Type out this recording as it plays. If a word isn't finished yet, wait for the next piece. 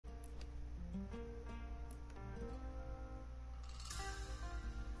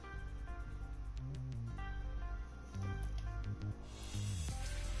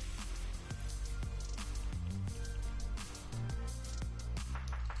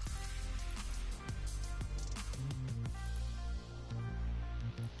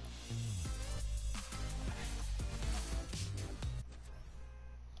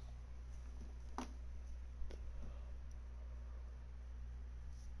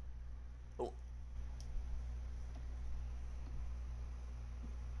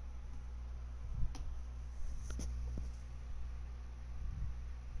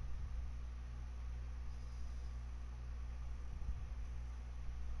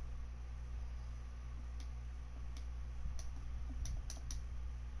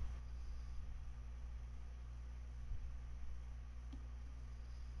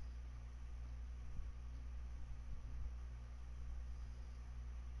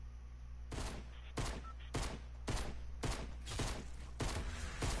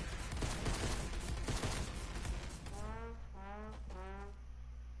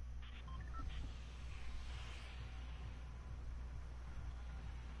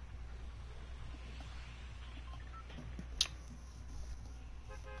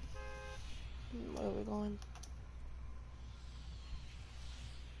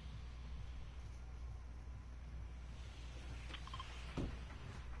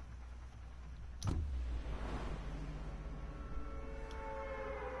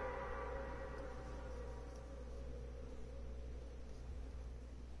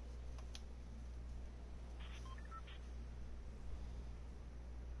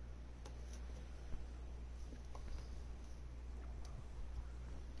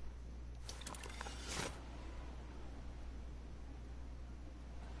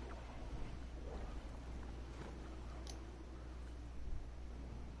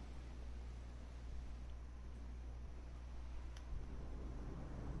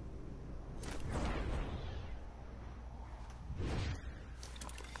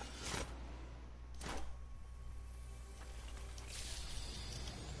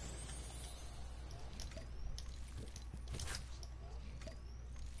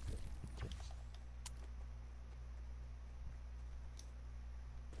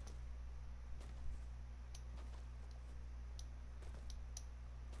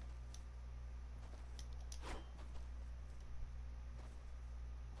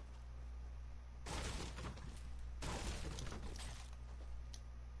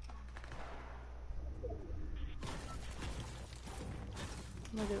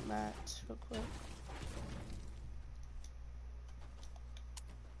gonna do mats real quick.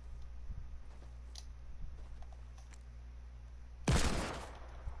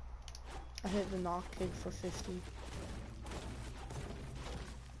 I hit the knock kick for 50.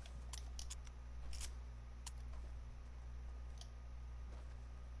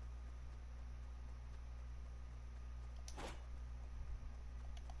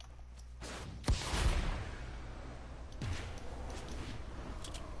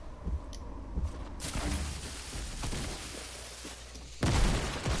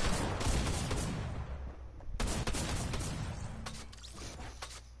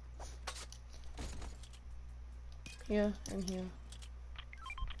 Here and here.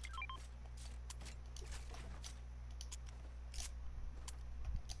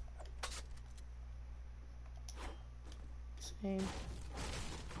 Same.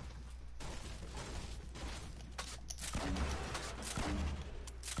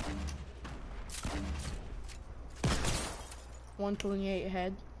 $128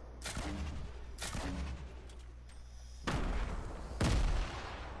 head.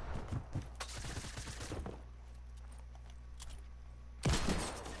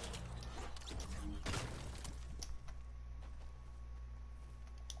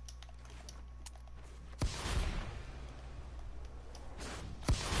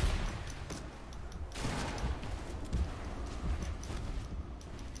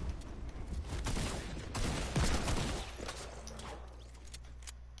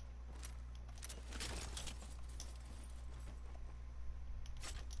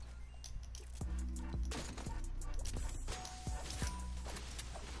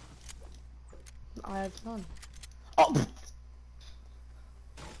 I have none. Oh!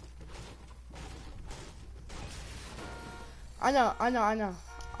 I know.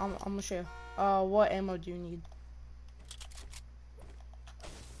 I'm gonna show you. What ammo do you need?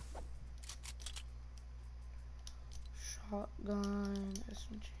 Shotgun,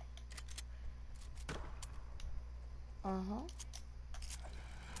 SMG. Uh-huh.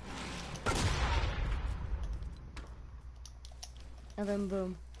 And then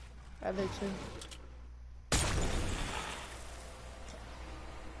boom. Right there too.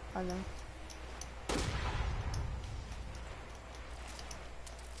 I know.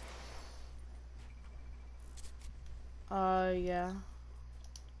 Yeah.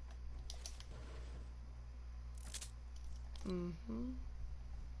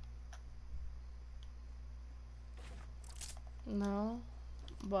 No.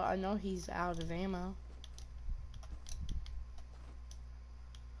 But I know he's out of ammo.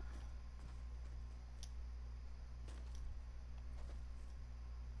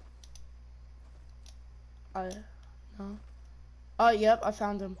 No. Oh, yep, I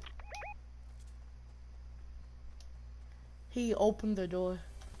found him. He opened the door.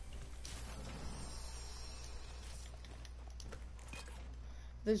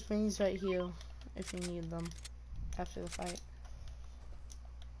 There's wings right here if you need them after the fight.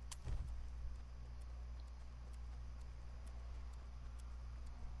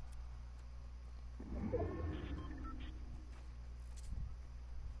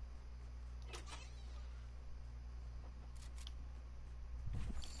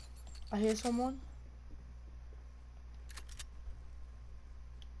 I hear someone.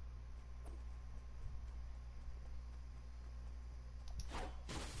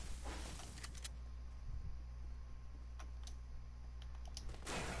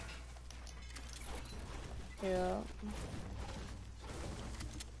 Yeah.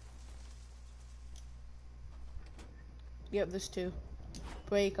 Yep, there's two.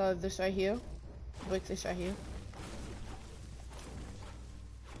 Break this right here. Break this right here.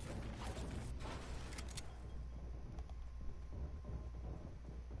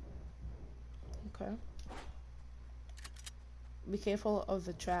 Okay. Be careful of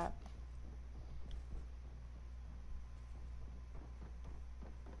the trap.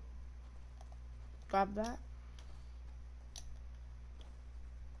 Grab that.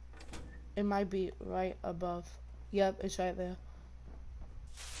 It might be right above. Yep, it's right there.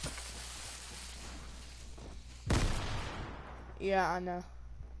 Yeah, I know.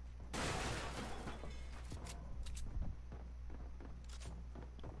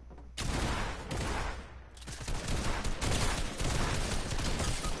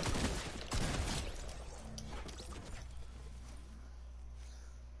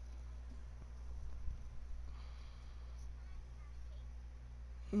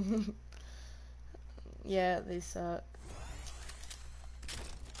 Yeah, they suck.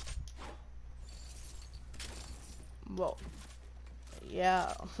 Well,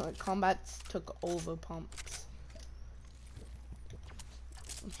 yeah, combats took over pumps.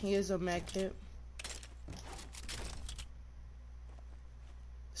 Here's a med kit.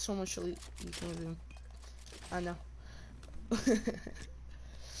 So much loot you can even. I know.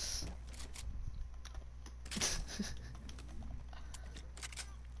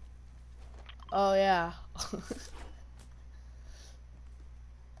 Oh yeah.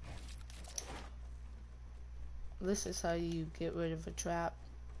 This is how you get rid of a trap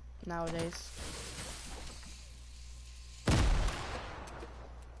nowadays.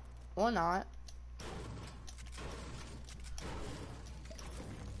 Or not.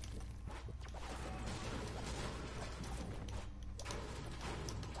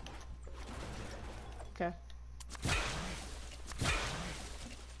 Okay.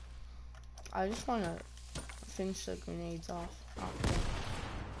 I just want to finish the grenades off. Oh, okay.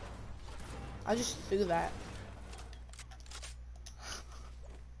 I just threw that.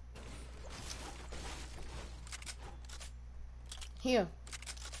 Here.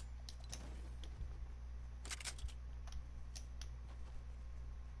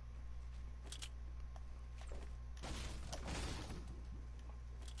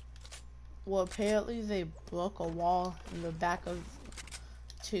 Well, apparently they broke a wall in the back of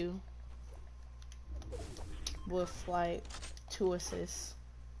 2 with like 2 assists.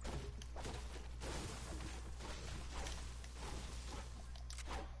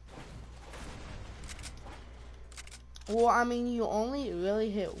 Well, I mean, you only really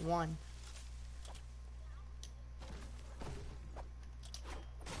hit 1.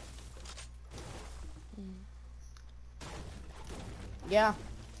 Yeah,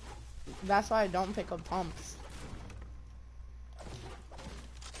 that's why I don't pick up pumps.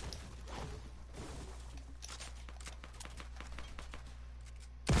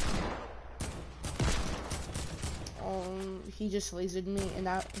 He just lasered me and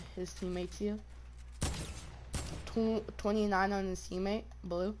that his teammates here. 29 on his teammate,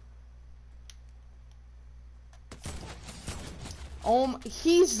 blue.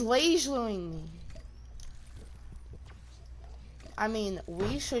 He's lasering me. I mean,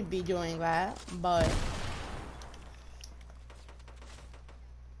 we should be doing that, but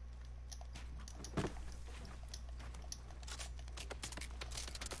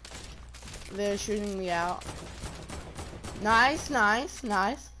they're shooting me out. Nice, nice,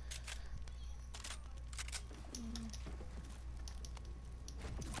 nice.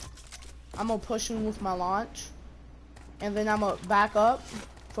 I'm gonna push him with my launch. And then I'm gonna back up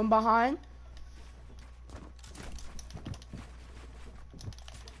from behind.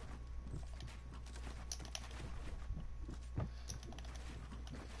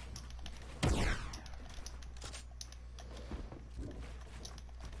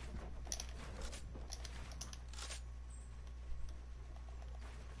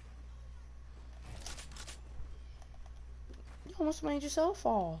 You almost made yourself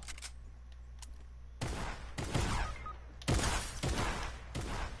fall.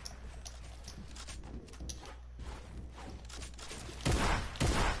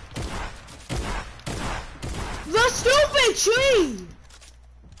 The stupid tree!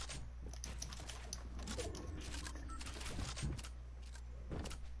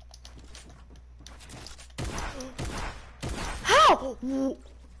 How?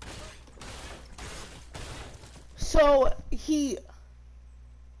 So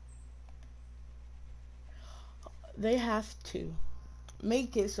they have to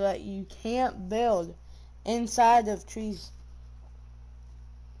make it so that you can't build inside of trees.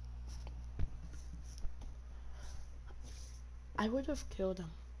 I would have killed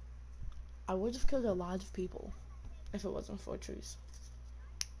him. I would have killed a lot of people if it wasn't for trees.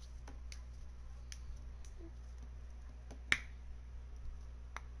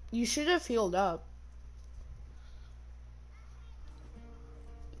 You should have healed up.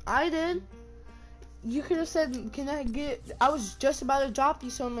 I did. You could have said, can I get... I was just about to drop you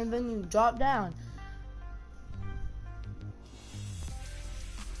some and then you dropped down.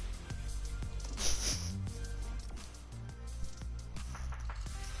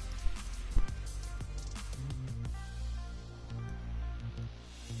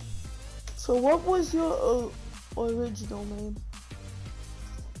 So what was your original name?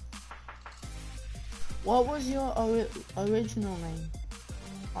 What was your original name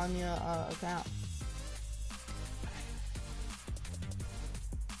on your account?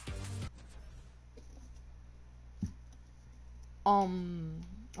 On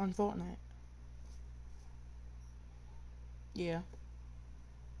Fortnite. Yeah.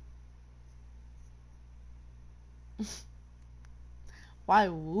 Why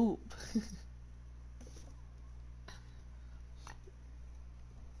whoop?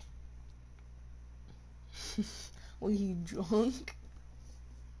 Were you drunk?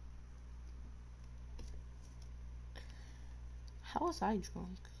 How was I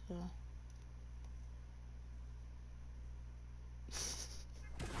drunk?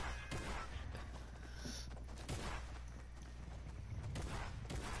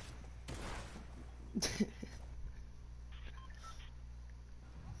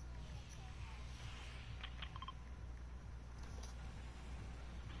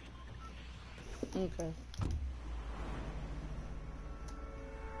 Okay.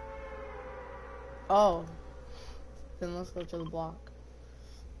 Oh. Then let's go to the block.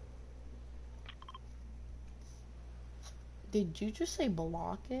 Did you just say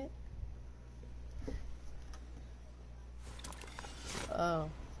block it? Oh.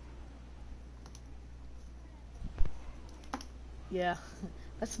 Yeah.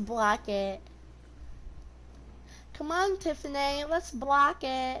 Let's block it. Come on, Tiffany. Let's block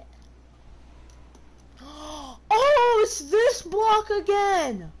it. Oh, it's this block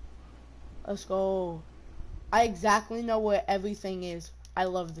again. Let's go. I exactly know where everything is. I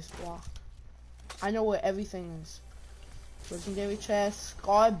love this block. I know where everything is. Legendary chest,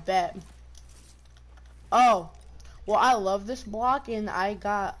 scar bet. Oh, well, I love this block, and I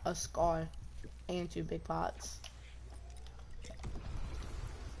got a scar and 2 big pots.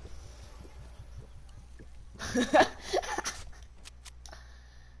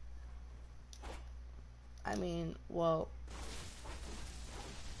 I mean, well,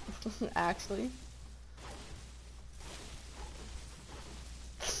 actually.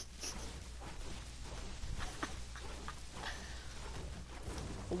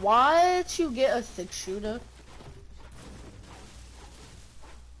 Why did you get a 6-shooter?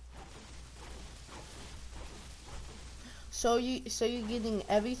 So you're getting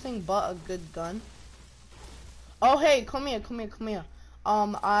everything but a good gun? Oh hey, come here.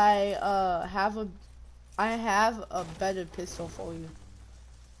 I have a better pistol for you.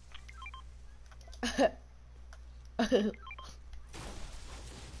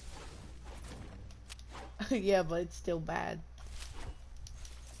 Yeah, but it's still bad.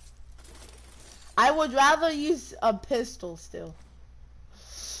 I would rather use a pistol still.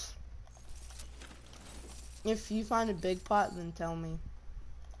 If you find a big pot, then tell me.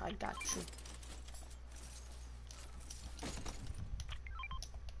 I got you.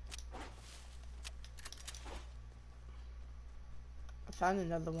 I found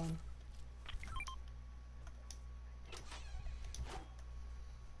another one.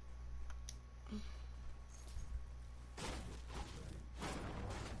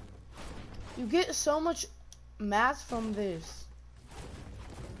 You get so much math from this.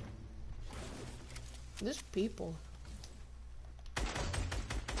 There's people.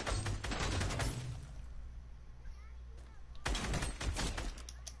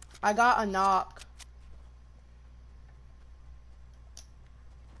 I got a knock.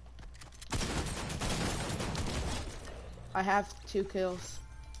 I have 2 kills.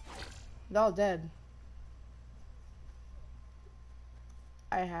 They're all dead.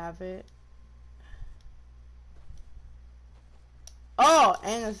 I have it. Oh,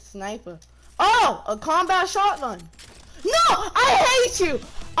 and a sniper. Oh, a combat shotgun. No, I hate you.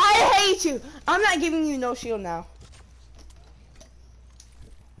 I hate you. I'm not giving you no shield now.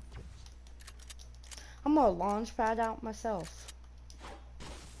 I'm gonna launch pad out myself.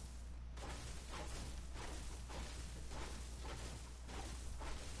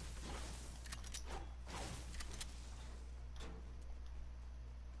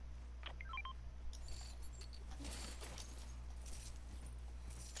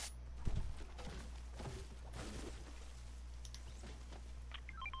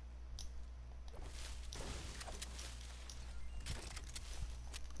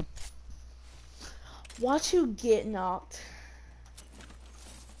 Watch you get knocked.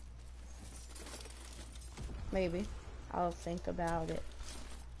 Maybe. I'll think about it.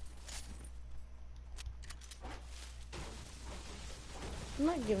 I'm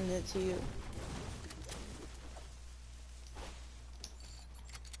not giving it to you.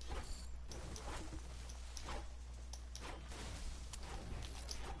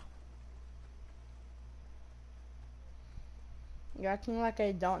 You're acting like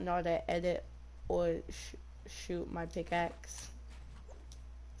I don't know how to edit or shoot my pickaxe.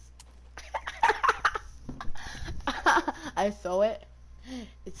 I throw it.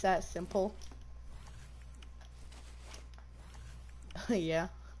 It's that simple. Yeah.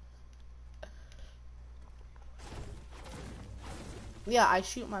 Yeah, I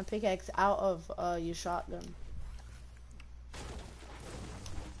shoot my pickaxe out of your shotgun.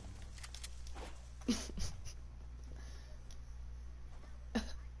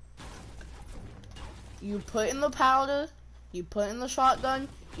 You put in the powder, you put in the shotgun,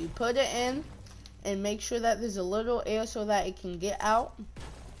 you put it in, and make sure that there's a little air so that it can get out.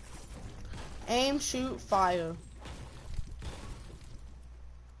 Aim, shoot, fire.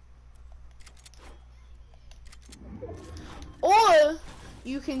 Or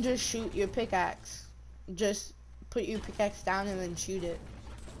you can just shoot your pickaxe. Just put your pickaxe down and then shoot it.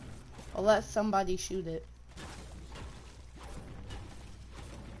 Or let somebody shoot it.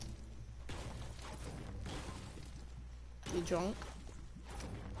 You drunk?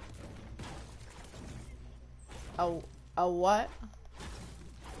 A what?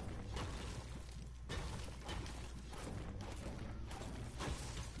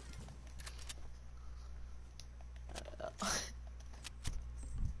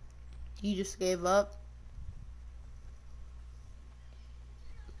 You just gave up?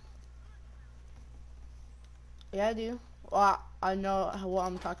 Yeah, I do. Well, I know what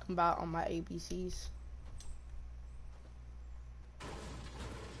I'm talking about on my ABCs.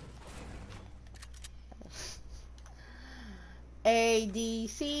 A, D,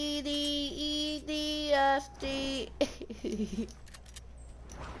 C, D, E, D, F, G,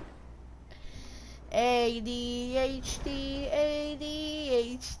 A, D, H, D, A, D,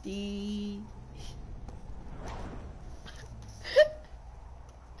 H, D.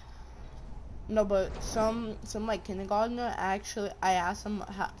 No, but some like kindergartner, actually, I asked them,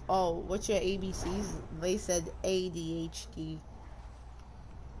 oh, what's your ABCs? They said ADHD.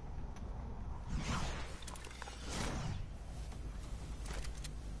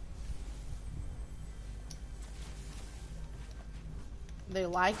 They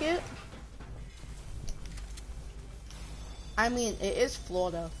like it? I mean, it is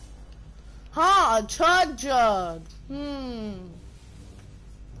Florida. Huh, a chug jug.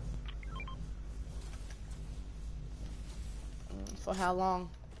 For how long?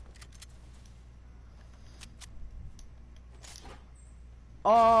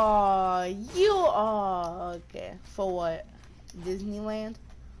 Oh, you are okay. For what? Disneyland?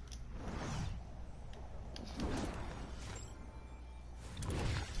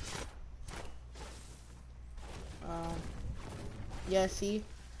 Yeah, see?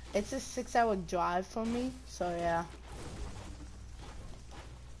 It's a 6-hour drive for me, so yeah.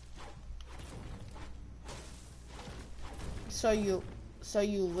 So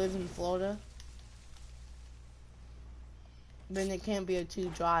you live in Florida? Then it can't be a 2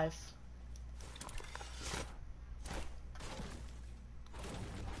 drive.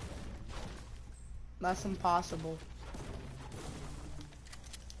 That's impossible.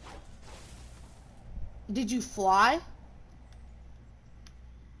 Did you fly?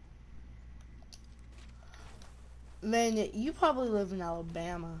 Then you probably live in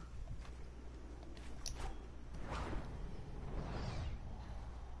Alabama.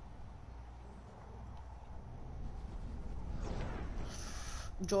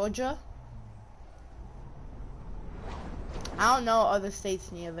 Georgia? I don't know other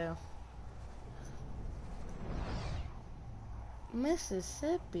states near there.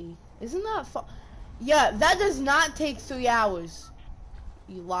 Mississippi? Isn't that far? Yeah, that does not take 3 hours.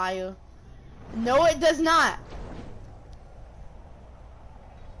 You liar. No, it does not.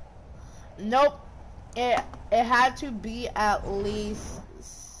 Nope. It had to be at least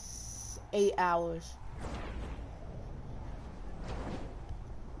 8 hours.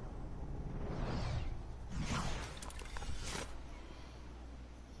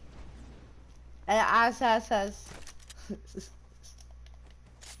 As.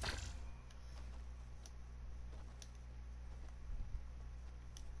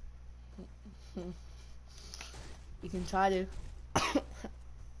 You can try to.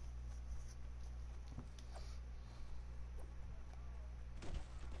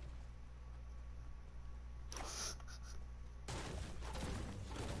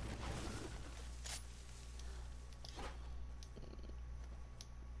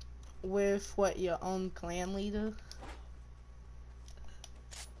 With what, your own clan leader?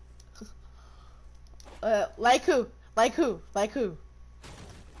 Like who? Like who? Like who?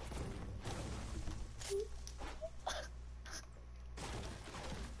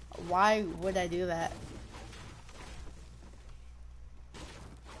 Why would I do that?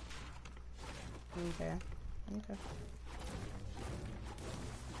 Okay. Okay.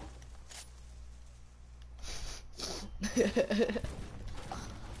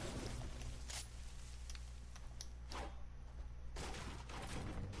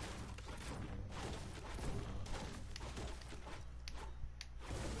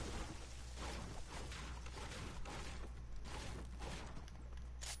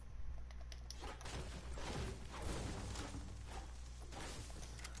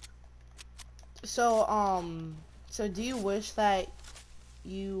 So, so do you wish that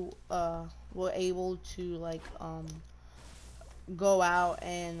you, were able to like go out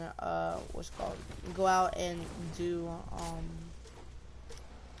and go out and do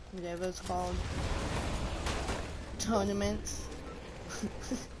whatever it's called, tournaments.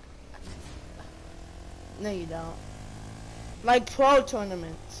 No, you don't. Like pro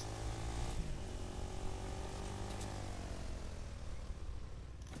tournaments.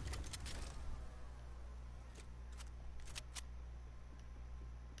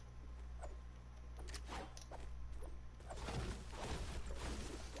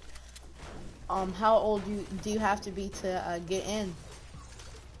 How old do you have to be to get in?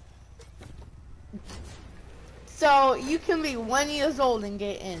 So you can be 1 year old and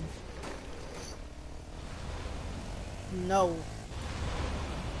get in. No.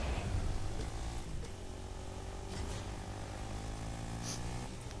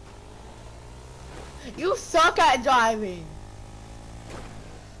 You suck at driving.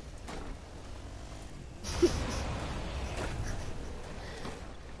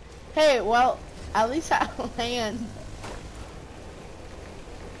 Hey, well, at least I land.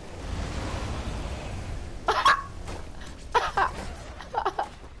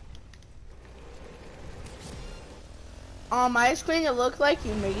 On my screen, it looked like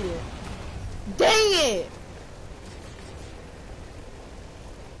you made it. Dang it!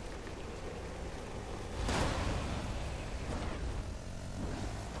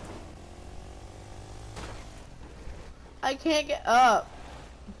 I can't get up.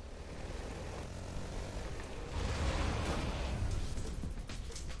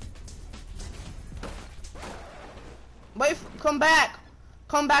 Wait, come back.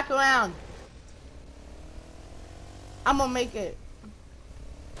 Come back around. I'm gonna make it.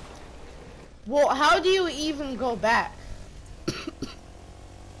 Well, how do you even go back?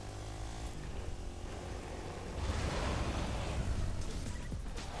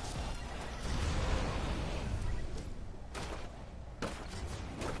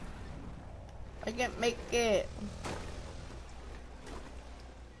 I can't make it.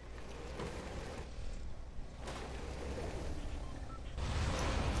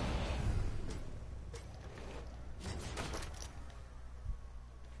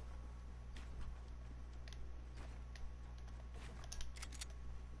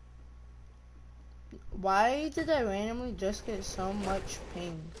 Why did I randomly just get so much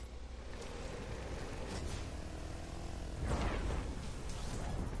ping?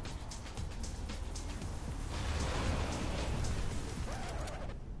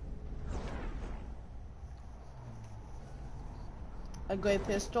 A gray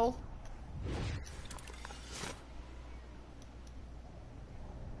pistol?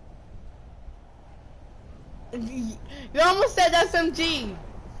 You almost said SMG!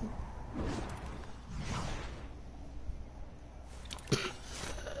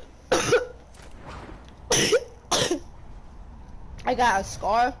 I got a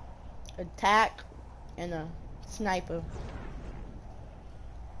scar, a tack, and a sniper.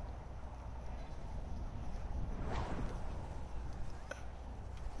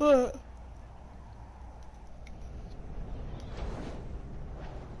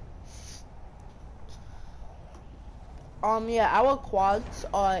 Yeah, our quads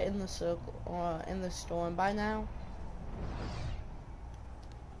are in the circle, in the storm by now.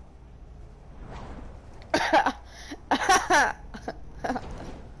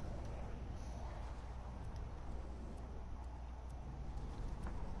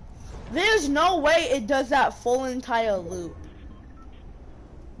 There's no way it does that full entire loop.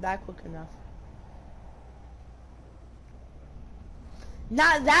 That quick enough.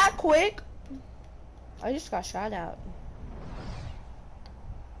 Not that quick. I just got shot out.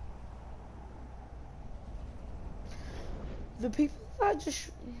 The people that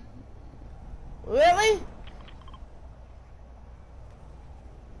just... Really?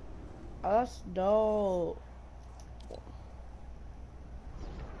 Oh, that's dope.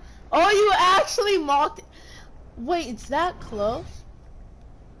 Oh, you actually marked it. Wait, it's that close?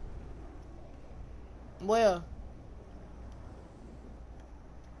 Where?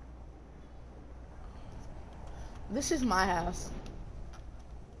 This is my house.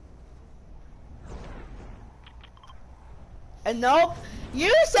 And nope,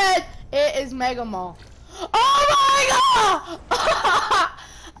 you said it is Mega Mall. Oh my god!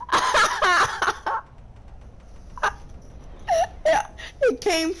 It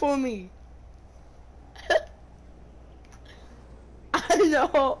came for me. I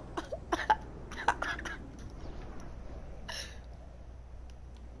know.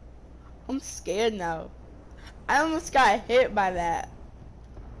 I'm scared now. I almost got hit by that.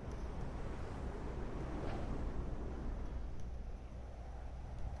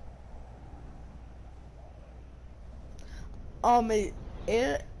 It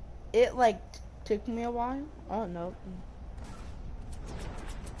it, it like took me a while. Oh no.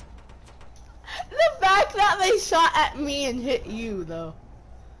 The fact that they shot at me and hit you though.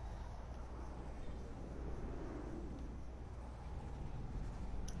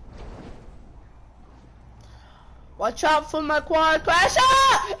 Watch out for my quad crasher!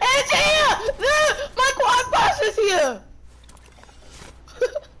 It's here! My quad crasher's here!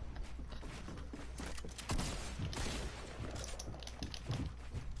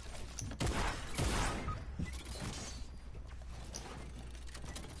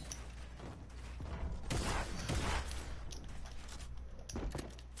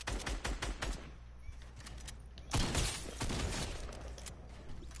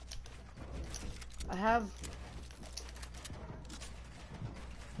 I have...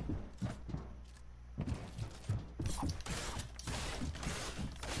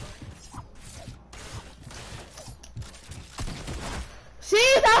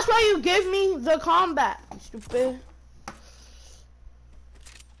 See, that's why you give me the combat, stupid.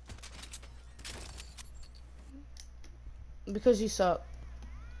 Because you suck.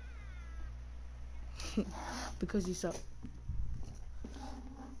 Because you suck.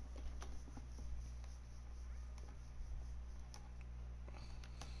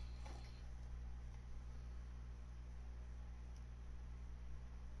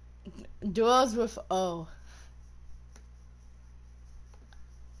 Duos with O.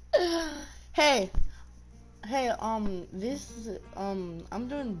 Hey, I'm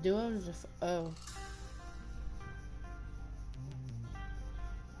doing duos with O.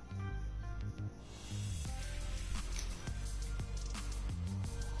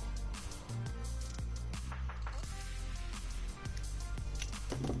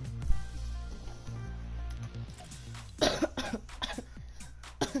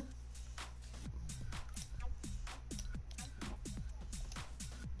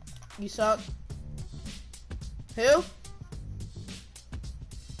 You suck. Who?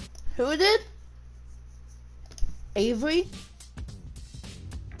 Who did? Avery?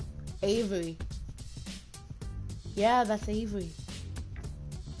 Avery. Yeah, that's Avery.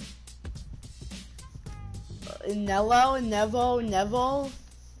 Neville.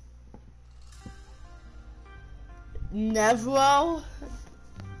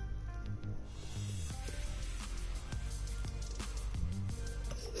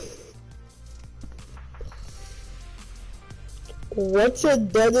 What's a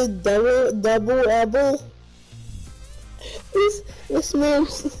double apple? This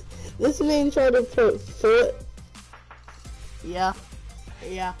man tried to put foot. Yeah.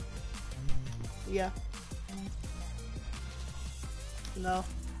 No.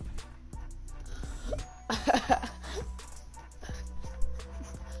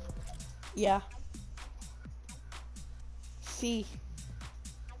 Yeah. C.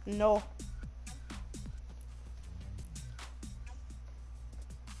 No.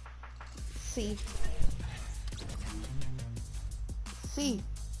 C. C.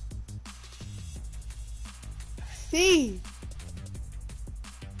 C.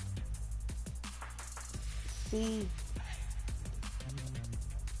 C.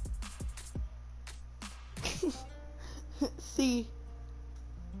 C.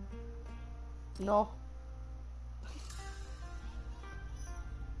 No.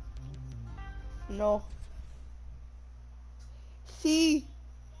 No. C.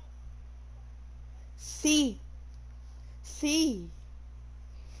 C. C.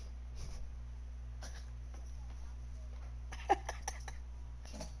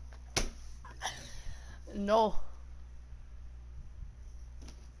 No.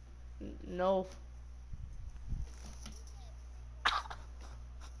 No.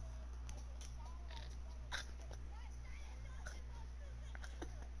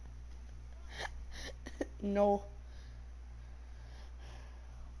 No.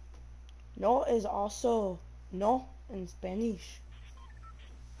 No is also no in Spanish.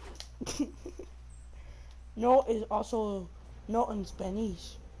 No is also no in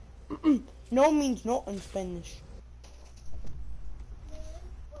Spanish. No means no in Spanish.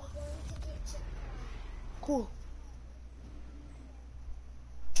 Cool.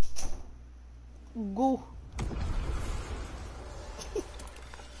 Go.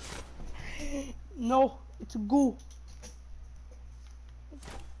 No, it's go.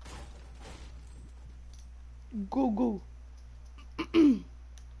 Go.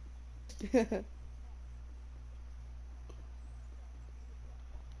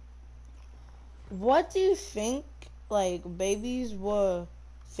 What do you think, like, babies were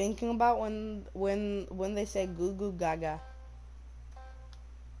thinking about when they said goo goo gaga?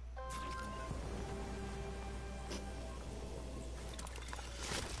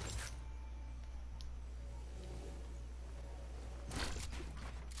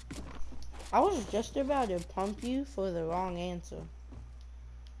 I was just about to pump you for the wrong answer.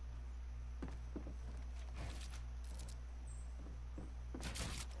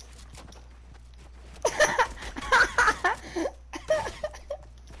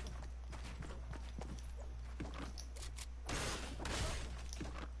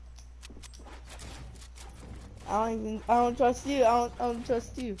 I don't trust you. I don't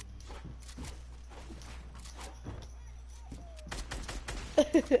trust you.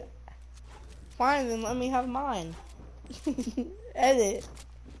 Fine, then let me have mine. Edit.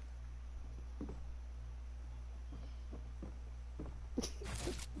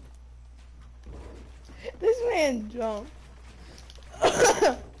 This man drunk.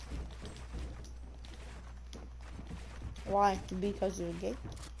 Why? Because you're gay?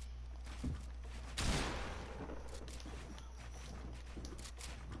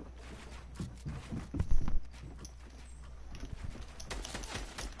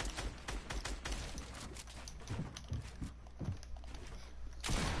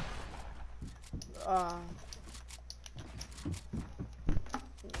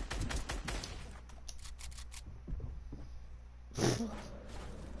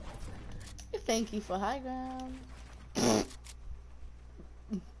 Thank you for high ground.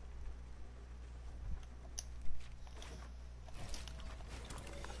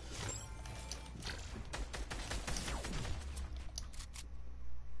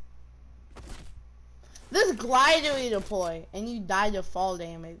 This glider redeploy, and you die to fall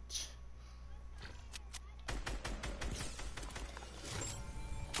damage.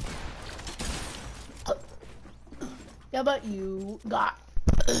 Yeah, but you got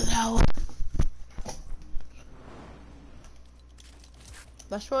hell.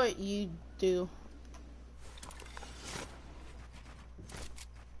 That's what you do.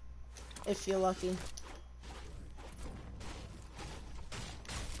 If you're lucky.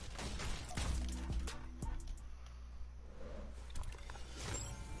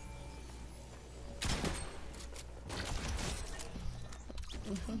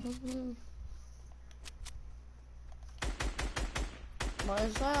 What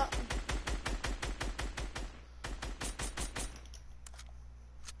is that?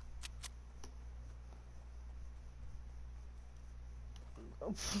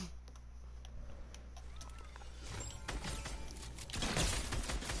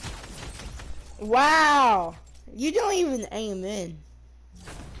 Wow! You don't even aim in.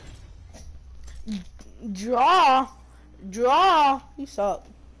 Draw! Draw! You suck.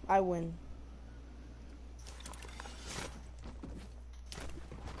 I win.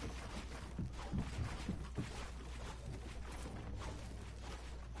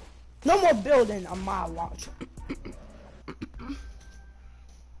 No more building on my watch.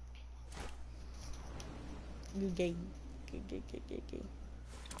 You gay. Gay.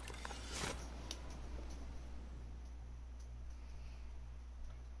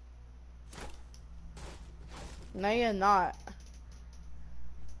 No, you're not.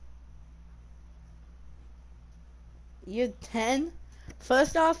 You're 10?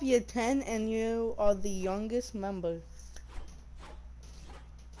 First off, you're 10 and you are the youngest member.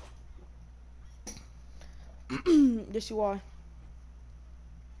 Yes, you are.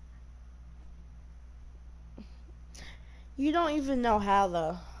 You don't even know how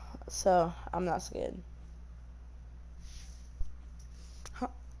though, so I'm not scared. Huh.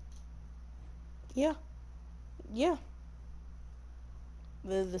 Yeah. Yeah.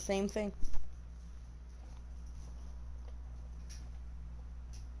 They're the same thing.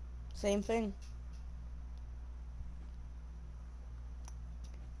 Same thing.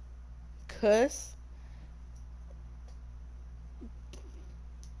 Cuss.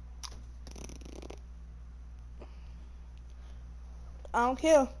 I don't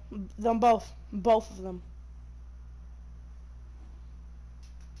care. Them both. Both of them.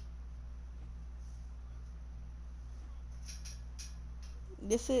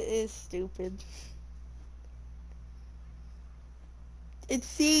 This is stupid. It's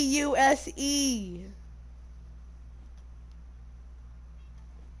C-U-S-E.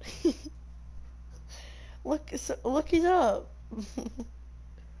 Look it up.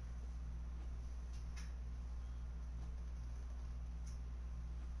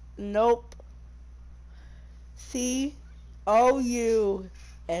 Nope. C-O-U-S-E.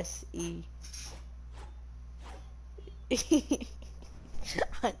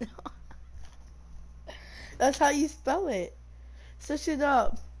 I know. That's how you spell it. Search it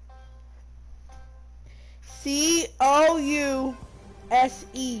up. C-O-U-S-E.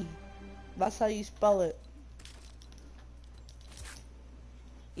 That's how you spell it.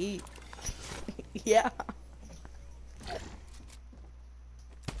 E. Yeah.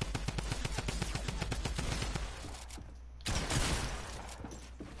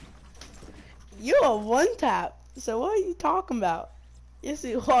 You're a one tap. So what are you talking about? Yes,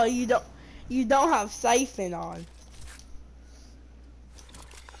 well, you don't have siphon on.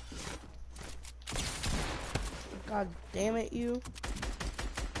 God damn it, you.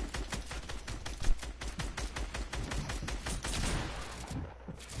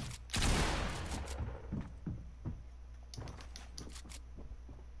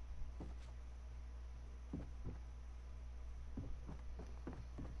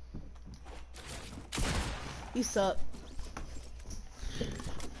 You suck.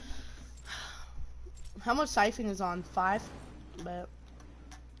 How much siphon is on? 5? But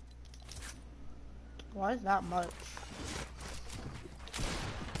why is that much?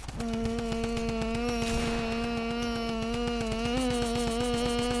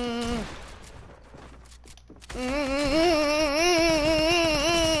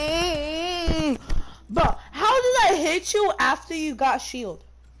 But how did I hit you after you got shield?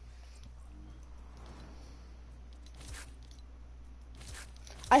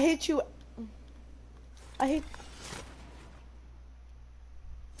 I hit you. I hit.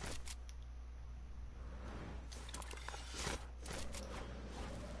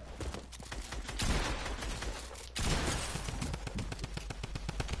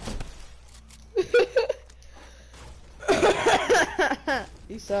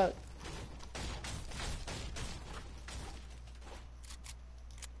 You suck.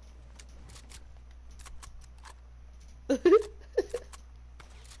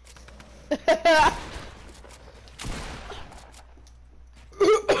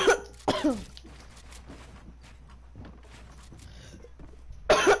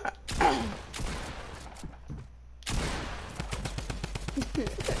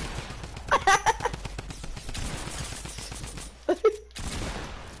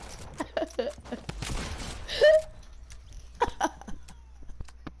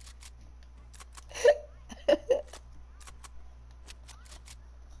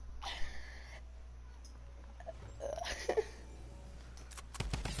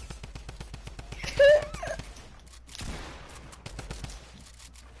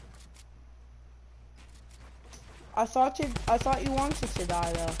 I thought you wanted to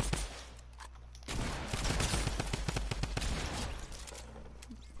die though.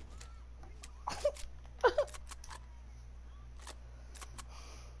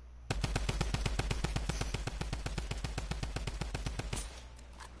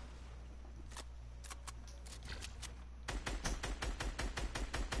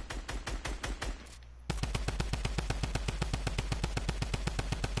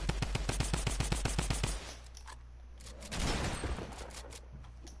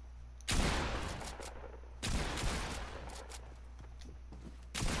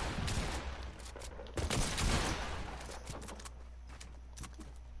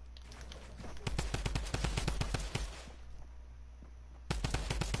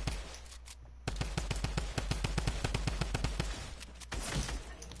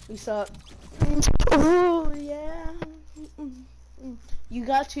 You suck. Oh yeah. You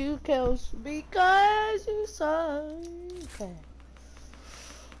got 2 kills because you suck. Okay.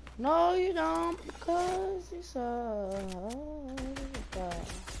 No, you don't because you suck.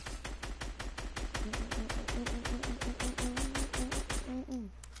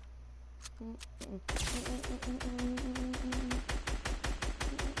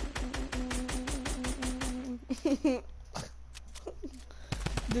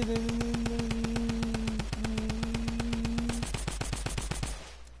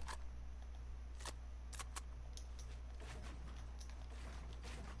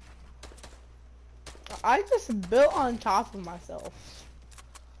 I just built on top of myself.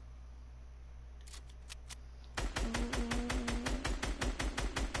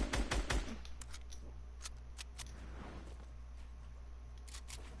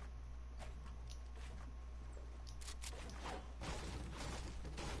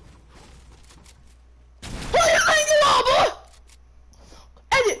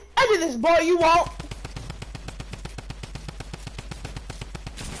 Edit this, boy. You won't.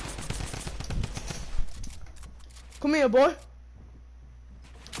 Come here, boy.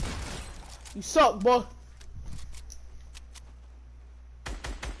 You suck, boy.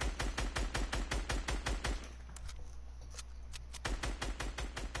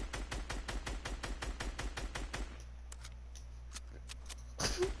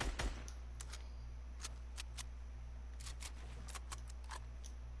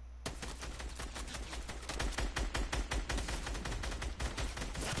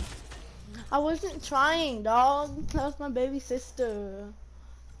 I wasn't trying, dog. That was my baby sister.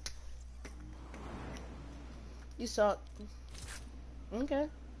 You suck. Okay.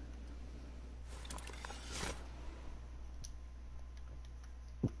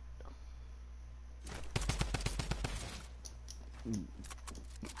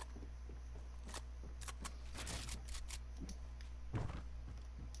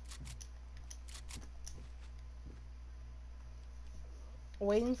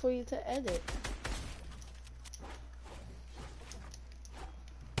 Waiting for you to edit.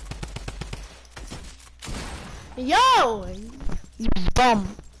 Yo! You bum.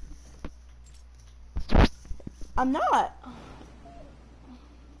 I'm not.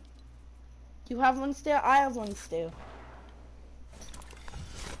 You have one still? I have one still.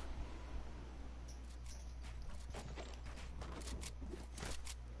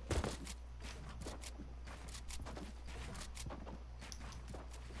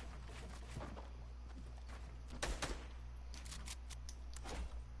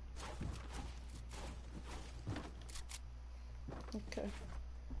 Okay.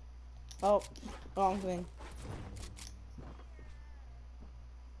 Oh, wrong thing.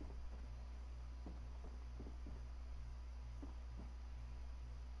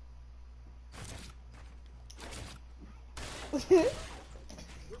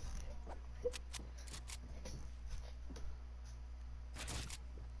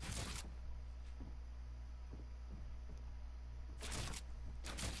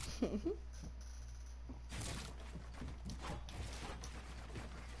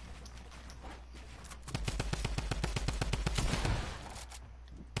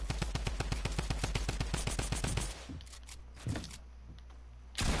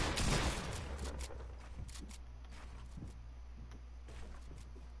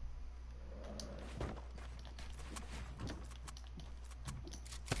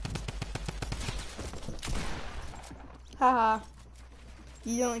 Haha.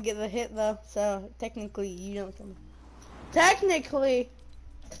 You don't get the hit though, so technically you don't kill me. Technically,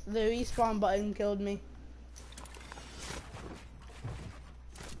 the respawn button killed me.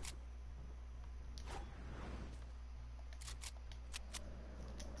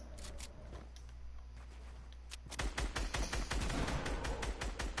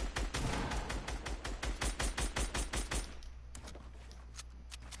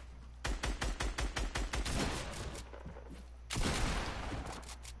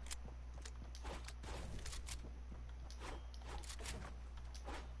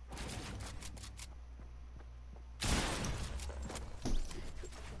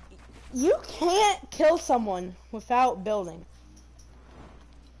 You can't kill someone without building.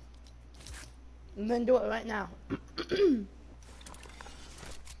 And then do it right now.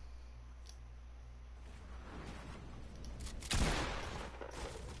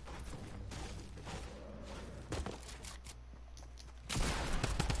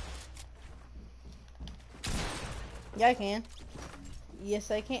 Yeah, I can. Yes,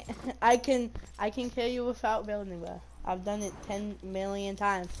 I can. I can kill you without building, bro. I've done it 10 million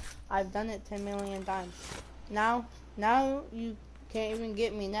times. I've done it 10 million times. Now you can't even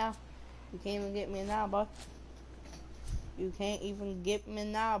get me now. You can't even get me now, boy. You can't even get me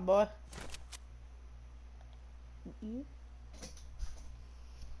now, boy.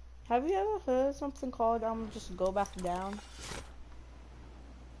 Have you ever heard something called just go back down?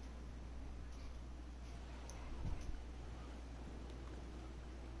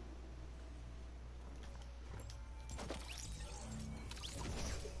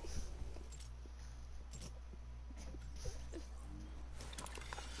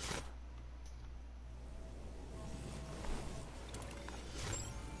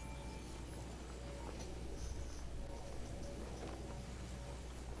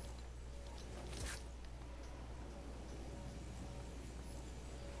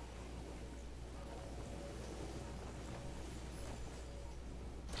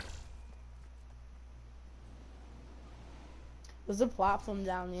 There's a platform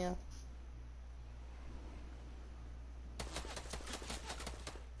down here.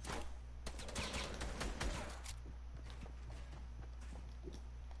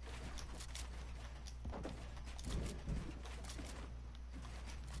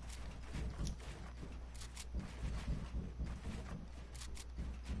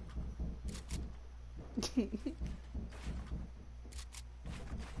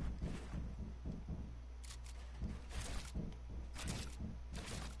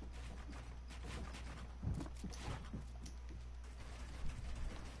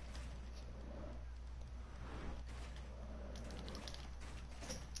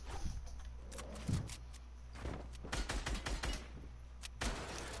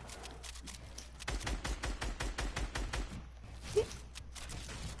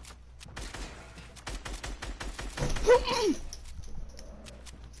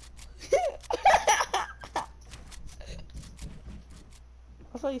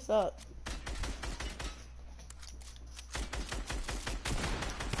 I thought you suck.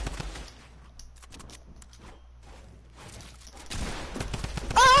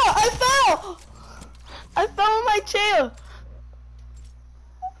 Oh, I fell! I fell on my chair!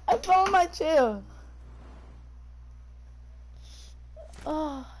 I fell on my chair.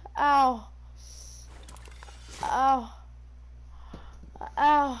 Oh, ow. Ow.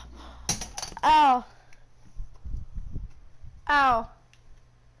 Ow. Ow. Ow.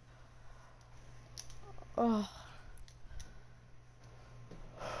 Oh.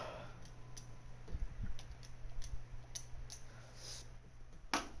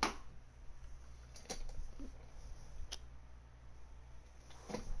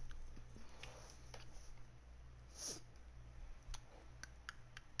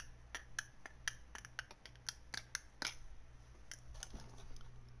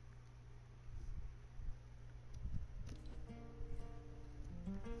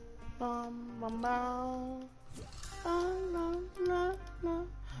 Bum, bum, bum. Oh, no, no, no.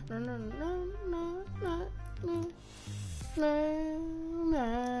 No, no, no, no, no, no. No, no,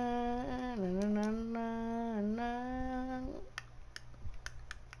 no, no, no, no.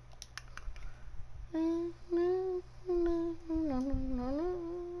 No, no, no, no, no, no,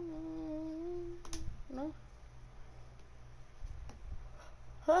 no.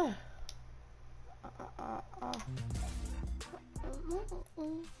 Huh.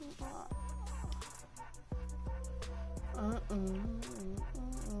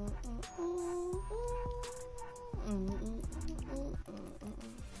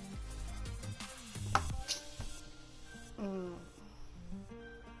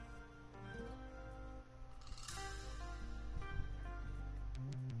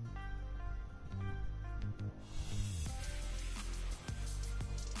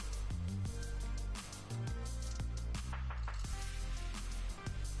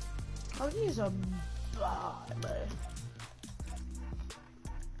 Oh, these are bad.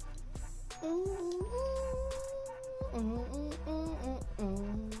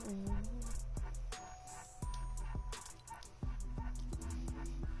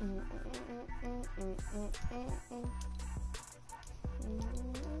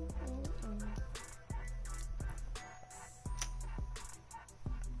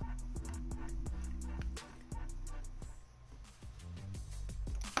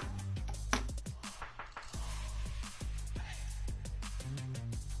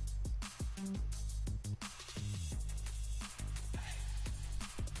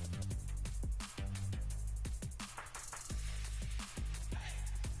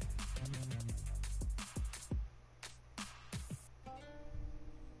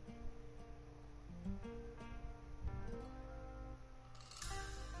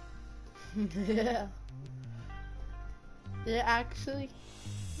 Yeah. Yeah, actually.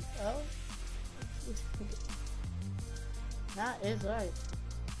 Oh. That is right.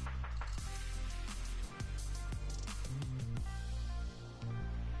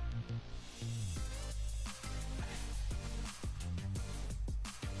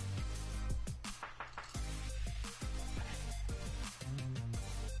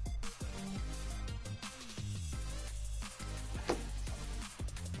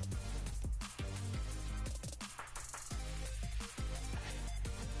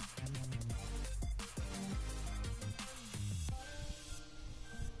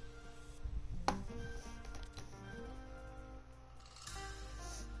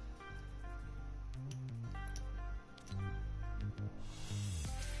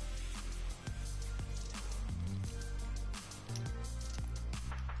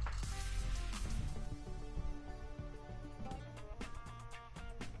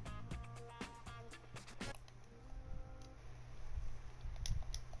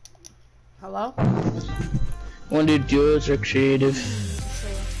 Hello? Want to do duos or creative?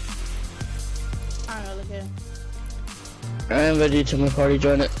 Sure. I don't really care. I invited you to my party,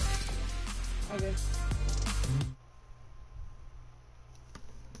 join it. Okay.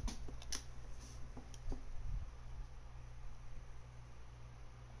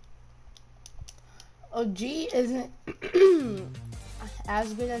 OG isn't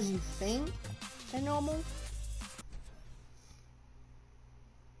as good as you think than normal.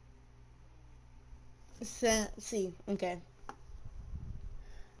 See, okay.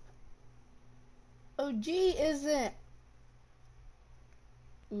 OG isn't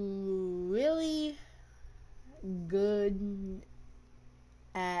really good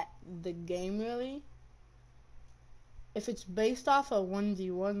at the game, really. If it's based off a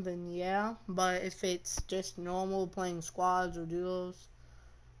 1v1, then yeah. But if it's just normal playing squads or duos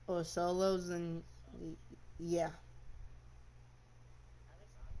or solos, then yeah.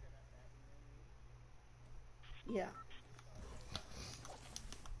 Yeah.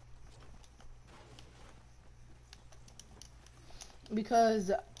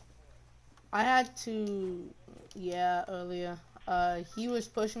 Because I had to, yeah, earlier. He was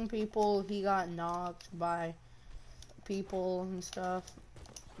pushing people. He got knocked by people and stuff.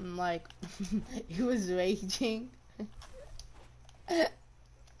 And, like, he was raging. It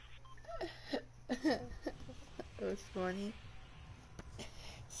was funny.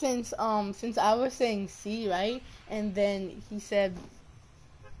 Since I was saying C, right? And then he said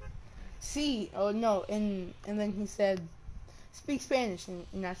C. Oh no, and then he said speak Spanish,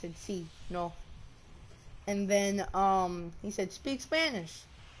 and I said C. No. And then he said speak Spanish.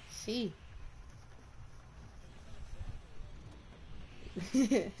 C.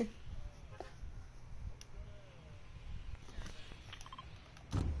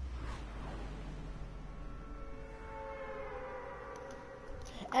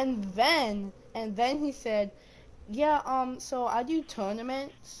 and then he said, yeah, so I do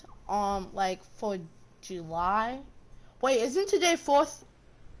tournaments like for July. Wait, isn't today 4th?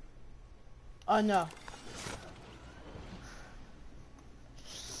 Oh no.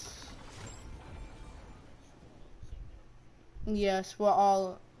 Yes, we're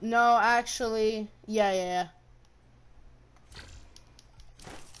all, no, actually, yeah.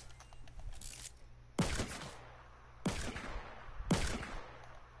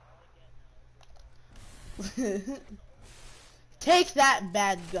 Take that,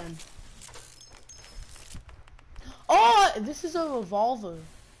 bad gun. Oh, this is a revolver.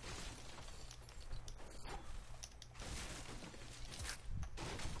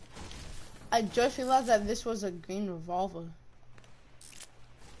 I just realized that this was a green revolver.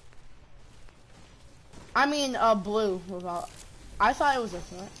 I mean, a blue revolver. I thought it was a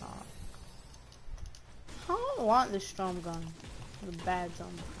flintlock. I don't want the storm gun. The bad gun.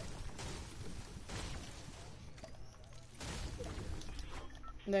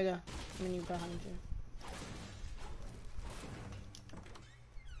 There you go. Menu behind you.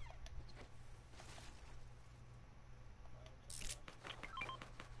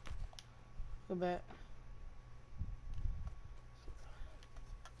 Go back.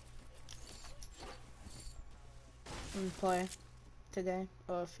 And play today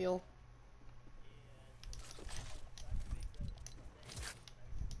or feel.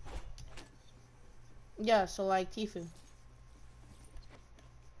 Yeah, so like Tifu.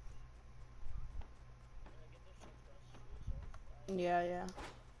 Yeah.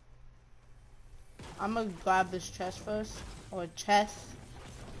 I'm gonna grab this chest first, or chest,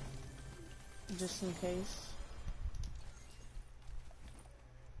 just in case.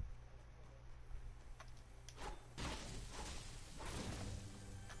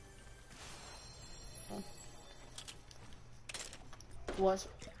 What's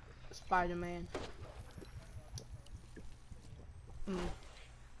Spider-Man?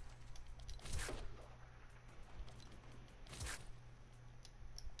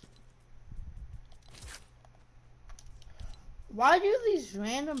 Why do these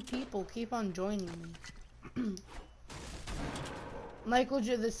random people keep on joining me? Like,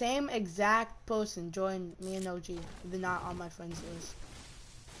 legit, the same exact person joined me and OG. They're not on my friends list.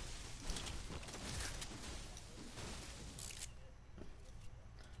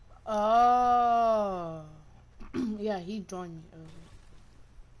 Oh. Yeah, he joined me earlier.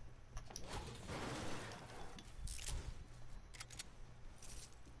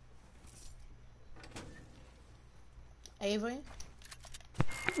 Avery?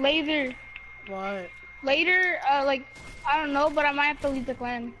 Later. What? Later, like, I don't know, but I might have to leave the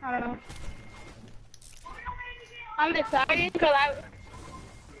clan. I don't know. I'm excited because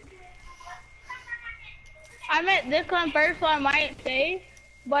I met this clan first, so I might stay.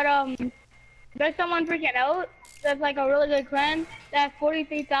 But, there's someone freaking out that's like a really good clan that has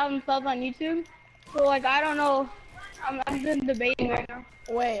 43,000 subs on YouTube. So, like, I don't know. I'm just debating right now.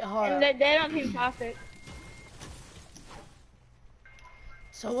 Wait, hold And up. they don't seem toxic.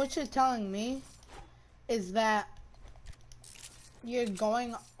 So what you're telling me is that you're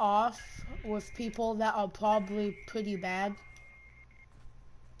going off with people that are probably pretty bad?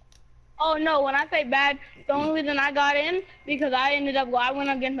 Oh no, when I say bad, the only reason I got in because I went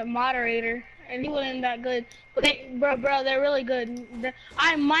against a moderator and he wasn't that good. But bro, they're really good.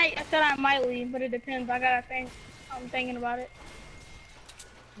 I said I might leave, but it depends. I gotta think. I'm thinking about it.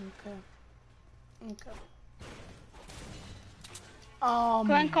 Okay.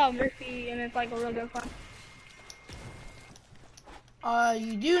 Clan called Murphy and it's like a real good fun.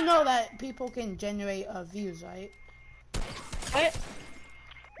 You do know that people can generate views, right? What?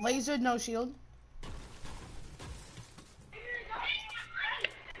 Laser, no shield.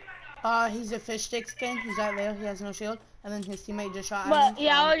 He's a fish stick skin. He's right there. He has no shield. And then his teammate just shot at him. But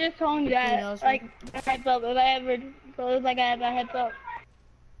yeah, I was just telling you that, like, a heads up. If I ever, so it was like I had a heads up.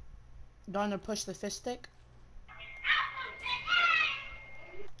 Don't want to push the fish stick?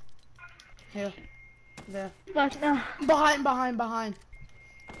 Here. There. But no. Behind.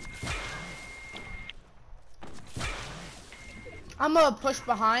 I'm gonna push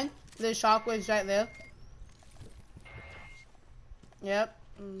behind. The shockwave's right there. Yep.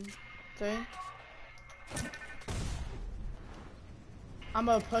 3. I'm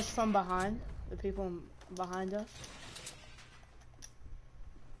gonna push from behind. The people behind us.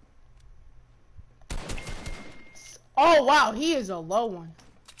 Oh wow, he is a low one.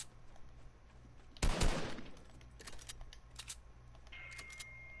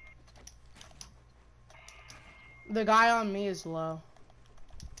 The guy on me is low.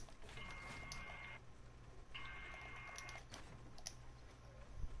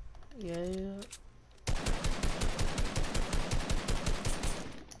 Yeah.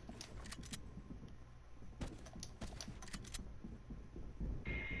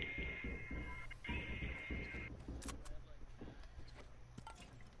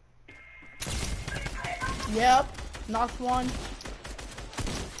 Yep. Knocked one.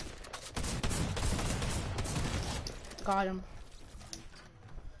 Got him.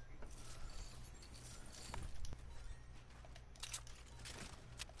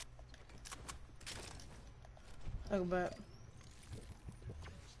 Look back.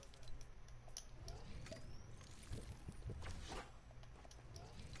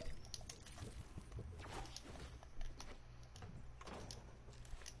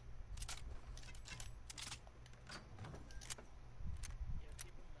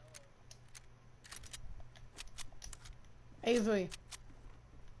 Avery.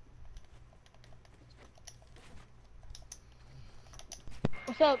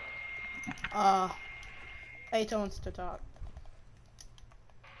 What's up? Ato wants to talk.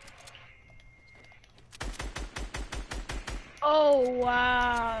 Oh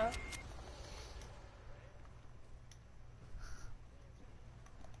wow.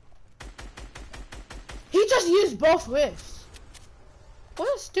 He just used both wrists.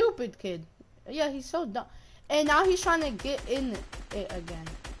 What a stupid kid. Yeah, he's so dumb. And now he's trying to get in it again.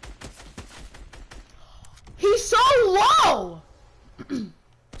 He's so low!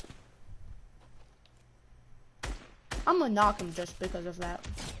 I'm gonna knock him just because of that.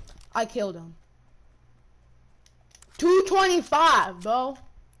 I killed him. 225, bro.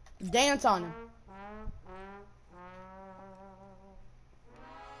 Dance on him.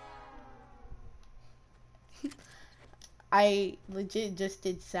 I legit just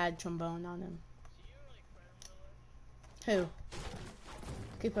did sad trombone on him. Who?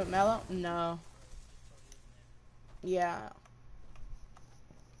 Keep it mellow? No. Yeah.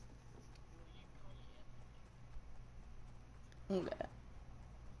 Okay.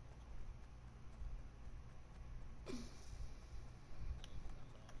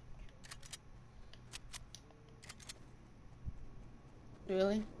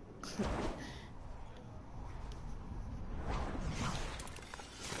 Really?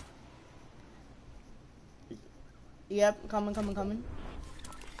 Yep, coming.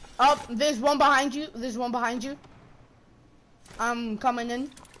 Oh, there's one behind you. I'm coming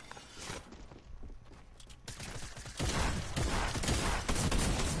in.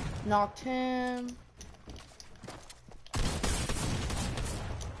 Knocked him.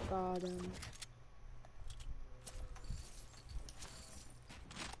 Got him.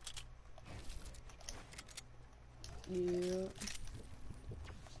 Yeah.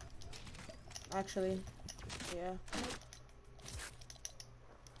 Actually, yeah.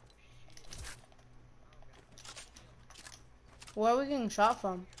 Where are we getting shot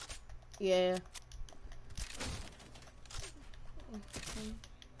from? Yeah.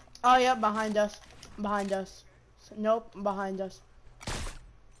 Oh yeah, behind us. Nope, behind us.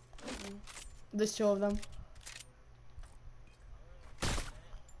 There's 2 of them.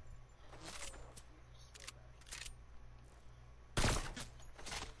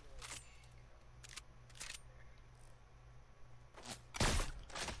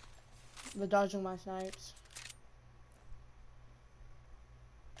 They're dodging my snipes.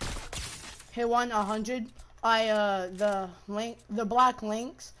 Hit one 100. The black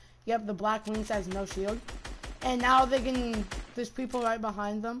links. Yep, the black links has no shield. And now they're getting, there's people right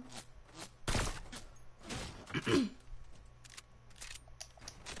behind them.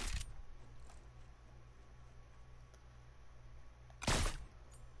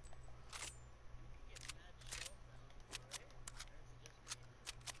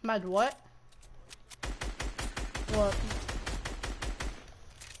 Mad what? What?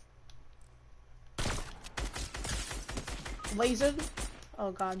 Lasered?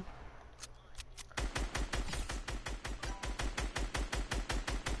 Oh god.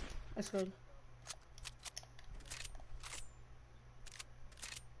 That's good.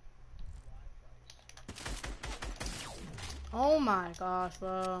 Oh my gosh,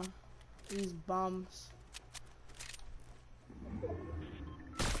 bro. These bums.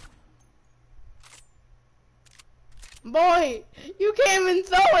 Boy, you can't even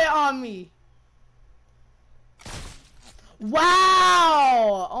throw it on me.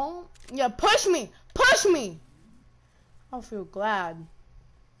 Wow. Oh, yeah, push me. Push me. I'll feel glad.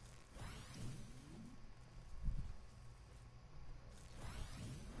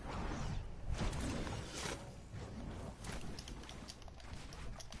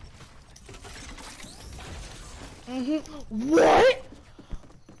 What?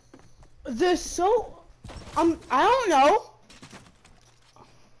 They're so... I don't know.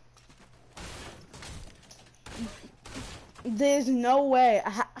 There's no way.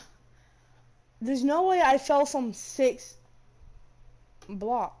 There's no way I fell from 6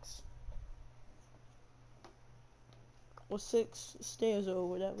 blocks. Or 6 stairs or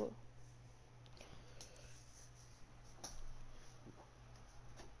whatever.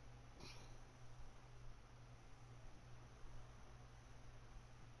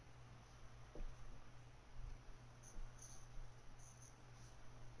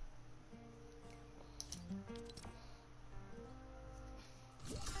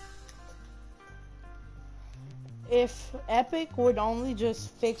 If Epic would only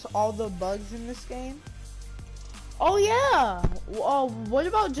just fix all the bugs in this game. Oh yeah! What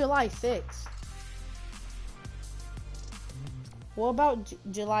about July 6th? What about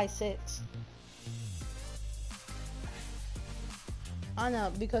July 6th? I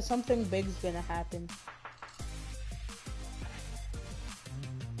know, because something big's gonna happen.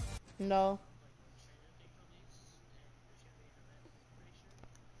 No.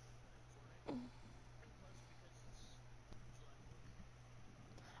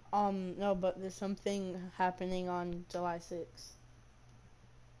 No, but there's something happening on July 6th.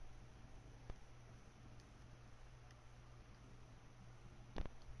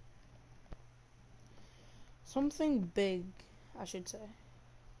 Something big, I should say.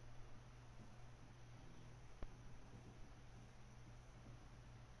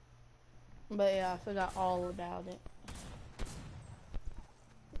 But yeah, I forgot all about it.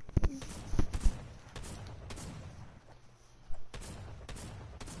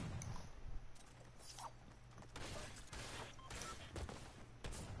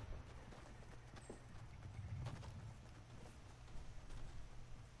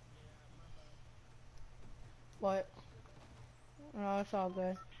 What? No, it's all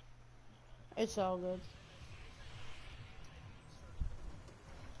good. It's all good.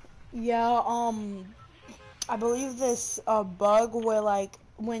 Yeah, I believe this bug where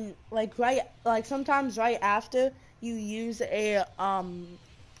sometimes right after you use a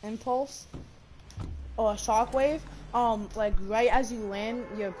impulse or a shockwave, like right as you land,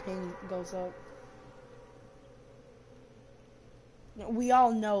 your ping goes up. We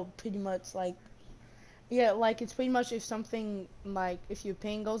all know pretty much like, yeah, like it's pretty much if something like if your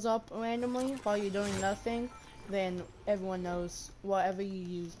ping goes up randomly while you're doing nothing, then everyone knows whatever you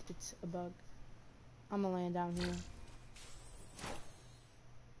used, it's a bug. I'm gonna land down here.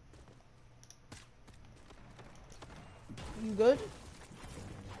 You good?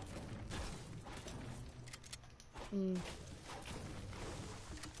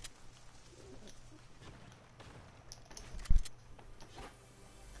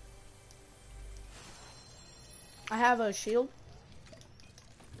 I have a shield.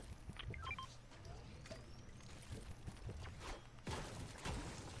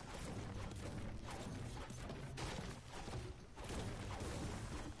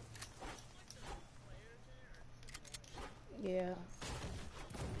 Yeah,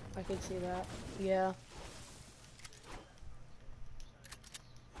 I could see that. Yeah.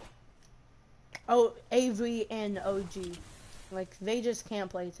 Oh, Avery and OG. Like, they just can't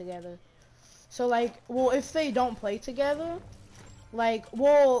play together. So, like, well, if they don't play together, like,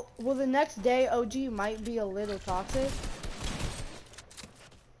 well, the next day OG might be a little toxic.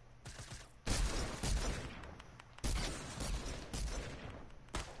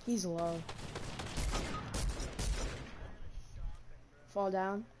 He's low. Fall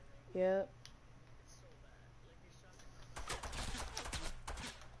down. Yep.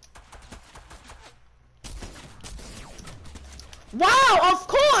 Wow, of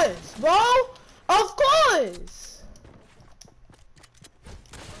course, bro. Of course.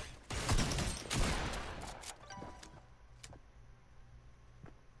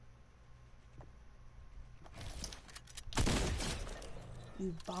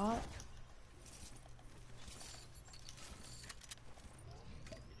 You bot.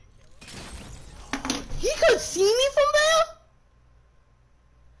 He could see me from there?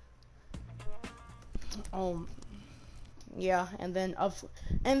 Yeah, and then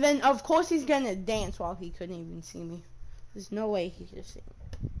of course he's gonna dance while he couldn't even see me. There's no way he could see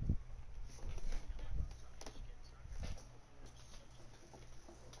me.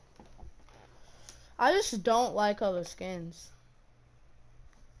 I just don't like other skins.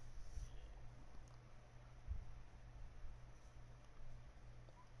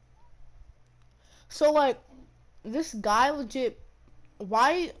 So like this guy legit,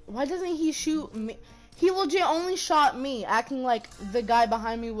 why doesn't he shoot me? He legit only shot me, acting like the guy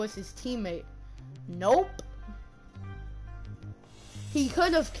behind me was his teammate. Nope. He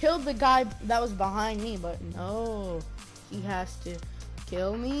could have killed the guy that was behind me, but no. He has to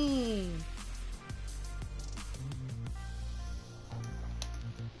kill me.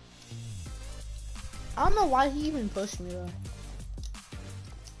 I don't know why he even pushed me though.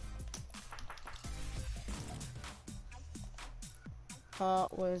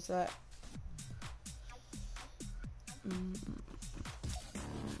 What is that?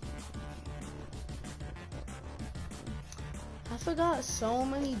 I forgot so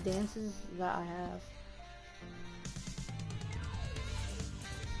many dances that I have.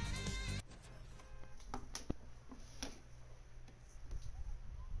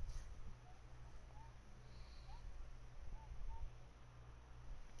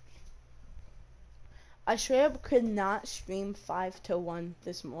 I straight up could not stream 5 to 1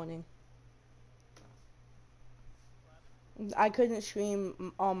 this morning. I couldn't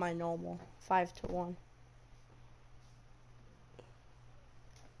stream on my normal 5 to 1.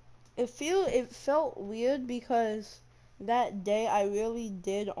 It felt weird because that day I really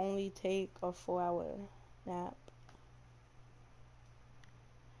did only take a 4-hour nap.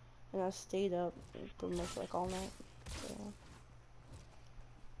 And I stayed up pretty much like all night. So.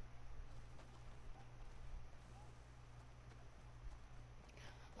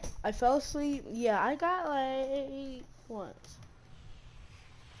 I fell asleep. Yeah, I got like what?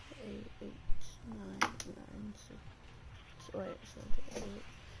 8, 8, 9, 9, 6. Wait, 7, 8,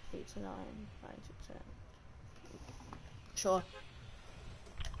 8 to 9, 9 to 10. Sure.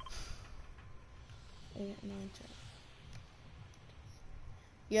 8, 9, 10.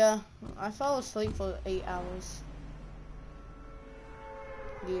 Yeah, I fell asleep for 8 hours.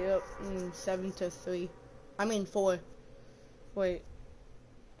 Yep, 7 to 3. I mean 4. Wait.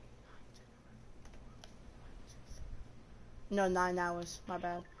 No, 9 hours. My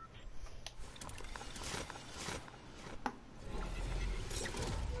bad.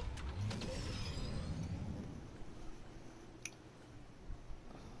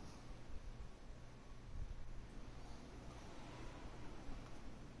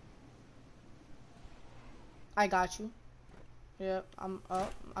 I got you. Yep, I'm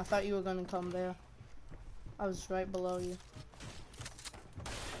up. I thought you were gonna come there. I was right below you.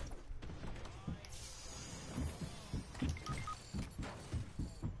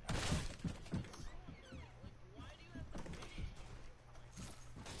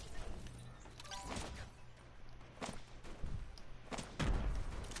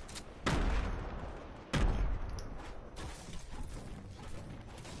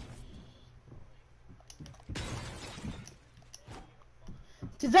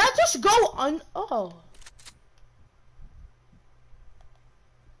 Did that just go on? Oh.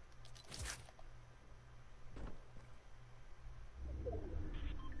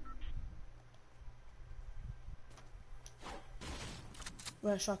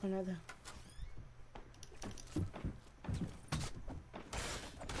 We're shotgun right there.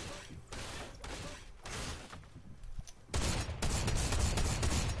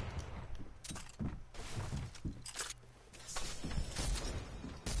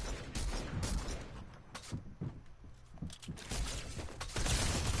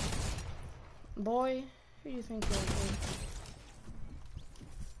 Boy, who do you think you're doing?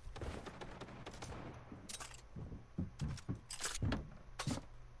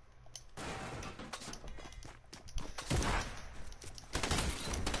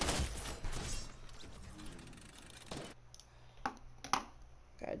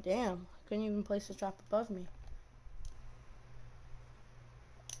 God damn, couldn't even place a trap above me.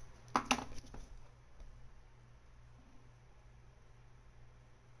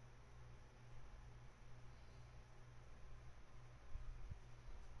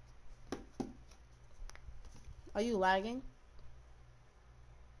 Are you lagging?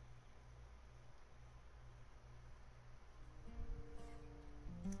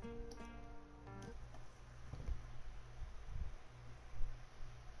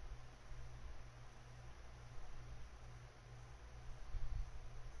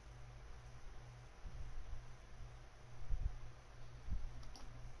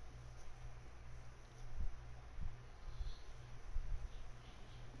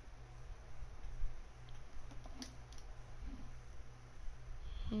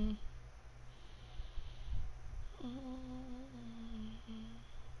 Mm.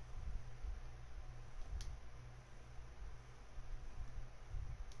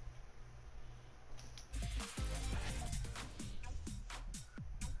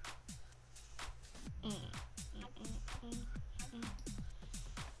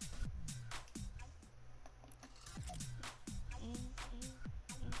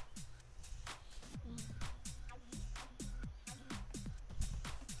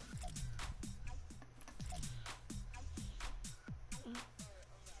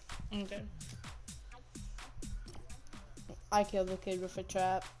 Okay. I killed the kid with a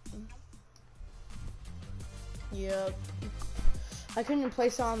trap. Yep. I couldn't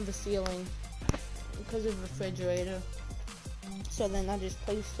place it on the ceiling because of the refrigerator. So then I just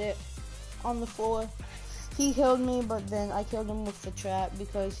placed it on the floor. He killed me, but then I killed him with the trap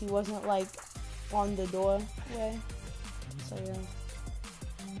because he wasn't like on the doorway. So yeah.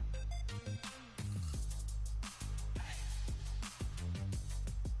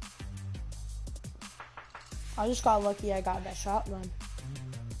 I just got lucky I got that shotgun.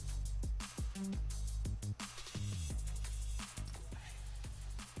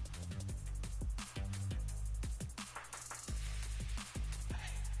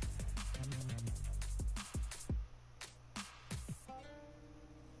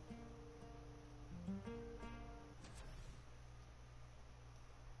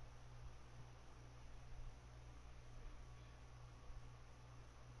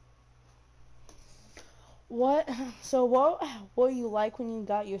 What? So what were you like when you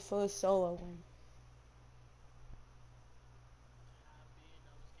got your first solo win?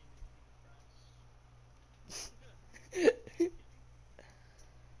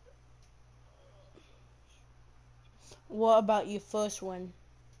 What about your first one?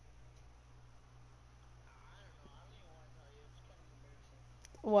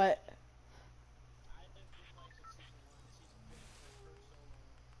 What?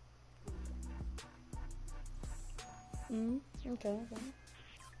 Okay, okay.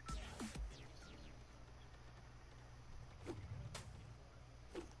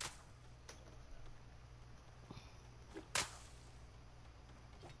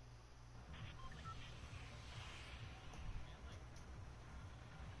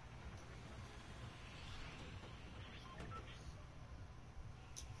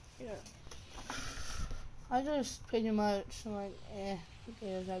 Yeah. I just pretty much like, who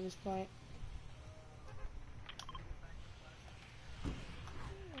cares at this point.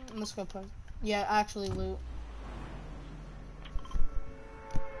 Let's go play. Yeah, actually loot.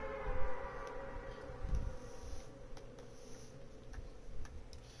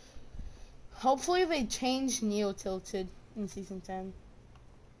 Hopefully they change Neo Tilted in Season 10.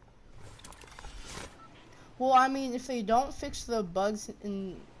 Well, I mean, if they don't fix the bugs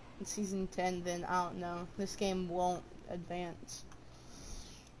in Season 10, then I don't know. This game won't advance.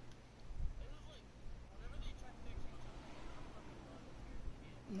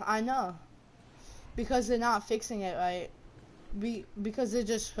 I know. Because they're not fixing it right. Because they're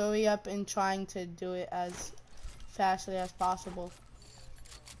just hurry up and trying to do it as fastly as possible.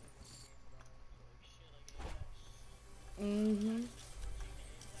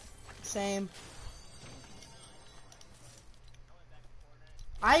 Same.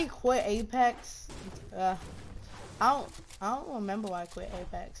 I quit Apex. I don't. I don't remember why I quit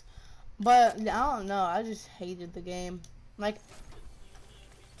Apex, but I don't know. I just hated the game. Like,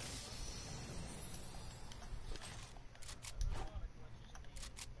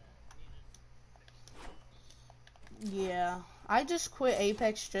 yeah, I just quit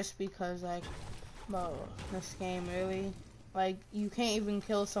Apex just because, like, bro, this game really, like, you can't even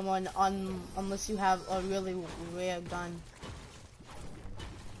kill someone unless you have a really rare gun.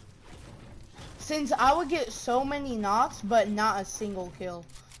 Since I would get so many knocks, but not a single kill.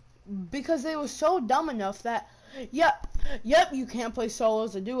 Because they were so dumb enough that, yep, you can't play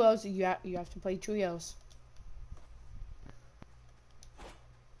solos or duos, you have to play trios.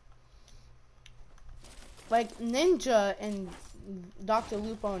 Like, Ninja and Dr.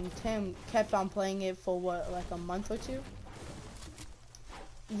 Lupo and Tim kept on playing it for, what, like a month or two?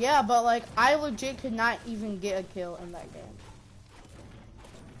 Yeah, but, like, I legit could not even get a kill in that game.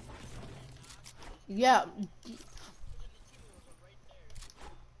 Yeah.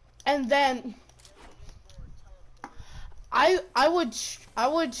 And then I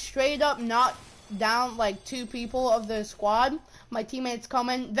would straight up knock down like 2 people of the squad. My teammates come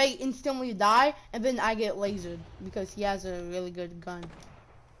in, they instantly die, and then I get lasered because he has a really good gun.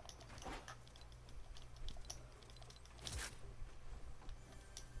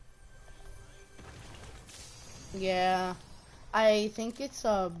 Yeah. I think it's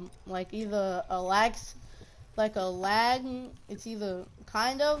like either a lag, like a lag. It's either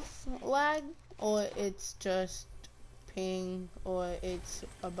kind of lag, or it's just ping, or it's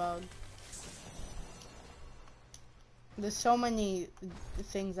a bug. There's so many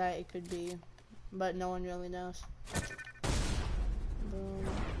things that it could be, but no one really knows. Boom.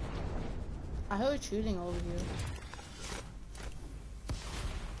 I heard shooting over here.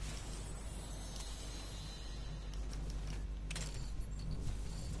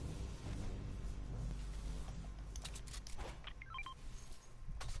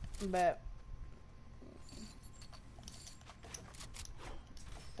 But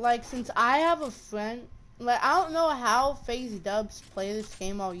like, since I have a friend, like, I don't know how FaZe Dubs play this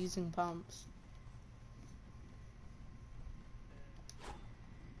game while using pumps.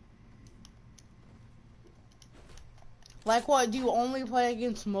 Like, what, do you only play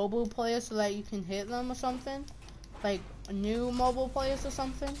against mobile players so that you can hit them or something? Like, new mobile players or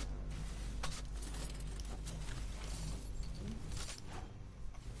something?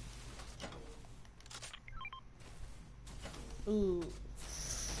 Ooh.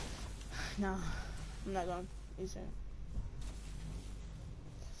 No, I'm not going. Easy.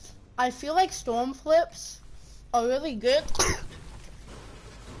 I feel like storm flips are really good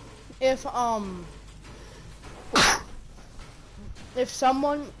if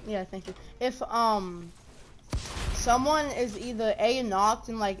someone, yeah, thank you. If someone is either A, knocked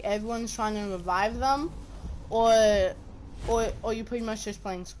and like everyone's trying to revive them, or you pretty much just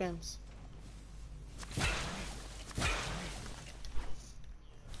playing scrims.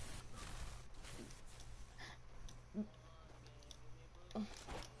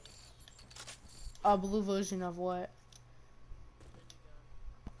 A blue version of what?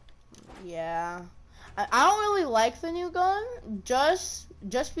 Yeah. I don't really like the new gun, just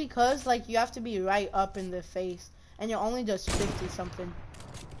because like you have to be right up in the face, and it only does 50 something.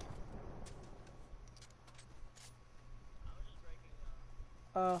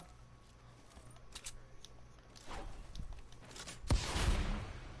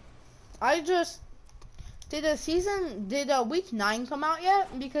 I just did week 9 come out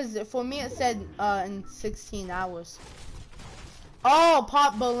yet? Because for me it said in 16 hours. Oh,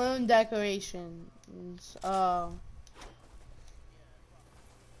 pop balloon decorations. Oh.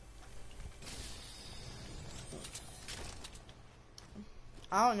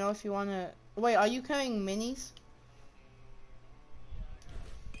 I don't know if you wanna wait, are you carrying minis?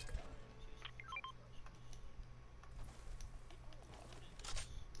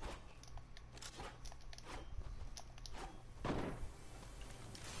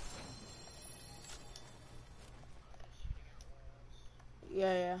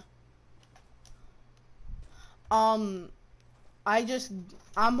 Yeah, yeah. I'm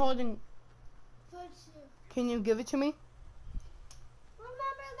holding. Can you give it to me?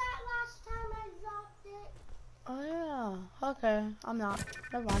 Remember that last time I dropped it? Oh yeah. Okay. I'm not.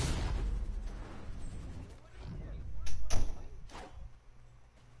 Never mind.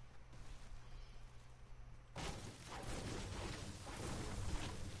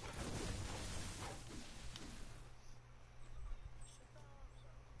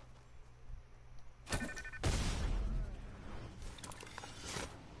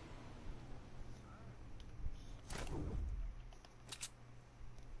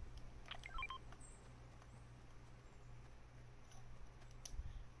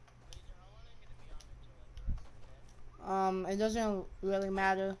 It doesn't really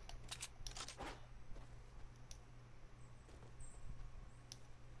matter.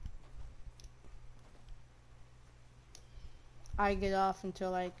 I get off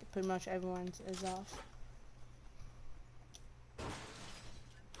until like pretty much everyone is off.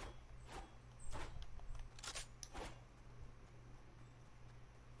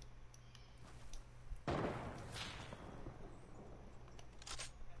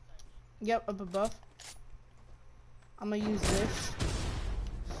 Yep, up above. I'm gonna use this.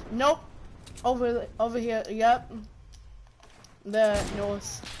 Nope. Over here. Yep. The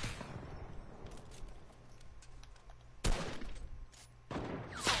north.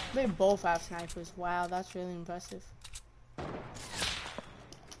 They both have snipers. Wow, that's really impressive.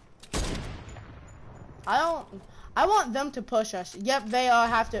 I want them to push us. Yep, they all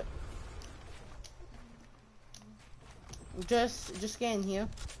have to. Just get in here.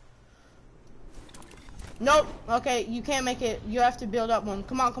 Nope. Okay, you can't make it. You have to build up one.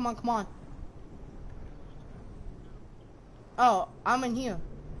 Come on, come on, come on. Oh, I'm in here.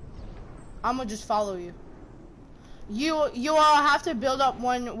 I'm gonna just follow you. You all have to build up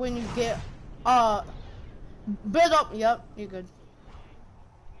one when you get build up. Yep, you're good.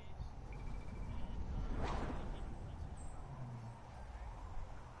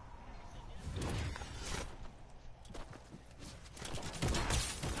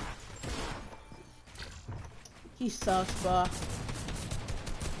 He sucks, bro.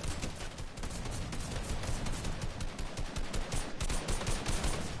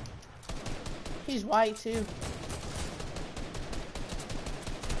 He's white too.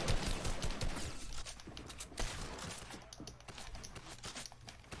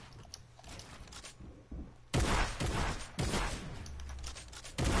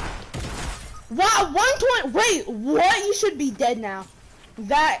 Wow, 120. Wait, what? You should be dead now.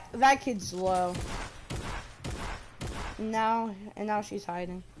 That kid's low. Now she's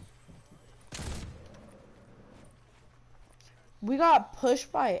hiding. We got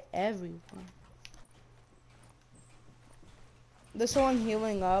pushed by everyone. This one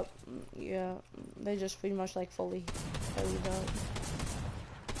healing up. Yeah, they just pretty much like fully healed up.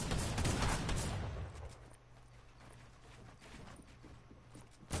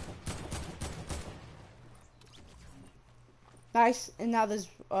 Nice, and now there's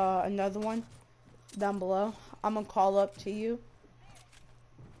another one down below. I'm gonna call up to you.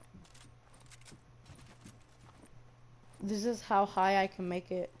 This is how high I can make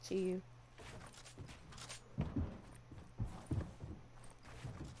it to you.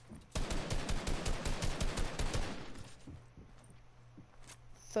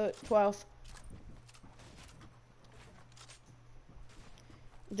 12.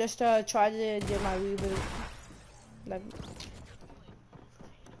 Just try to get my reboot. Like,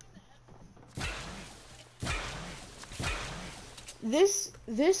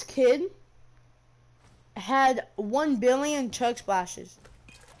 this kid had 1 billion chug splashes.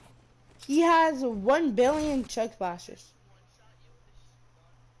 He has 1 billion chug splashes.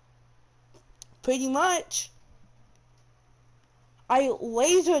 Pretty much. I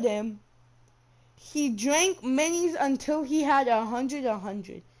lasered him. He drank minis until he had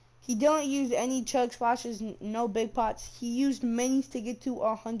 100. He didn't use any chug splashes, no big pots. He used minis to get to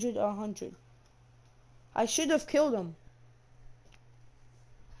 100. I should have killed him.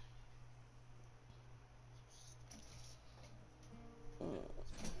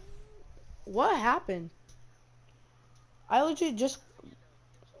 What happened? I legit just...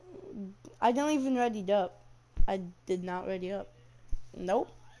 I didn't even ready up. I did not ready up.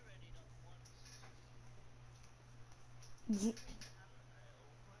 Nope.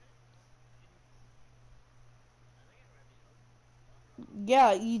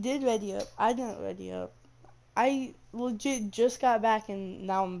 Yeah, you did ready up. I didn't ready up. I legit just got back and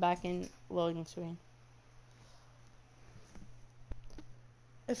now I'm back in loading screen.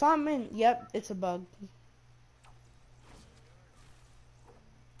 If I'm in, yep, it's a bug.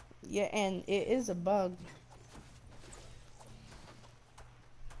 Yeah, and it is a bug.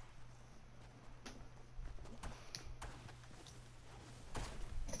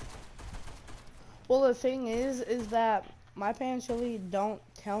 Well, the thing is that my parents really don't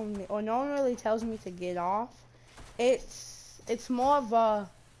tell me, or no one really tells me to get off. It's more of a,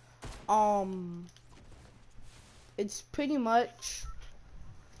 it's pretty much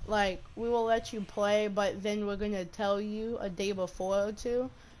like we will let you play, but then we're gonna tell you a day before or two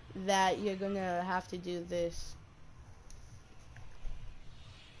that you're gonna have to do this.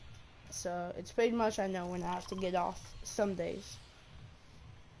 So it's pretty much I know when I have to get off some days.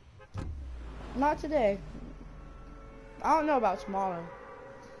 Not today. I don't know about tomorrow.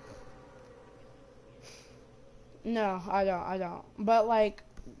 No, I don't. But like,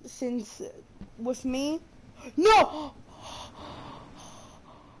 since with me, no.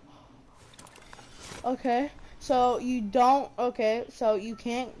 Okay, so you don't. Okay, so you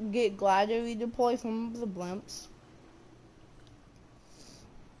can't get glider redeploy from the blimps.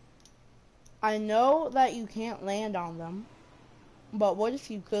 I know that you can't land on them, but what if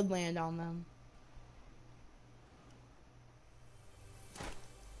you could land on them?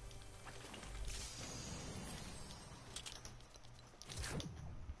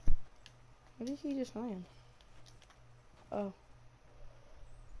 Where did he just land? Oh.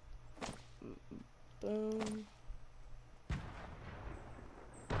 Boom.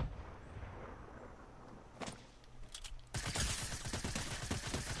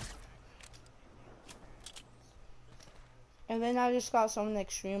 And then I just got someone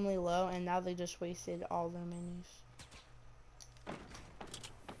extremely low, and now they just wasted all their minis.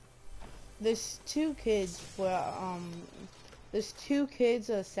 There's two kids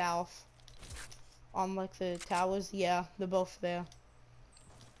south on like the towers. Yeah, they're both there.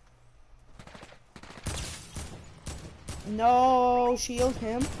 No shield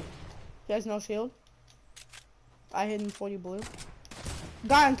him. He has no shield. I hit him 40 blue.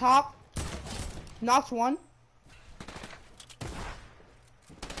 Guy on top. Knocked one.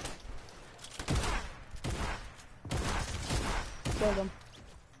 Killed him.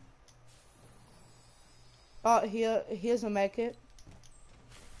 Here's a med kit.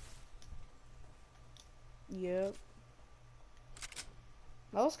 Yep.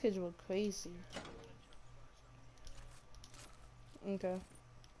 Those kids were crazy. Okay.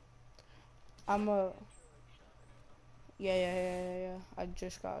 I'm a... Yeah. I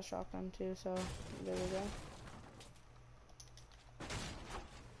just got a shotgun too, so there we go.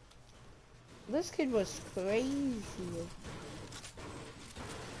 This kid was crazy.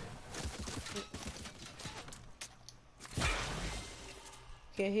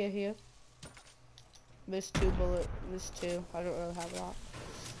 Here. This 2 bullet, this 2. I don't really have a lot.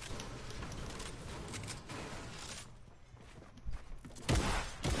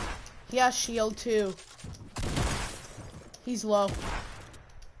 He has shield too. He's low.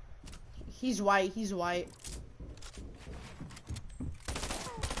 He's white. He's a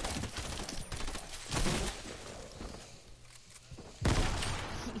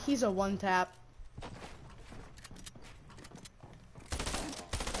 1-tap.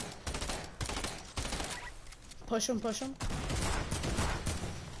 Push him.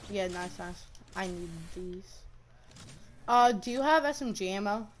 Yeah, nice. I need these. Do you have SMG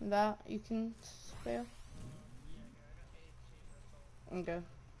ammo that you can spare? Okay.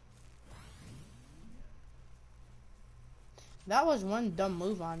 That was one dumb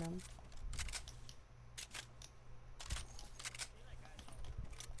move on him.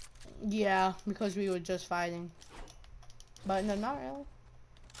 Yeah, because we were just fighting. But no, not really.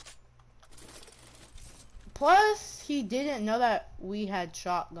 Plus, he didn't know that we had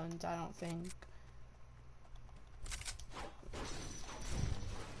shotguns, I don't think.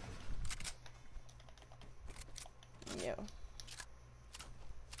 Yeah.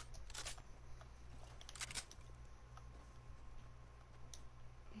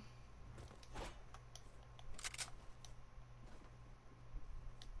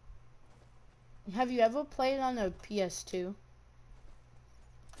 Have you ever played on a PS2?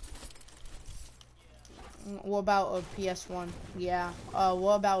 What about a PS1? Yeah.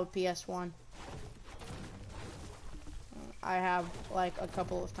 What about a PS1? I have like a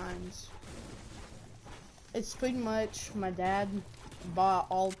couple of times. It's pretty much my dad bought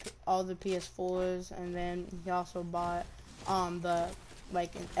all the PS4s, and then he also bought the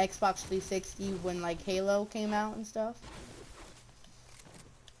like an Xbox 360 when like Halo came out and stuff.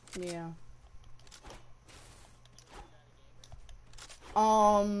 Yeah.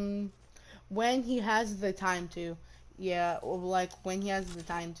 When he has the time to. Yeah, or like when he has the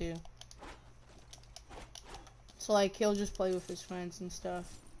time to. So like he'll just play with his friends and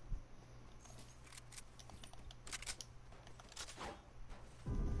stuff.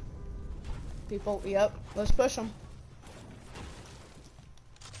 People, yep, let's push them.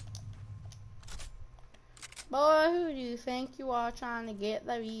 Boy, who do you think you are trying to get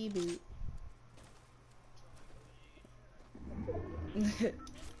the reboot?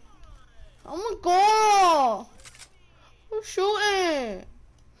 Oh my god! I'm shooting!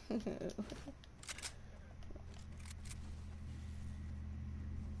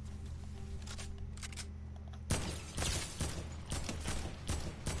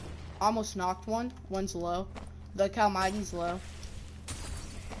 Almost knocked one. One's low. The Calmighty's low.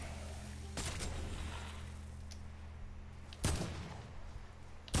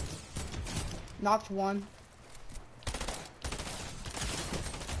 Knocked one.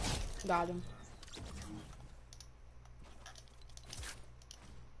 Got him.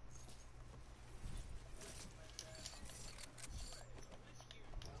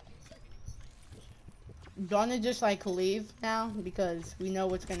 Gonna just like leave now because we know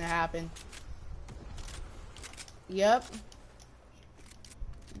what's gonna happen. Yep.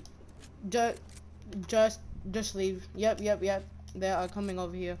 Just leave. Yep. They are coming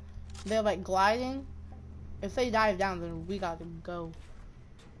over here. They're like gliding. If they dive down, then we gotta go.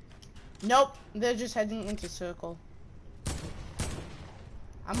 Nope, they're just heading into circle.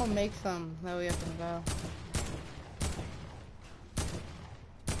 I'm gonna make them hurry up and go.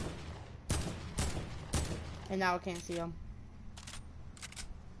 And now I can't see them.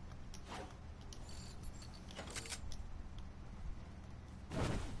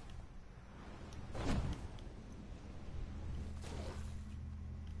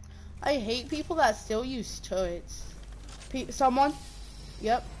 I hate people that still use turrets. Someone?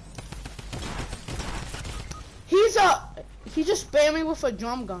 Yep. He just spammed me with a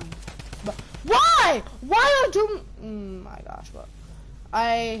drum gun. But why? Why are drum? My gosh, but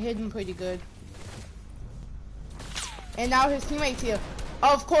I hit him pretty good. And now his teammates here.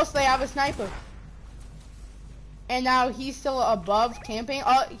 Oh, of course they have a sniper. And now he's still above camping.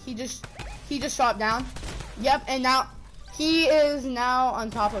 Oh, he just shot down. Yep, and now he is now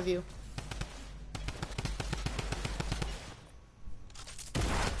on top of you.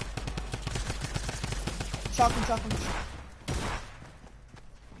 Shotgun.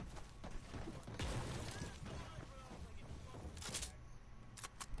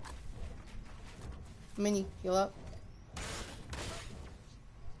 Mini, heal up.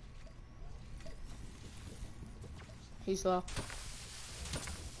 He's low.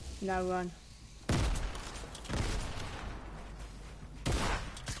 Now run.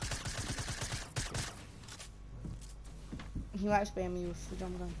 He might spam me with the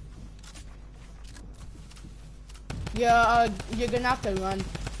jump gun. Yeah, you're gonna have to run.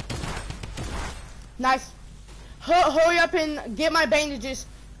 Nice. Hurry up and get my bandages.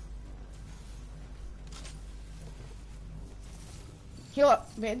 Heal up,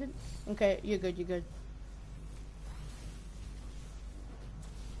 bandage. Okay, you're good.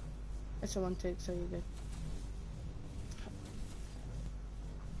 It's a one tick, so you're good.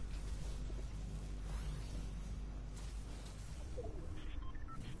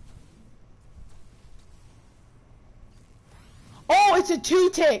 Oh, it's a two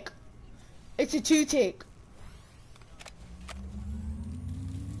tick. It's a two tick.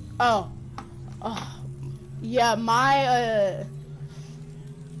 Oh. Yeah, my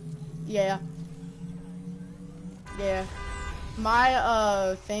yeah.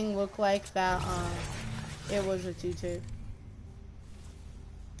 My thing looked like that it was a 2-2.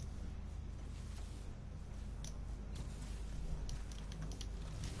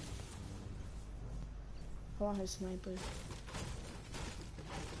 I want his sniper.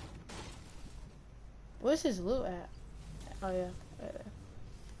 Where's his loot at? Oh yeah.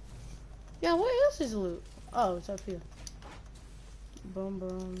 Yeah, where else is loot? Oh, it's up here. Boom,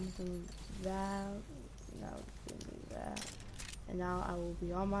 do that. Now give me that. And now I will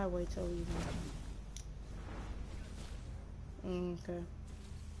be on my way to leaving. Okay.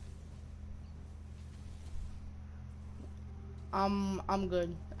 I'm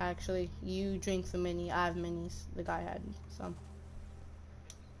good, actually. You drink the mini. I have minis. The guy had some.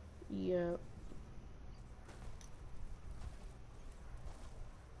 Yep.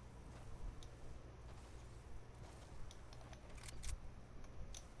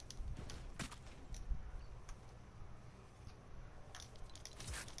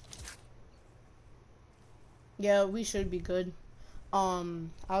 Yeah, we should be good.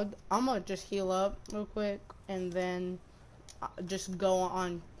 I'm gonna just heal up real quick and then just go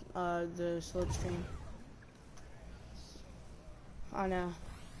on the slipstream. I know.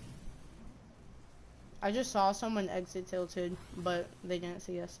 I just saw someone exit tilted, but they didn't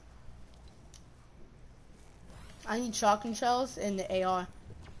see us. I need shotgun shells and the AR.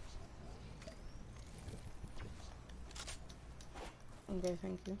 Okay,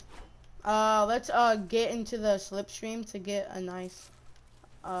 thank you. Let's get into the slipstream to get a nice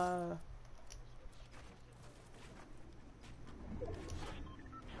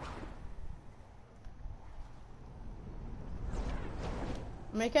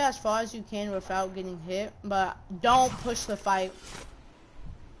make it as far as you can without getting hit, but don't push the fight.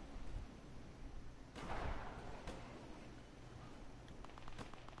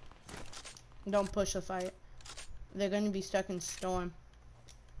 Don't push the fight. They're gonna be stuck in storm.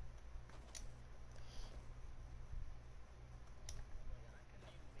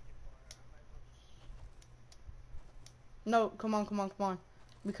 No, come on.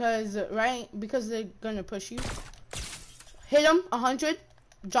 Because because they're gonna push you. Hit him, 100.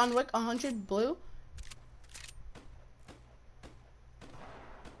 John Wick, 100, blue.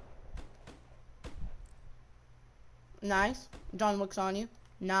 Nice. John Wick's on you.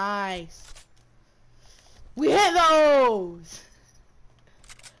 Nice. We hit those!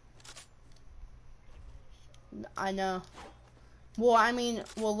 I know. Well, I mean,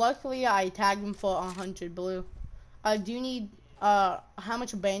 luckily I tagged him for 100 blue. Do you need, how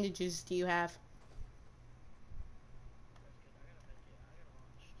much bandages do you have?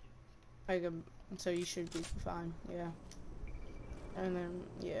 Okay, so you should be fine, yeah. And then,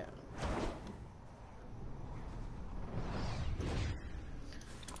 yeah.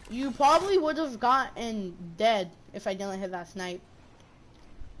 You probably would have gotten dead if I didn't hit that snipe.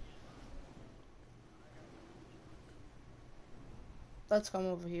 Let's come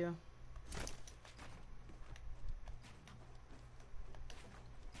over here.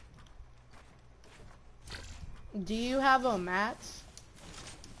 Do you have a mats?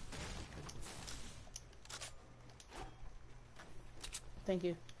 Thank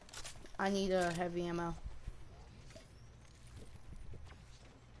you. I need a heavy ammo.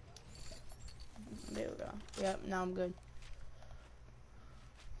 There we go. Yep, now I'm good.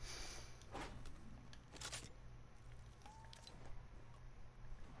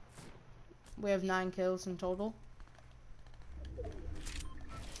 We have 9 kills in total.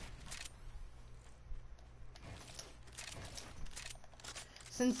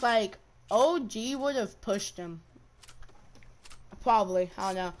 since like OG would have pushed him. Probably,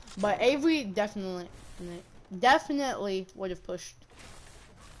 I don't know. But Avery definitely would have pushed.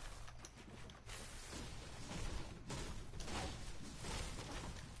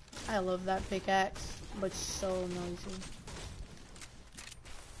 I love that pickaxe, but it's so noisy.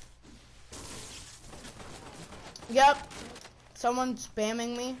 Yep, someone's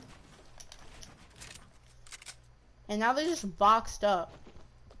spamming me. And now they're just boxed up.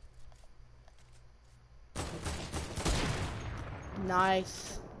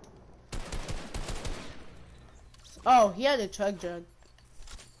 Nice. Oh, he had a chug jug.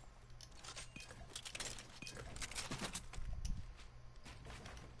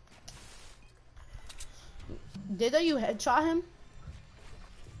 Did you headshot him?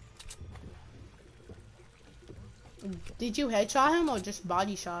 Did you headshot him or just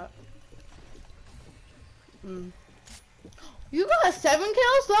body shot? You got 7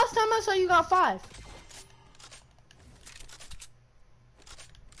 kills? Last time I saw you got 5.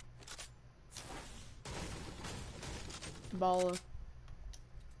 Baller.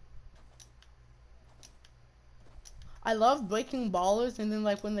 I love breaking ballers and then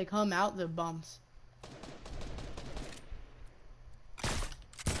like when they come out they're bums.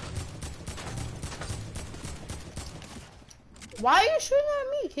 Why are you shooting at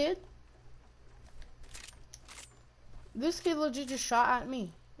me, kid? This kid legit just shot at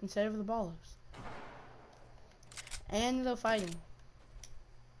me instead of the ballers. And they're fighting.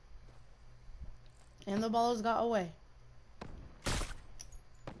 And the ballers got away.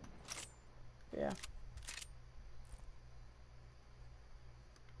 Yeah.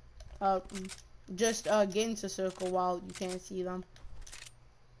 Just get into circle while you can't see them.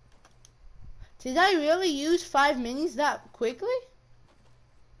 Did I really use 5 minis that quickly?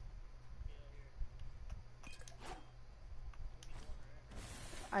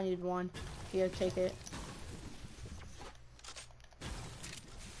 I need 1. Here, take it.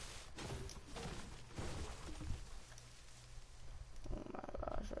 Oh my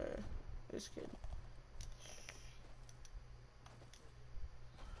gosh, this kid.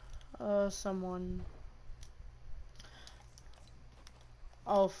 Someone.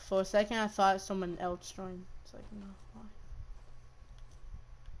 Oh, for a second I thought someone else joined. It's like, no. Why?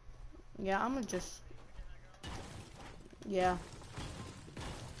 Yeah, I'm gonna just. Yeah.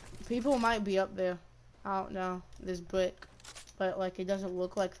 People might be up there. I don't know. This brick. But, like, it doesn't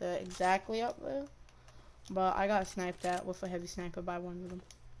look like they're exactly up there. But I got sniped at with a heavy sniper by one of them.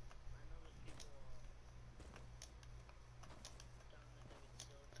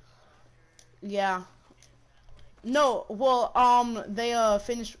 Yeah. No, well, they,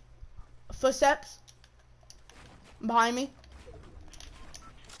 finished. Footsteps. Behind me.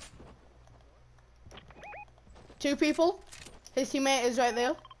 2 people. His teammate is right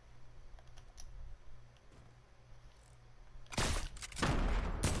there.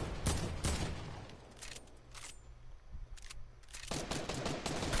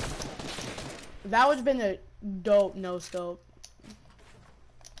 That would have been a dope no scope.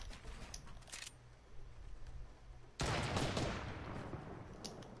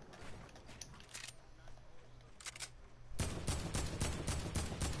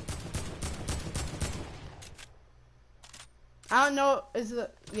 I don't know.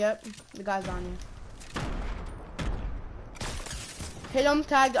 Yep, the guy's on you. Hit him.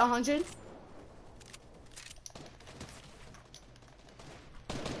 Tagged 100.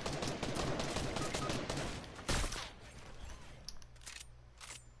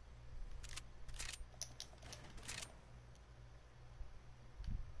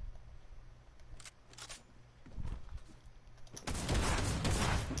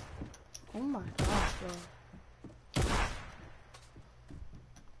 Oh my gosh, bro.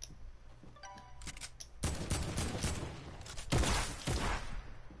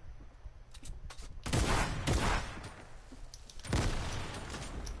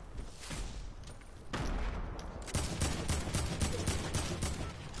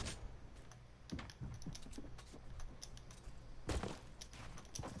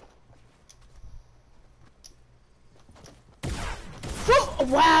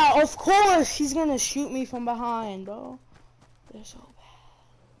 Wow, of course he's gonna shoot me from behind, bro. They're so bad.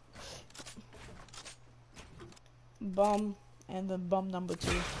 Bum, and then bum number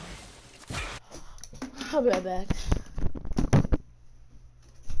 2. I'll be right back.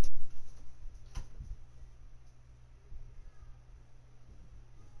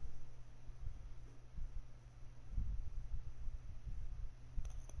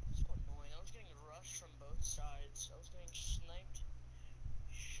 So annoying. I was getting rushed from both sides. I was getting sniped.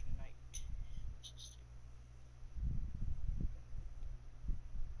 So stupid.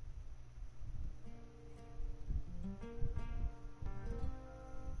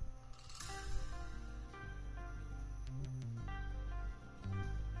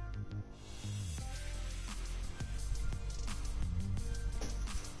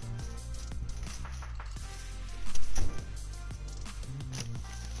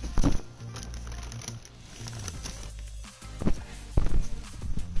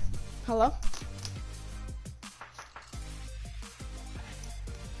 Hello?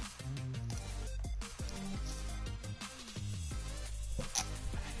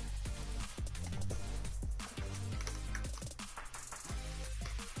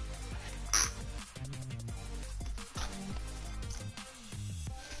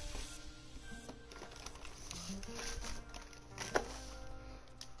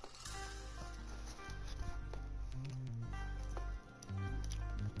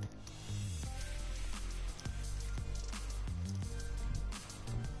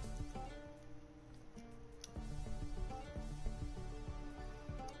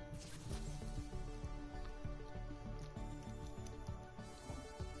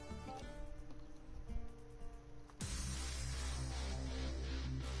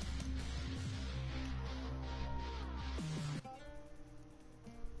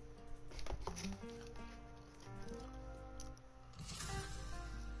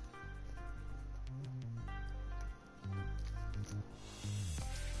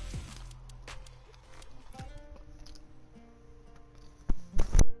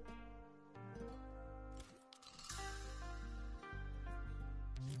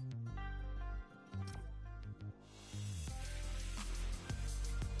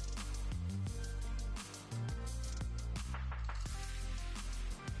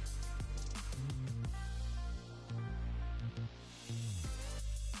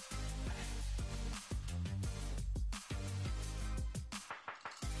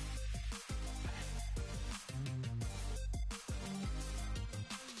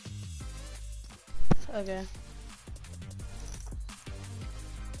 Okay.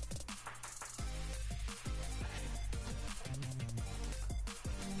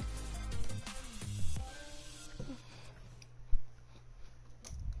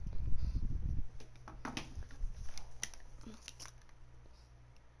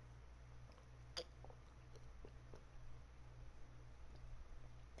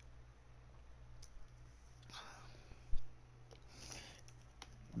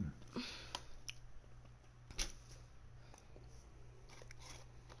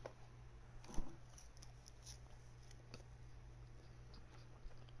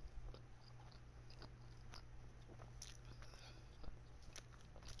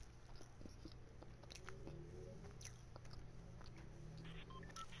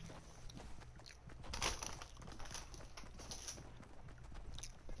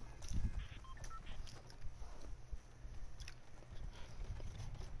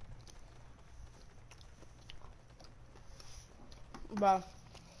 Bro,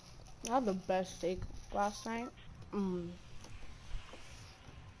 I had the best steak last night. Mmm,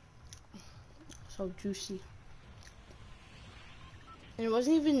 so juicy. And it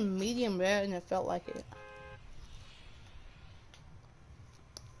wasn't even medium rare and it felt like it.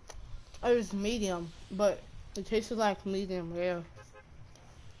 It was medium, but it tasted like medium rare.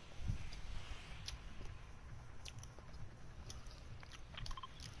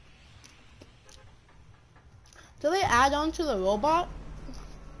 Did they add on to the robot?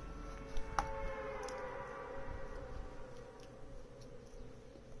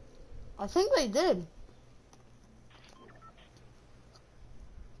 I think they did.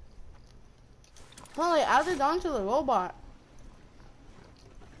 Well, they added on to the robot.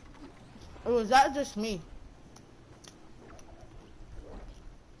 Or was that just me?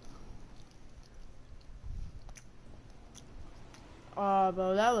 Oh,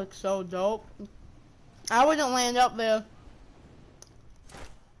 bro, that looks so dope. I wouldn't land up there.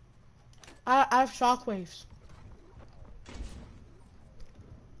 I have shockwaves.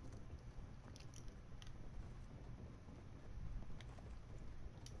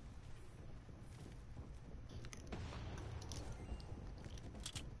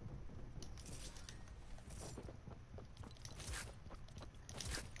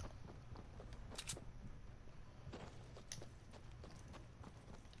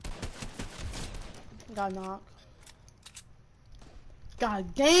 Got knocked.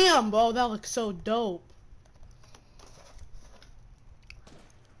 God damn, bro, that looks so dope.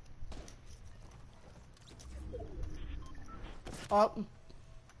 Oh.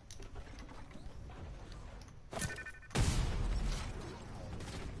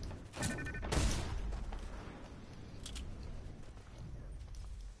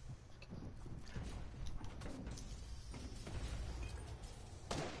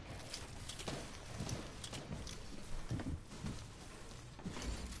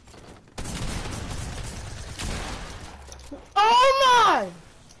 Oh my!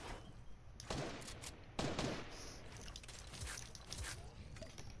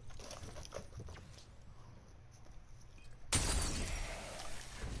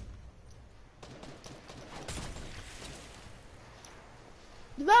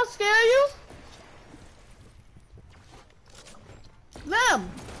 Did that scare you? Them.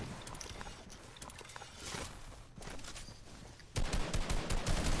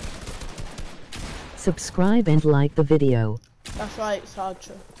 Subscribe and like the video. That's right,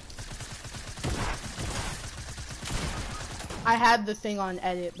 Sasha. I had the thing on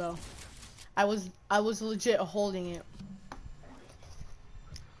edit, bro. I was legit holding it.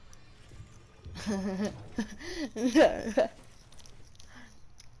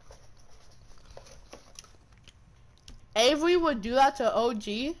 Avery would do that to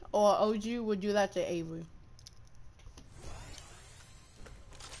OG, or OG would do that to Avery.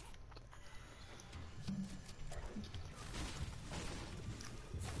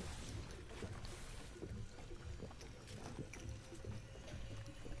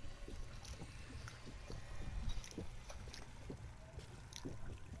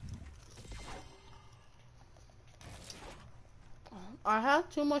 I have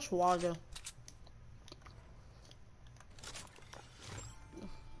too much water.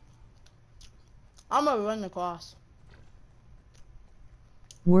 I'm gonna run across.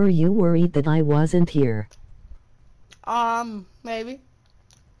 Were you worried that I wasn't here? Maybe.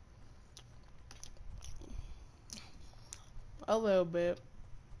 A little bit.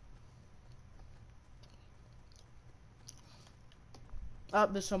 Oh,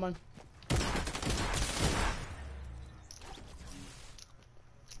 there's someone.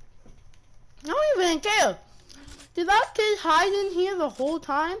 I don't even care. Did that kid hide in here the whole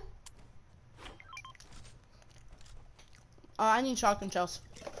time? I need shotgun shells.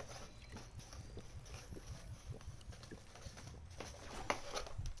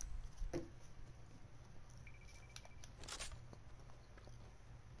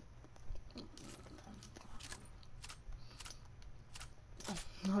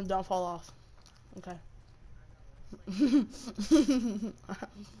 Oh, don't fall off. Okay.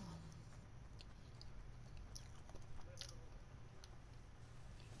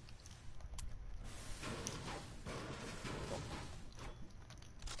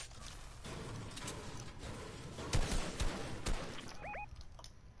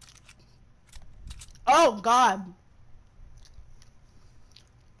 Oh God.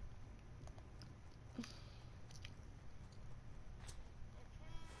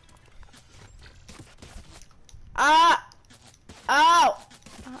 Ah! Ow!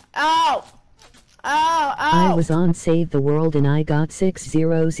 Ow! Ow! Ow! I was on Save the World and I got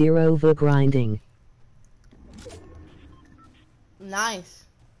 600 for grinding. Nice.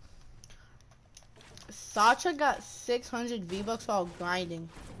 Sacha got 600 V-Bucks while grinding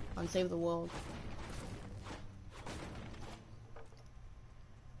on Save the World.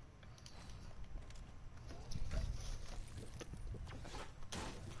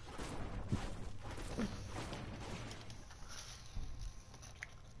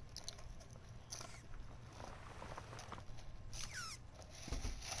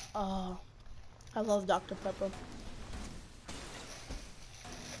 Oh, I love Dr. Pepper.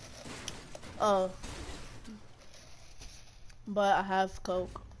 Oh, but I have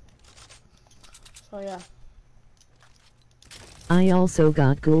Coke. So yeah. I also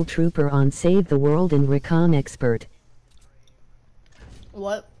got Ghoul Trooper on Save the World and Recon Expert.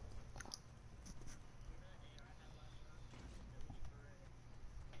 What?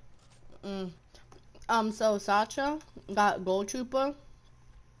 So Sacha got Gold Trooper,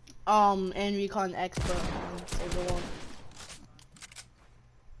 and Recon Expert on Save the World.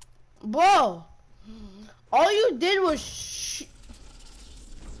 Bro, all you did was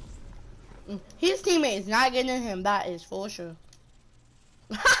his teammate is not getting him, that is for sure.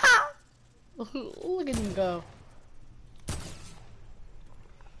 Look at him go.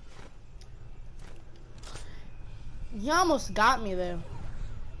 He almost got me there.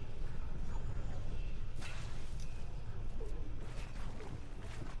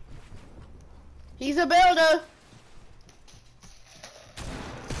 He's a builder.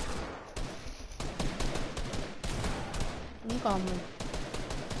 I'm coming.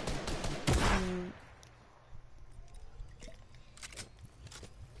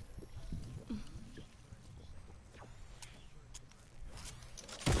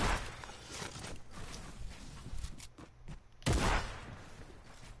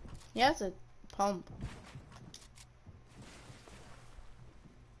 He has a pump.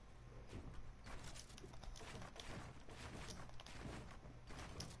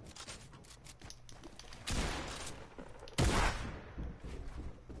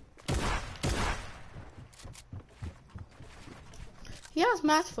 He has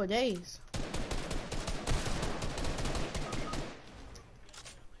mats for days.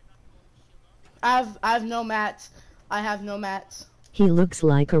 I have no mats. I have no mats. He looks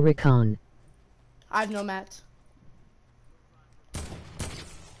like a recon. I have no mats.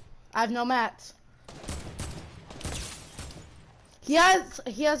 I have no mats. He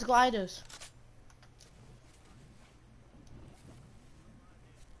has gliders.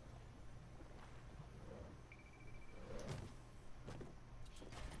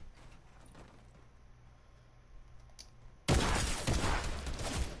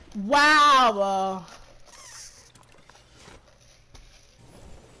 Wow.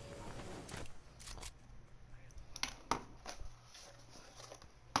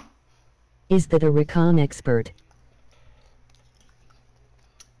 Is that a recon expert?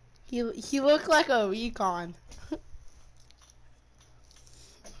 He looked like a recon.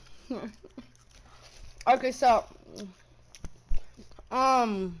 Okay, so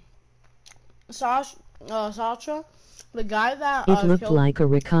Sasha, the guy that It looked killed. like a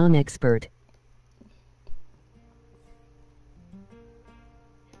recon expert.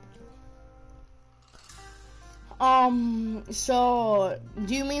 So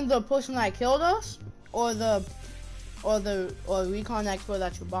do you mean the person that killed us, or the recon expert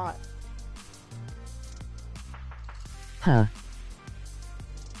that you bought? Huh.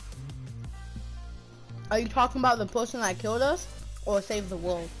 Are you talking about the person that killed us, or saved the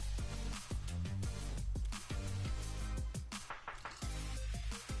world?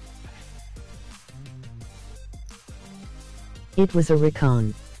 It was a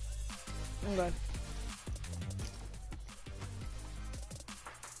recon. Okay.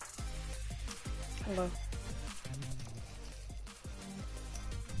 Okay.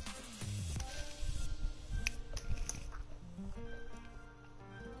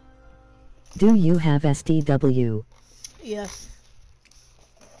 Do you have SDW? Yes.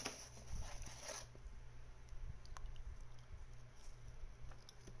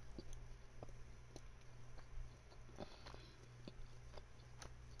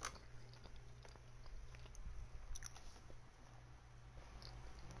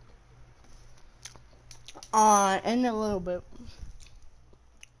 In a little bit.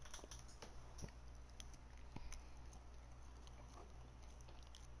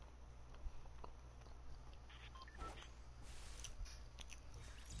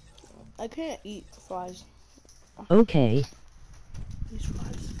 I can't eat fries. Okay. These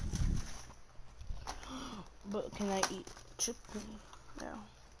fries. But can I eat chicken now?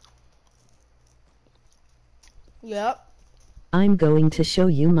 Yep. I'm going to show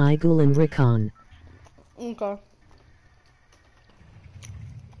you my Gulen recon. Okay.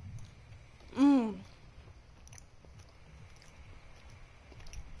 Mmm.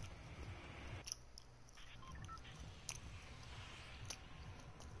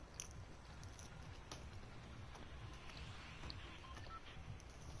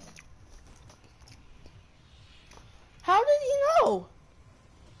 How did he know?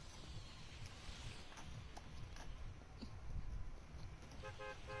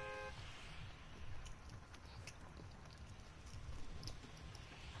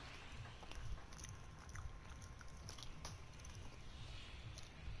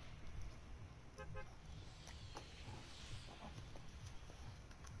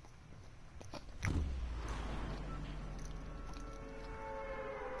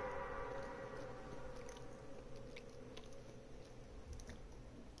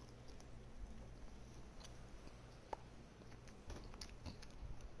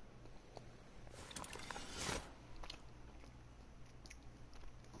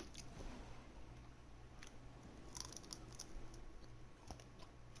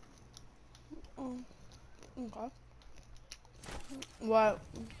 Okay. What?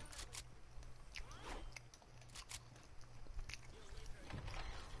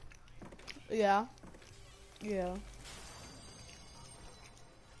 Yeah. Yeah.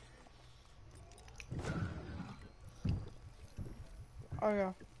 Oh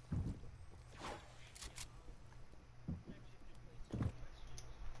yeah.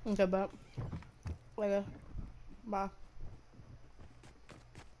 Okay, but later. Bye.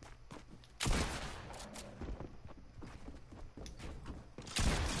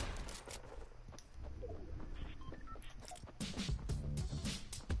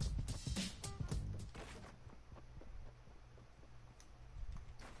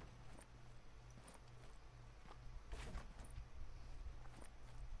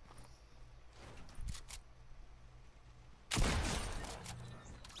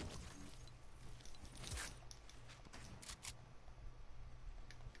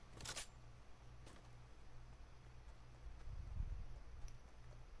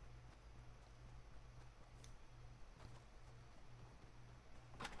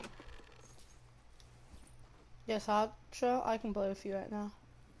 Yes, Hot Shell, I can play with you right now.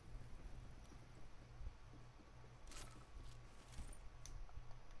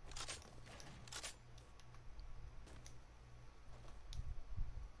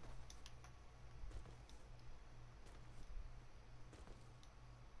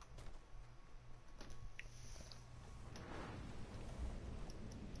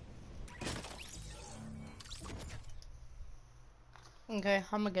 Okay,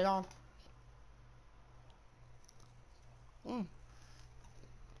 I'm gonna get on. Mm.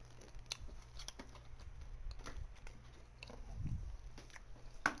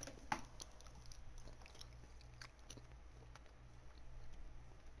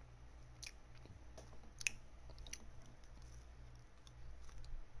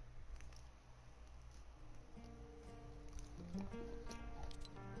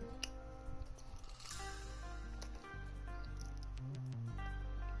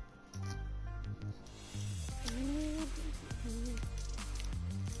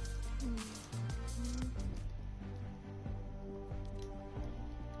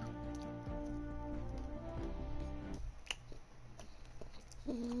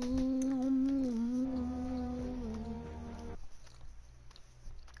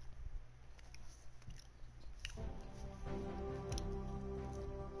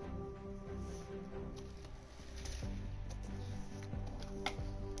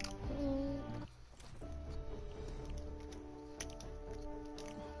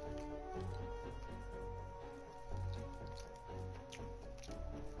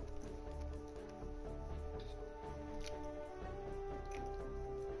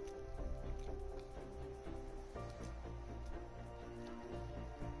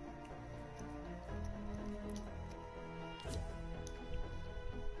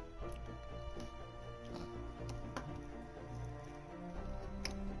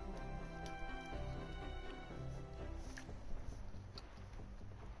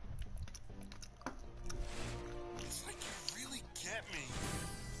 It's like you really get me.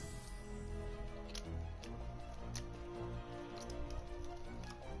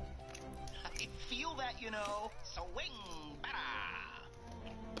 I feel that, you know. Swing, bada.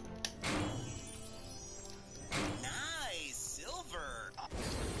 Nice, silver.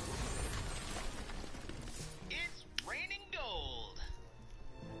 It's raining gold.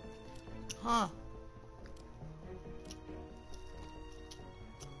 Huh.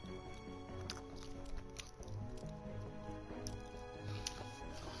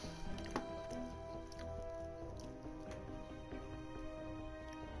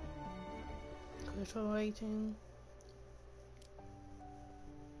 Control rating.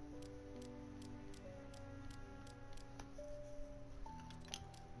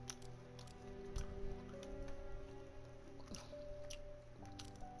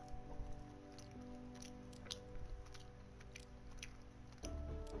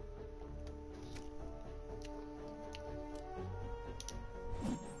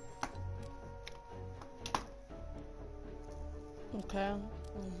 Okay.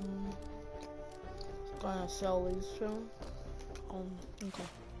 Gonna sell these two. Okay.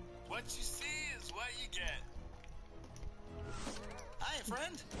 What you see is what you get. Hi,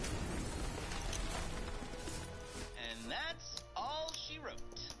 friend. And that's all she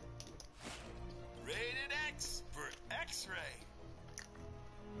wrote. Rated X for X-ray.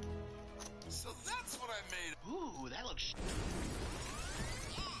 So that's what I made. Ooh, that looks.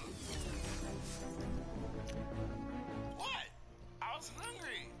 What? I was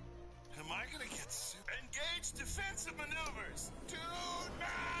hungry. Am I gonna get soup? Engage defensive maneuvers. Do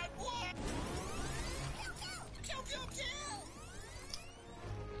not what? Kill, kill, kill!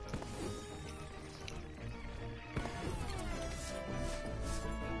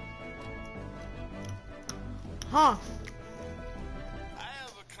 Huh. I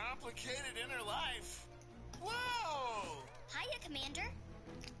have a complicated inner life. Whoa! Hiya, Commander.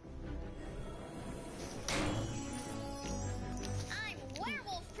 I'm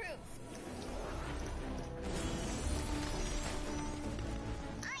werewolf-proof.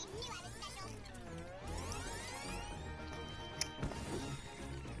 I knew I was special.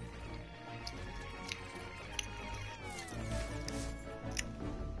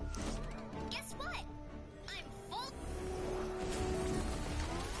 Guess what? I'm full.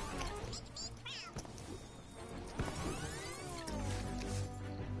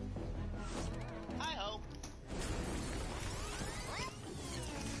 I hope.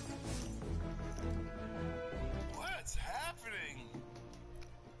 What's happening?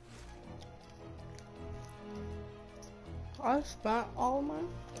 I spent all mine.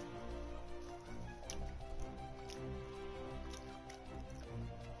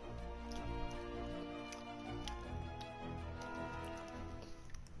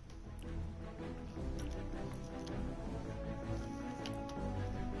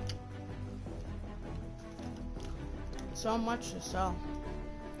 so much to sell.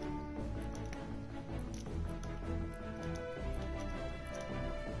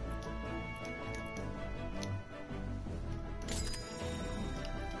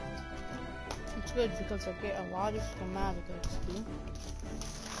 It's good because I get a lot of schematic XP.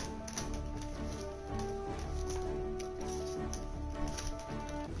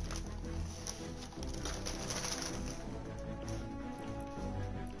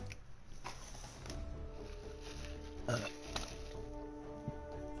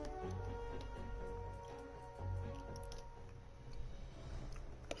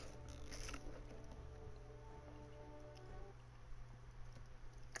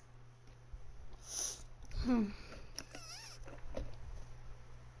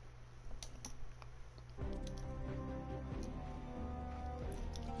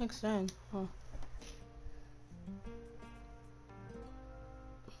 Makes sense, huh?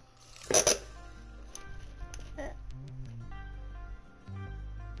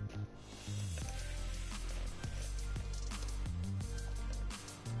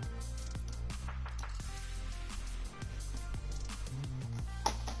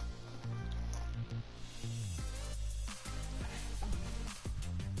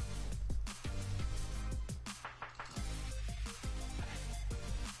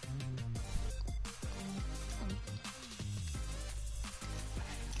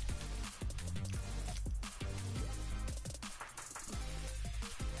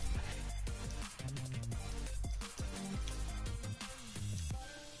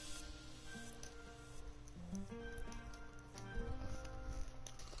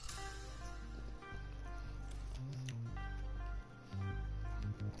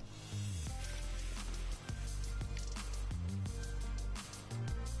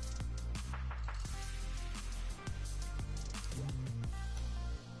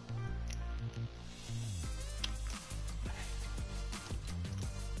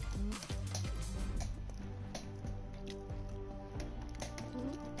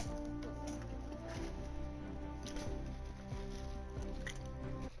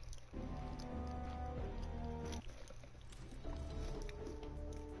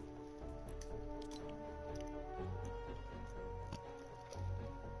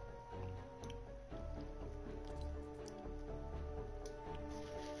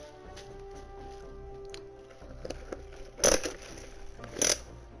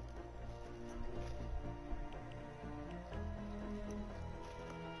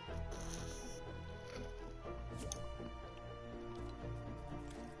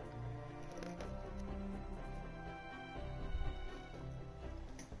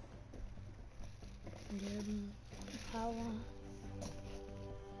 Power.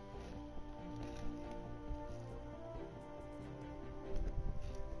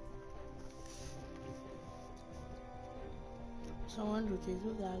 Someone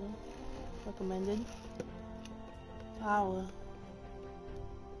retrieval guidance. Recommended. Power.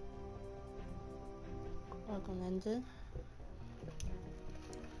 Recommended.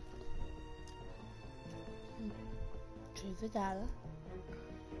 Retrieve the data.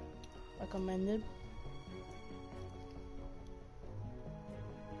 Recommended.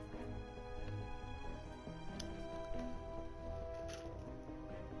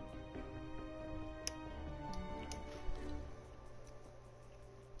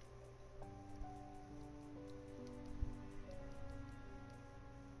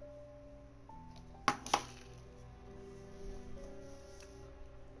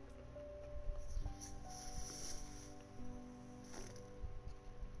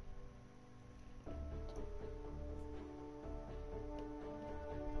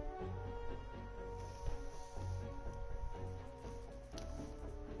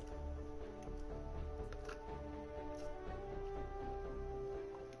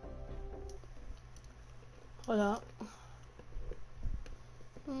 Hold up.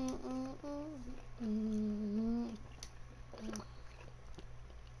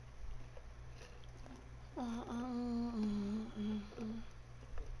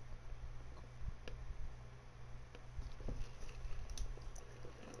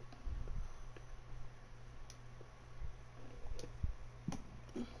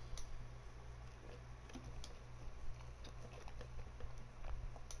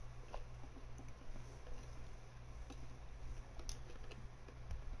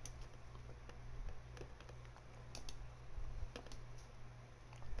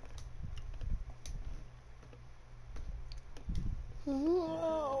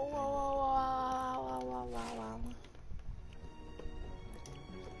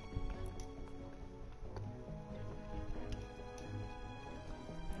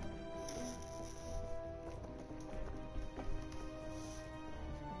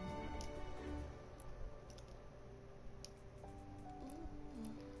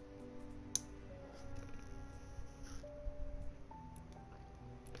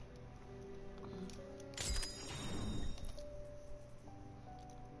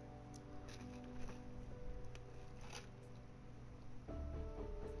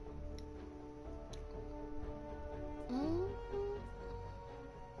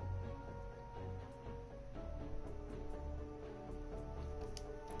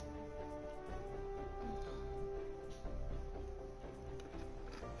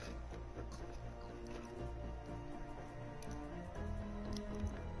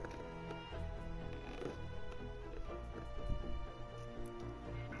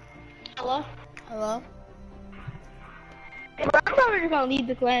 Hello? Hello? Hey, bro, I'm probably just gonna leave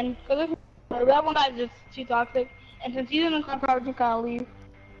the clan, cause that one guy's just too toxic, and since he's in the clan, I'm probably just gonna leave.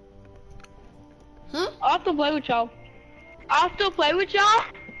 I'll still play with y'all.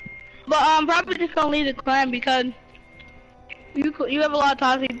 But I'm probably just gonna leave the clan because you have a lot of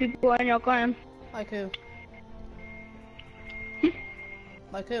toxic people in your clan. Like who?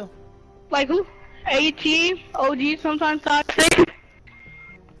 Like who? Like who? AT, OG, sometimes toxic.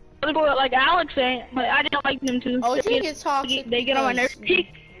 Other people like Alex ain't, but I didn't like them too. OG gets toxic They get on my nerves.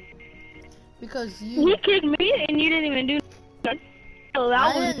 because He you. kicked me and you didn't even do nothing. So that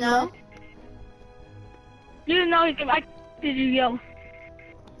I was didn't know. You didn't know he kicked me. I kicked you, yo.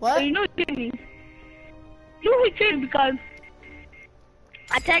 What? So you know he kicked me. You know he kicked me because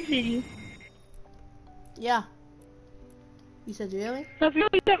I texted you. Yeah. You said really? So if you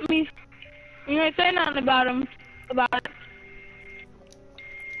kicked me, you ain't say nothing about it.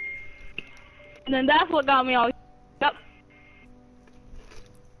 And then that's what got me all. Yep.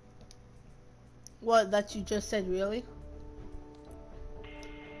 What? That you just said really?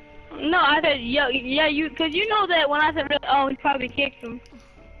 No, I said, yo, yeah, cause you know that when I said, oh, he probably kicked him.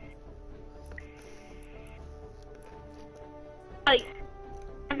 Like,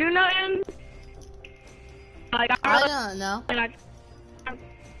 I do nothing. Like, I don't know. Like,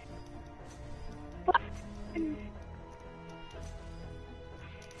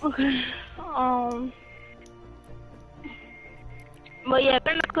 okay, but yeah,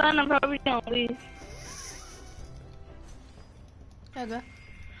 in the clan, I'm probably gonna leave. Okay.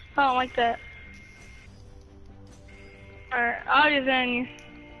 I don't like that. Alright, I'll just end you.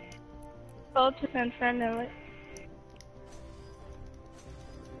 I'll just end friend of it.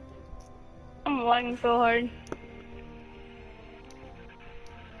 I'm lagging so hard.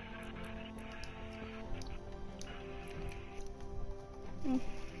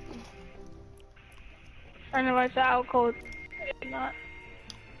 I know it's out code. It's not.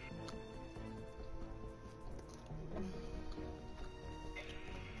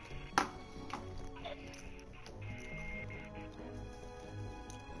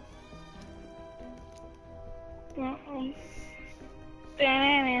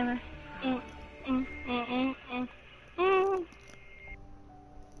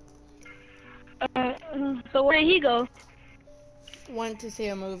 So where did he go? Went to see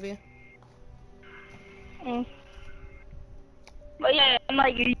a movie. But yeah, I'm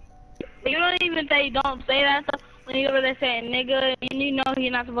like, you don't even don't say that stuff when you over there saying nigga, and you know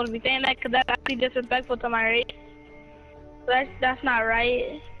you're not supposed to be saying that because that's actually disrespectful to my race. That's not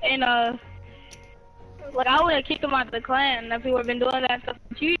right. And like I would have kicked him out of the clan if he would have been doing that stuff.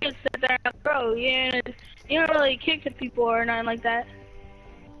 But you just sit there and bro, you don't really kick to people or nothing like that.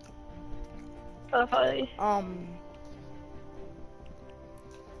 So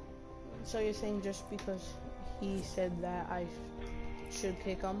So you're saying just because he said that I should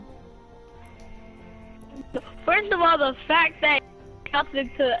kick him? first of all, the fact that you're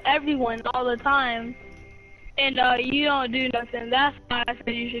toxic to everyone all the time, and you don't do nothing, that's why I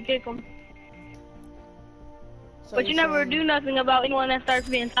said you should kick him. So But you you're never saying- do nothing about anyone that starts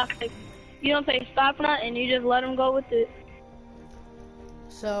being toxic. You don't say stop nothing, you just let them go with it.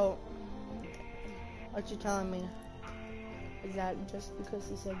 So, what you telling me is that just because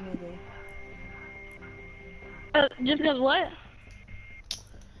he said nigga? Just because what?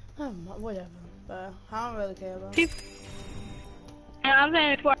 Whatever, but I don't really care about. And I'm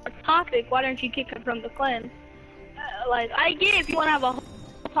saying if you are toxic, why don't you kick him from the clan? Like, I get if you want to have a whole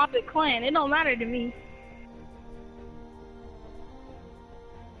toxic clan, it don't matter to me.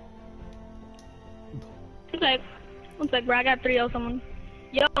 One sec, bro, I got 3-0 someone.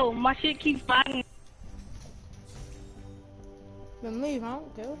 Yo, my shit keeps lagging. Then leave, I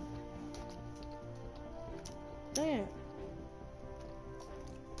don't care. Dang it.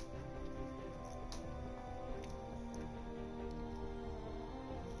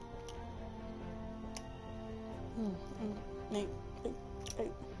 Hey.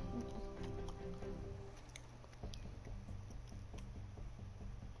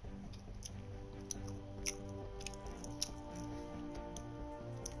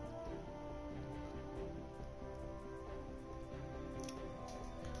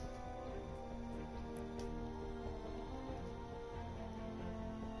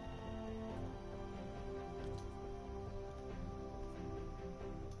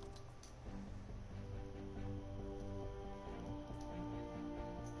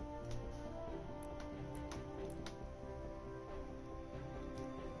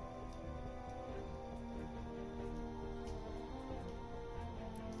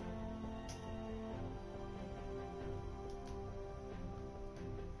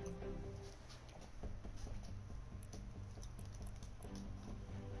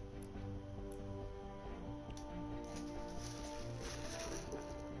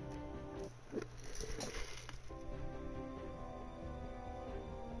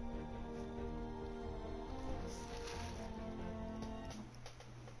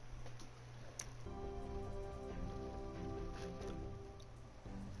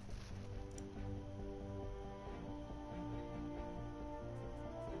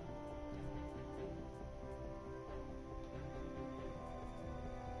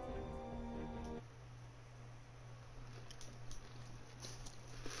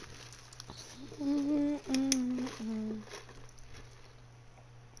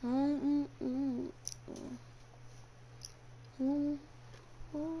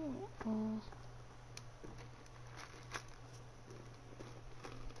 Oh.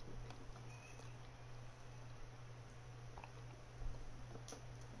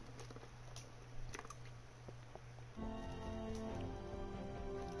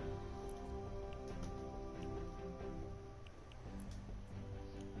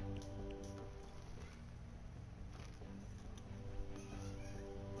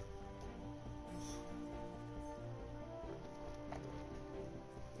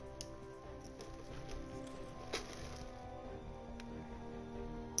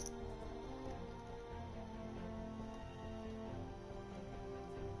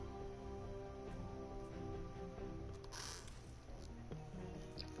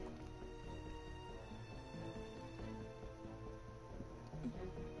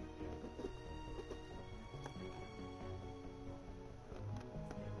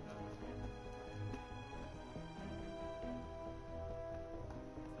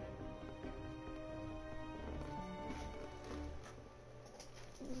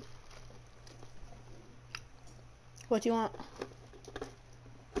 What do you want?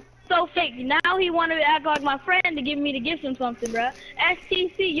 So fake. Now he wanted to act like my friend to give me to gift him something, bruh.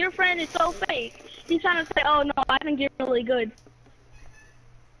 STC, your friend is so fake. He's trying to say, oh no, I think you're really good.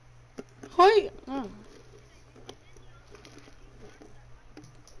 Wait. Oh.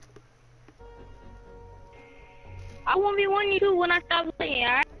 I won't be one you too when I stop playing,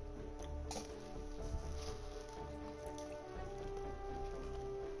 alright?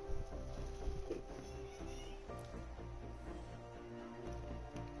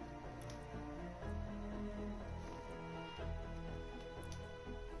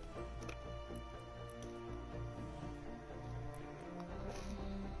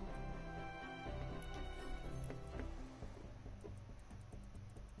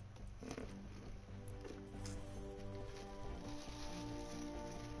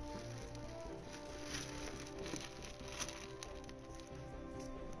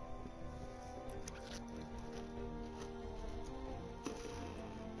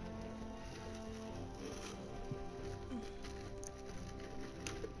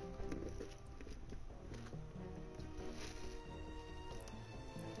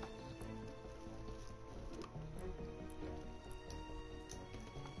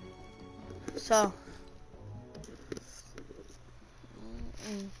 So.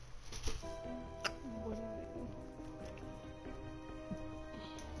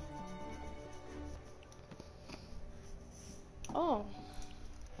 Oh.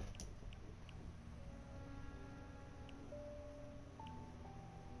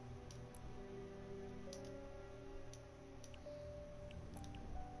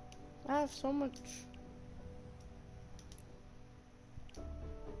 I have so much.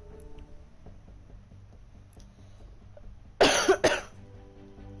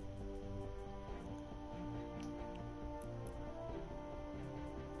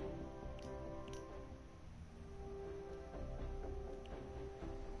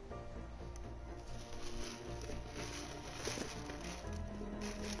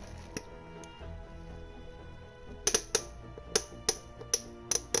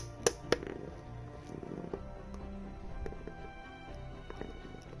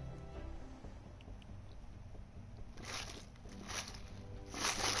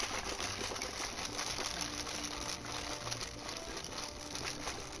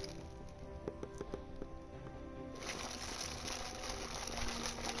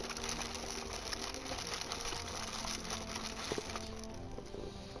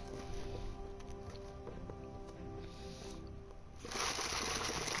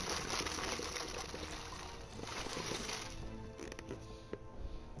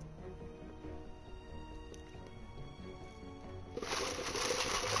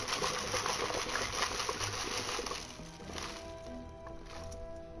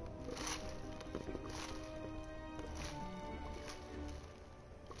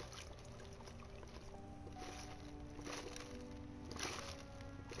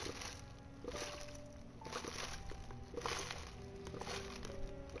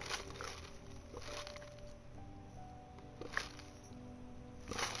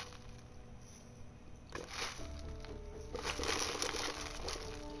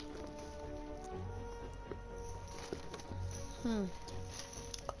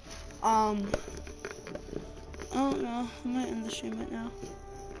 I don't know. I might end the stream right now.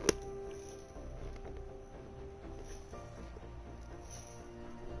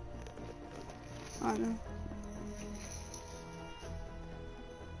 I don't know.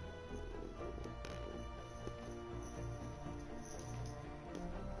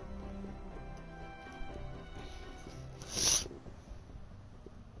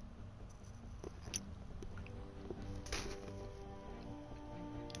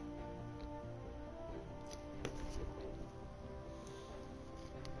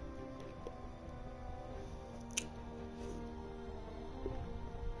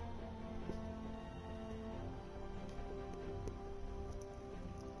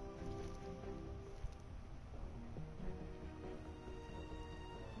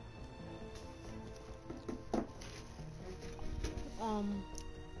 Um.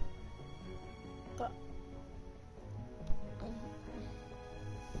 Got,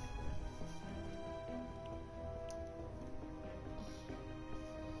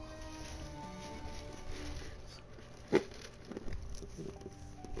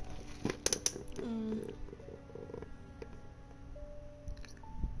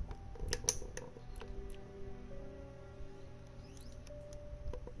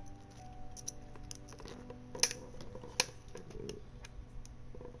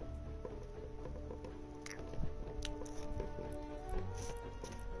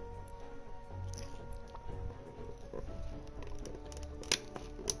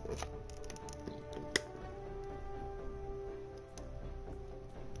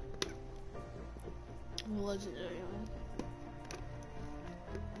 legendary one.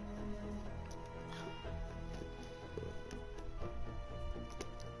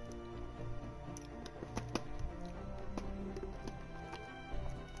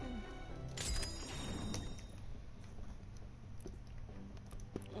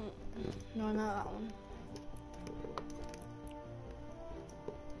 No, not that one.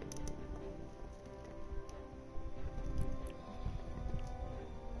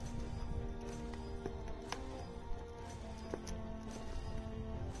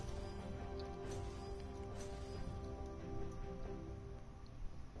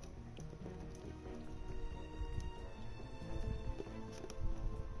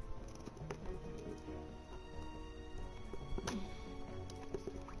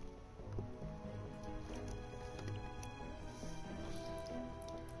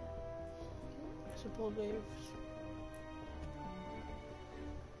 Simple waves.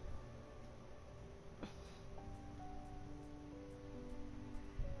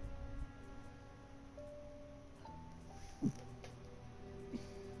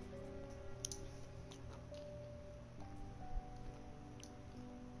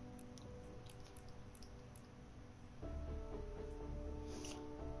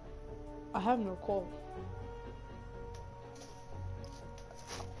 I have no coal.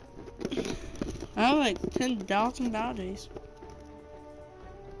 I have like 10,000 batteries.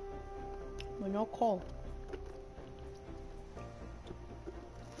 With no coal.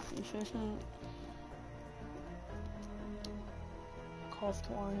 Efficient. Cost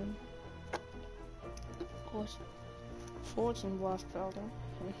one. Of course. Fortune blast powder.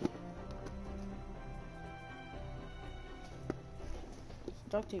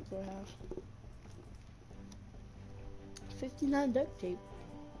 Duct tape do I have? 59 duct tape.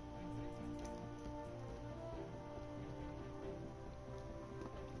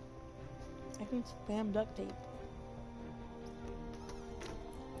 I can spam duct tape.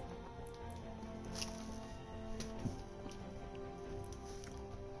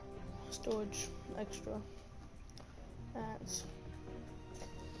 Storage extra. That's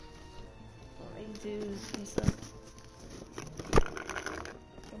redos and stuff.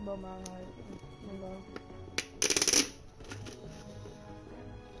 Rainbow Mountain Rainbow.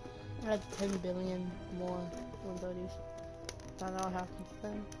 I have 10 billion more 130s. Don't know what happened to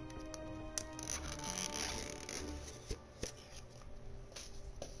them.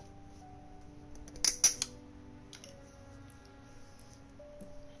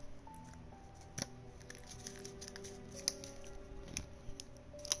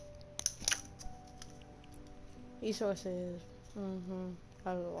 Resources.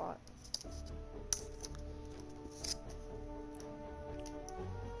 That was a lot.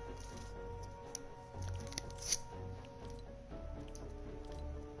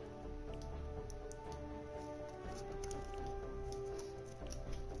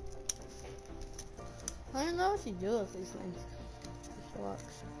 I don't know what you do with these things. It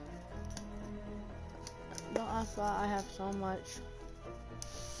sucks. Don't ask why I have so much.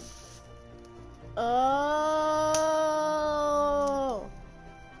 Oh!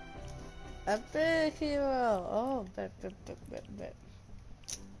 Epic hero! Oh, bet.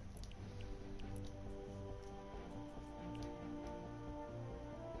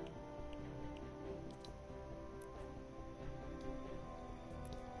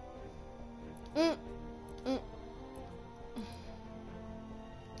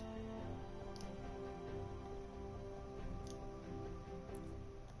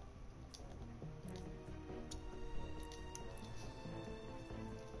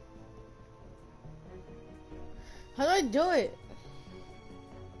 How do I do it?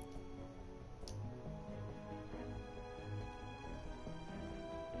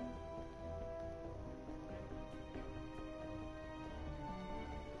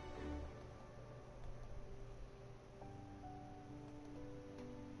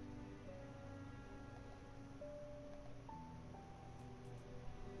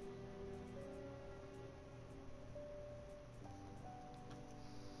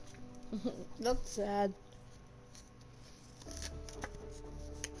 That's sad.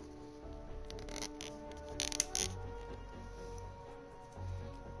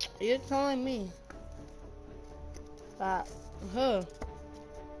 You're telling me that her.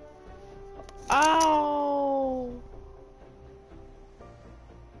 Ow!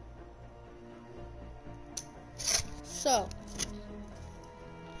 So,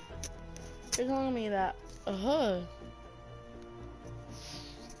 you're telling me that her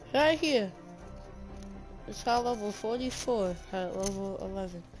right here is power level 44 at level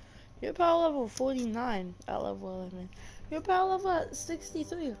 11. You're power level 49 at level 11. You're power level at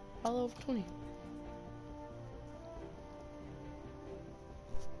 63 at level 20.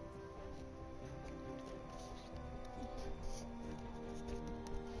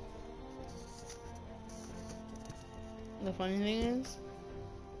 The funny thing is,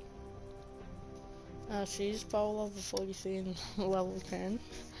 she's power level 43 and level 10.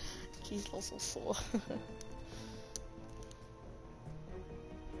 She's level 4.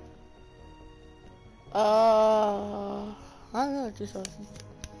 I don't know what this was.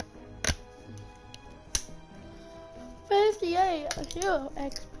 58 hero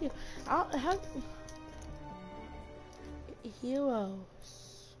XP. I don't have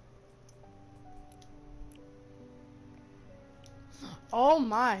heroes. Oh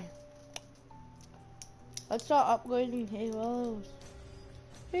my. Let's start upgrading heroes.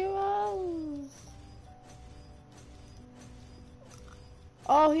 Heroes.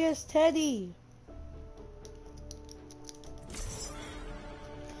 Oh, here's Teddy.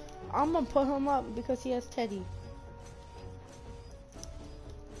 I'm gonna put him up because he has Teddy.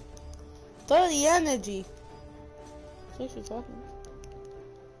 30 energy. What's she talking?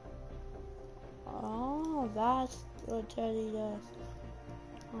 Oh, that's what Teddy does.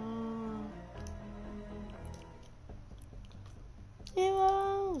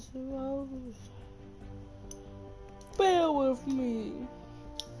 Heroes, heroes. Bear with me.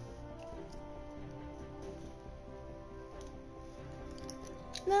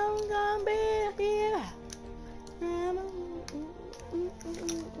 No, I'm gonna be here.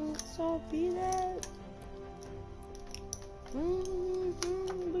 So be there.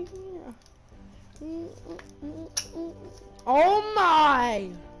 Oh my!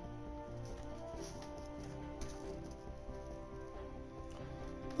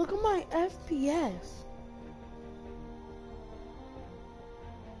 Look at my FPS.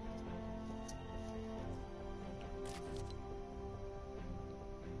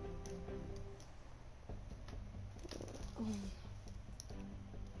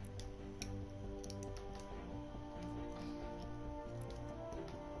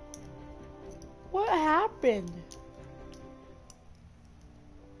 What happened?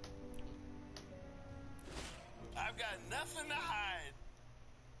 I've got nothing to hide.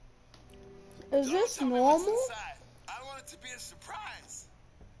 Is Don't this tell me what's normal? inside. I want it to be a surprise.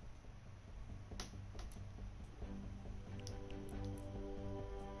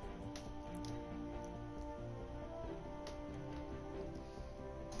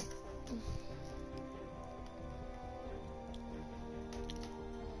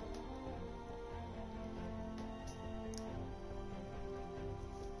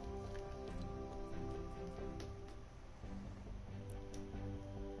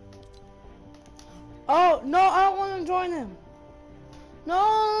 Oh, no, I don't want to join him. No.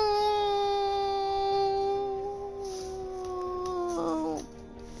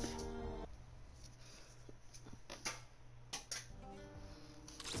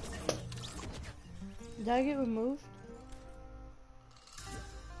 Did I get removed?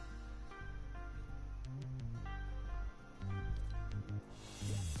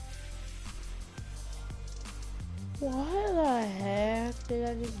 What the heck did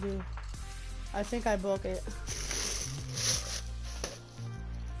I just do? I think I broke it.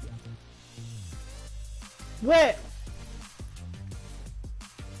 Wait.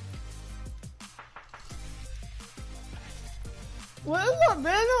 Where's the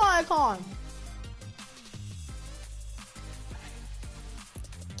banner icon?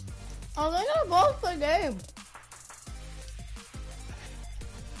 I think I broke the game.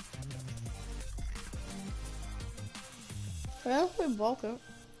 I actually broke it.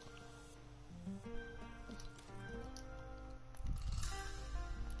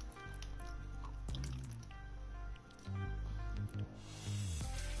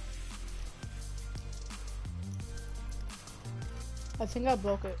 I think I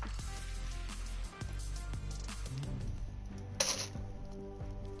broke it.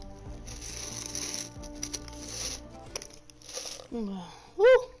 Woo!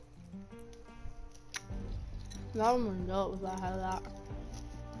 Now I'm gonna know if I had that.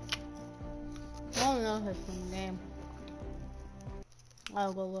 don't know if it's in the game.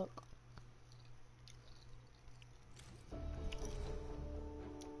 I'll go look.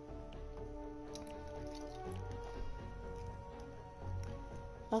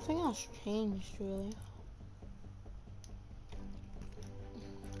 Nothing else changed really.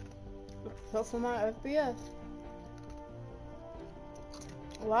 Except for my FPS.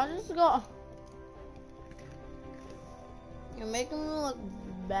 Why does it go? You're making me look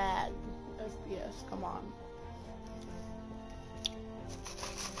bad. FPS, come on.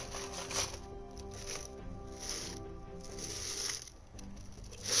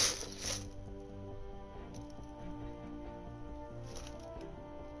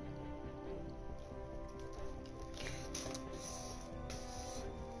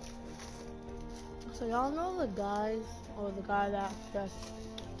 So y'all know the guys, or the guy that just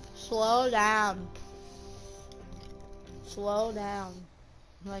slow down,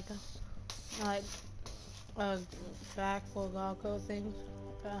 like a Jack for Galco things.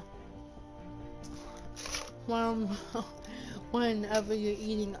 When whenever you're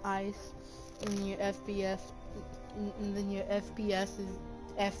eating ice, and your FPS, and then your FPS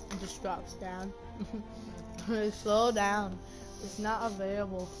just drops down. Slow down. It's not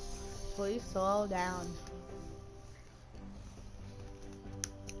available. Please slow down.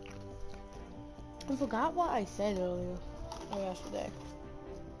 I forgot what I said earlier or yesterday.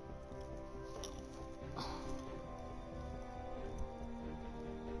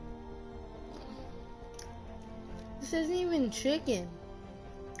 This isn't even chicken.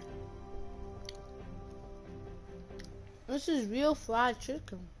 This is real fried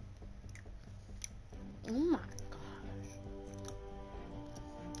chicken. Oh my gosh.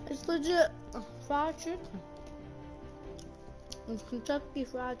 It's legit fried chicken. It's Kentucky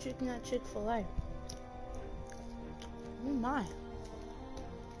Fried Chicken at Chick-fil-A. Oh my.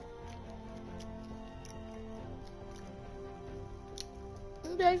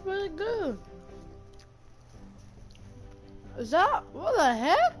 It tastes really good. Is that, what the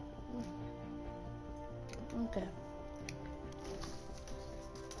heck? Okay.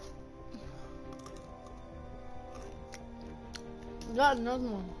 We got another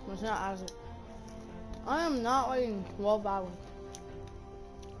one. It's not Isaac. I am not waiting 12 hours.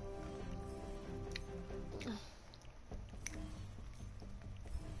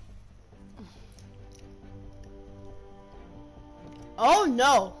 Oh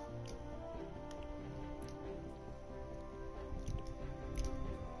no!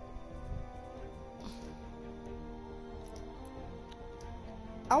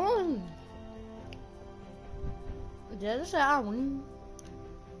 I want. Did I say I win?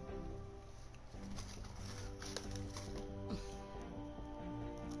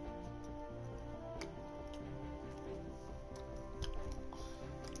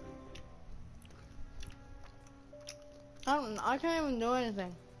 I can't even do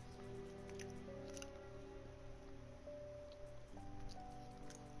anything.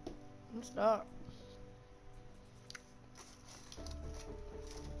 Let's start.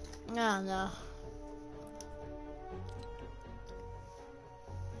 No, no.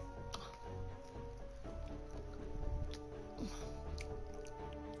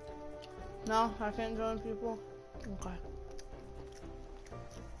 No, I can't join people. Okay.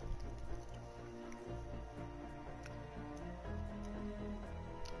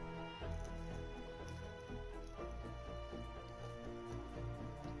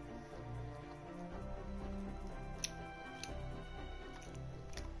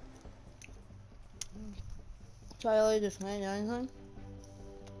 So I really just can't do anything?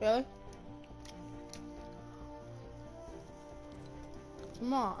 Really?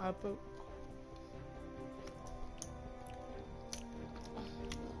 Come on, Epic.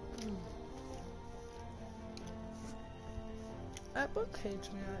 Epic hates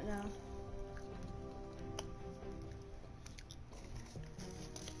me right now.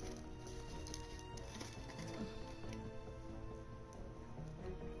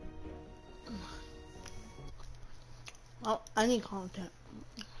 Oh, I need content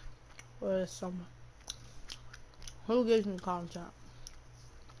for this summer. Who gives me content?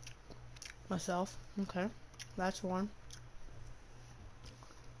 Myself. Okay, that's one.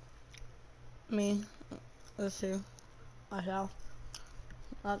 Me. That's two. Myself.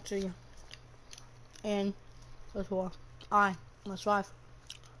 That's three. And that's four. That's five.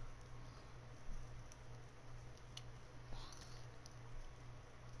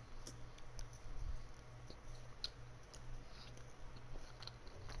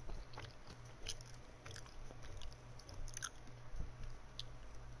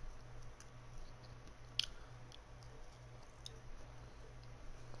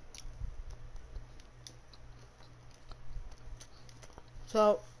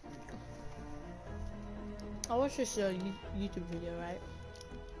 So, I watched this YouTube video, right?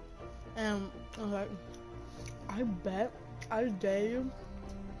 And I was like, I bet, I dare you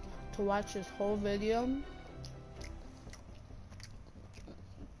to watch this whole video.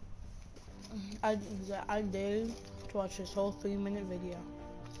 I dare you to watch this whole 3-minute video.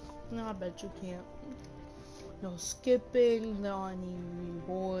 No, I bet you can't. No skipping, no any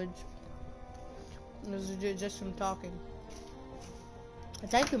rewards. This is just him talking. I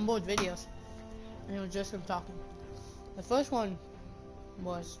typed in board videos, and it was just him talking. The first one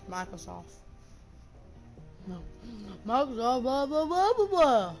was Microsoft. No, Microsoft, blah blah blah blah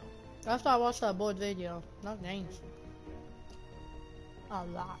blah. After I watched that board video, not games. A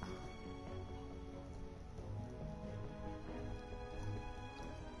lot.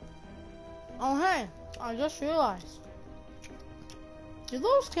 Oh hey, I just realized. Did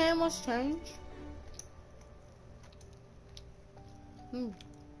those cameras change?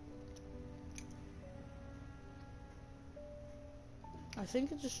 I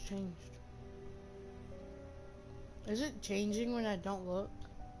think it just changed. Is it changing when I don't look?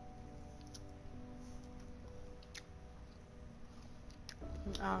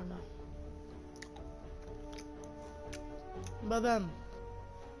 I don't know. But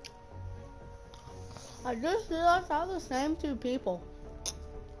I just realized I have the same two people.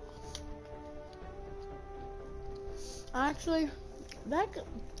 Actually,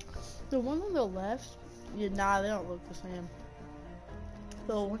 the one on the left, yeah, nah, they don't look the same.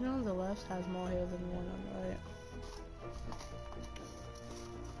 The one on the left has more hair than the one on the right.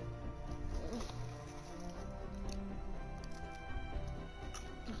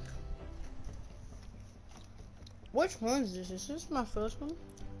 Which one is this? Is this my first one?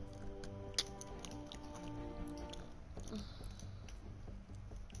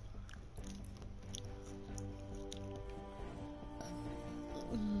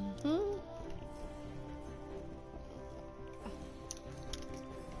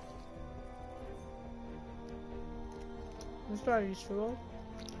 It's not useful.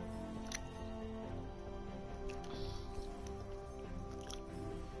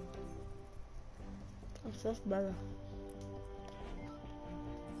 It's just better.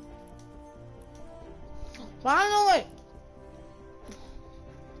 Finally!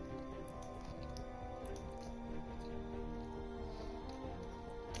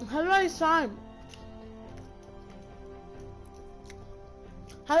 How do I assign?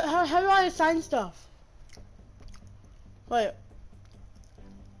 How do I assign stuff? Wait.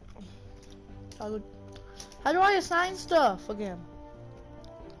 How do I assign stuff again?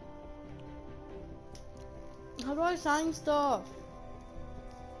 How do I assign stuff?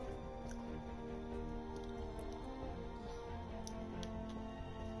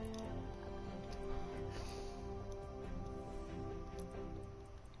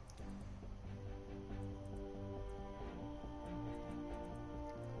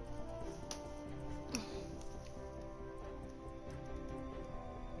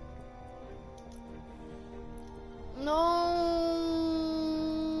 No.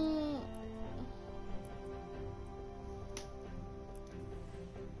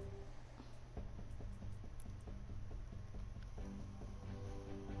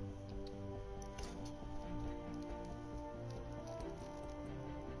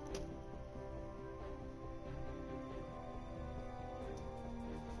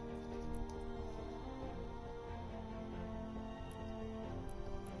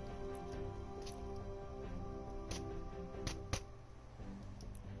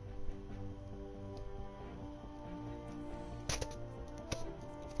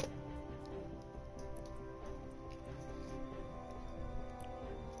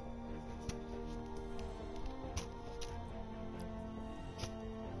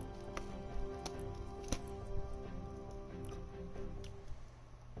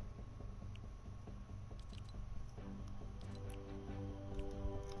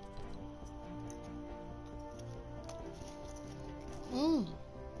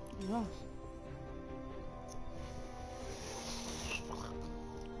 Yes.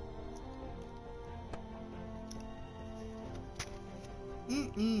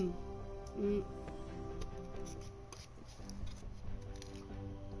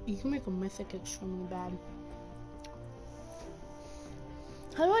 You can make a mythic extremely bad.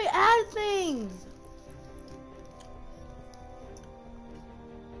 How do I add things?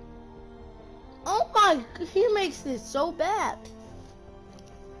 Oh my, he makes this so bad.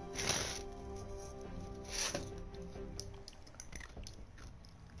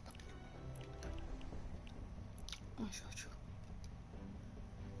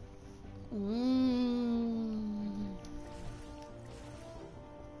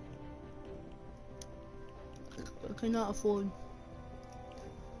 cannot afford.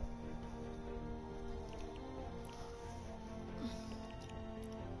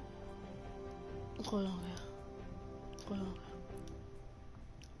 Hold on here. Hold on.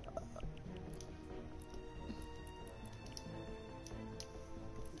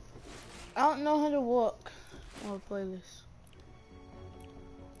 I don't know how to work our playlist.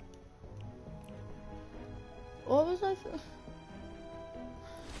 What was I?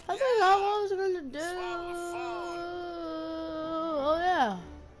 I forgot what I was gonna do. Oh yeah.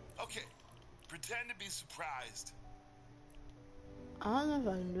 Okay, pretend to be surprised. I don't know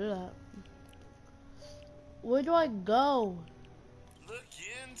if I can do that. Where do I go? Look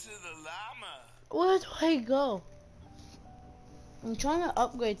into the llama. Where do I go? I'm trying to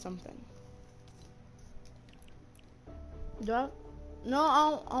upgrade something. Do I?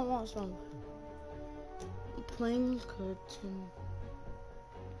 No, I want some. Plain curtain.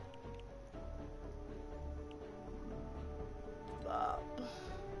 Bob.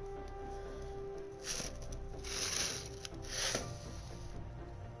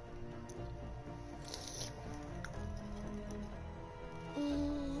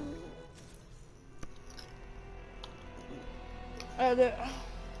 Edit.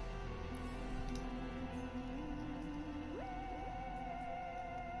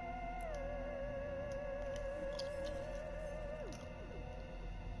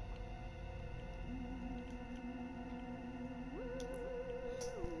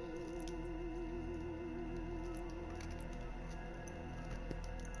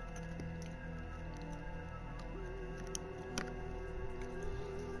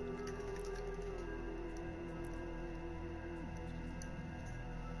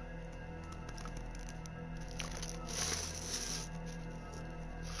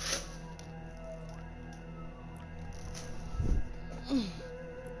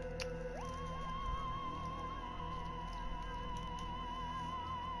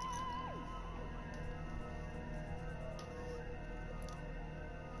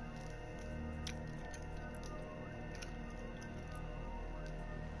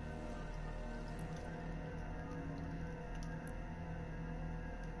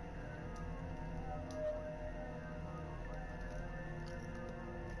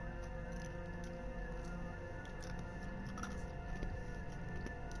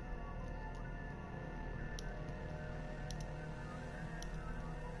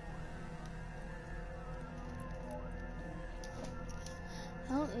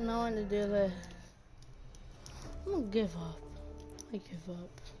 I don't know how to do this. I'm gonna give up. I give up.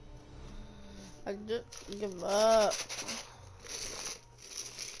 I just give up.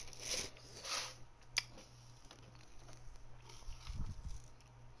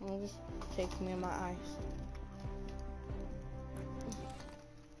 It'll just take me in my eyes.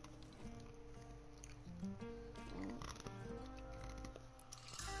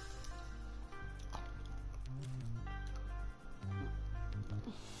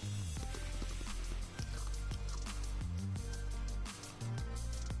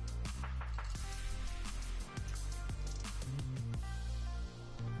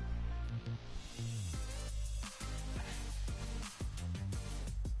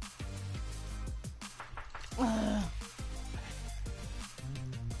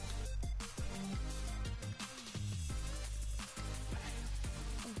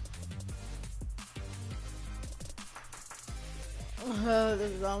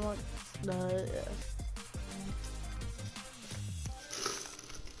 This is almost done.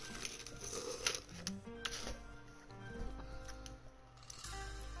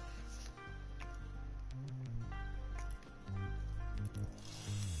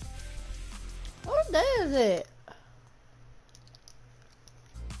 What day is it?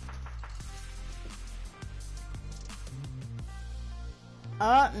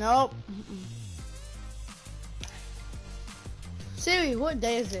 Nope. Siri, what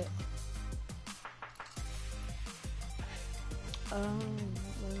day is it?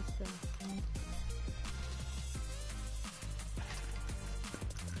 Wednesday.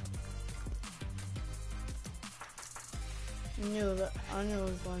 I knew it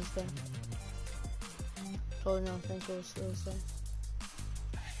was Wednesday. Oh no, I think it was Thursday.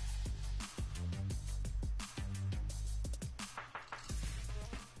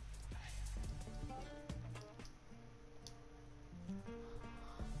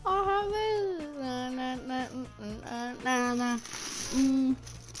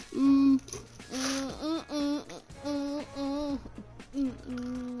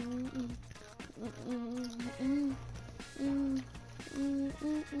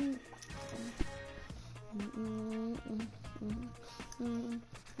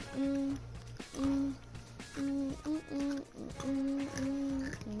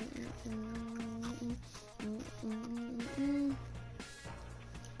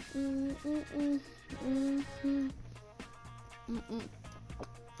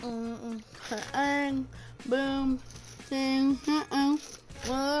 Bang, boom, ding,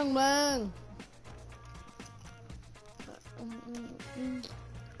 bang, bang.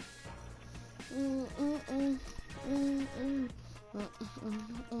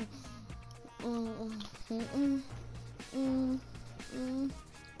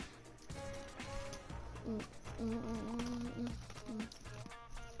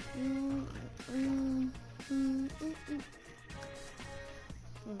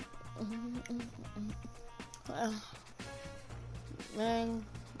 Bang,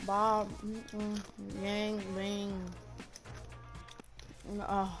 bob, yang, bang.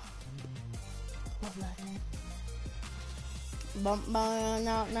 Oh, love that name. Bump, bang,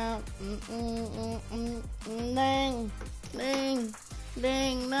 out, now. Ding, ding,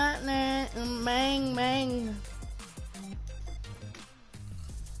 ding, not, bang, bang.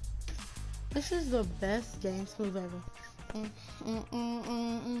 This is the best dance move ever.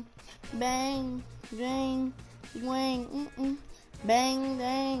 Bang, ding, swing, bang,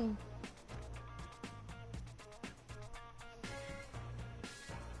 dang.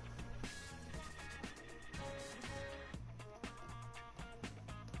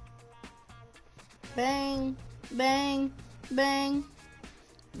 Bang, bang, bang,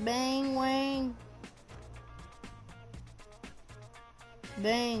 bang, wang.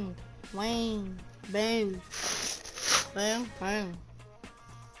 Bang, wang, bang, bang, bang.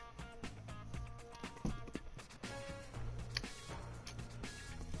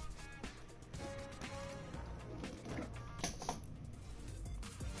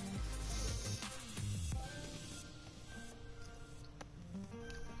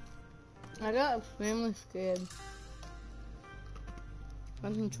 I got extremely scared.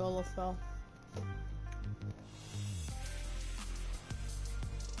 My controller fell.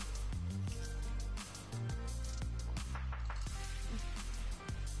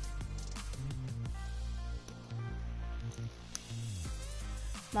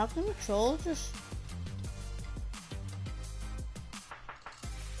 My controller just...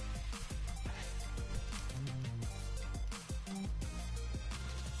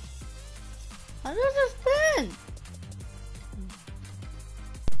 How does this spin?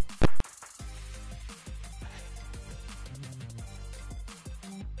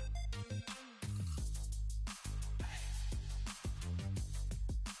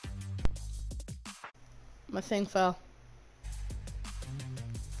 My thing fell.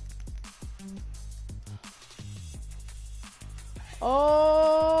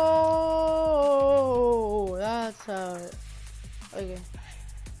 Oh, that's how it. Okay.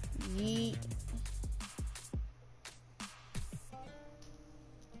 Yeet.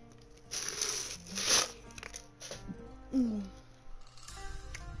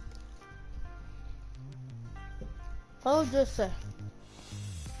 What would this say?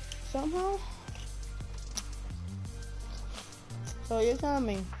 Somehow? So you're telling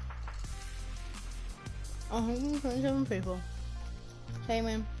me 127 people came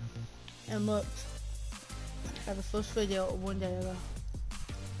in and looked at the first video of 1 day ago.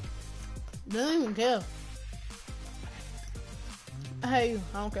 They don't even care. I hate you.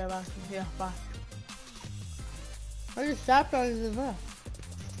 I don't care about you. Yeah, bye. I just stopped on his event.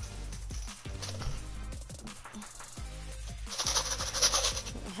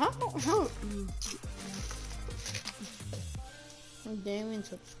 How? Didn't even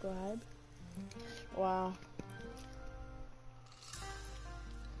subscribe. Wow.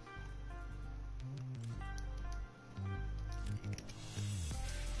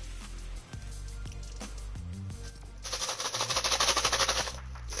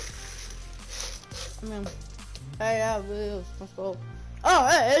 I mean, hey, yeah, videos. Let's go. Oh,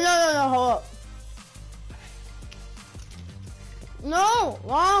 hey, no, hold up. No,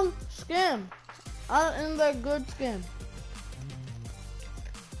 wrong skin. I'm in the good skin.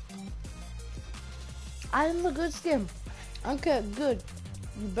 I'm the good skin. Okay, good.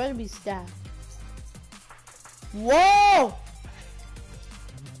 You better be stabbed. Whoa!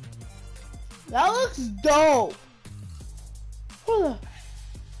 That looks dope. Hold up.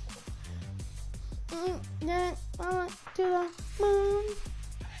 Yeah, to the moon.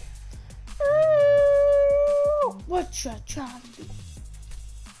 Ooh, what you trying to do?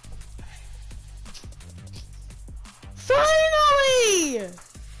 Finally!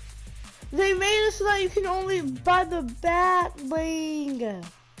 They made it so that you can only buy the bat wing.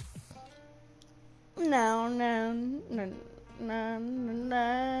 No.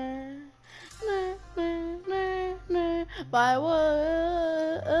 By what?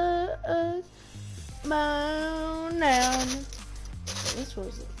 Now. This this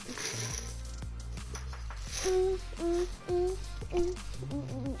was it. Hey.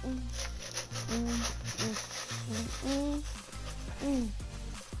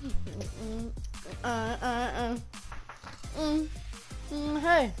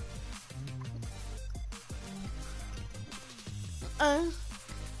 Hey.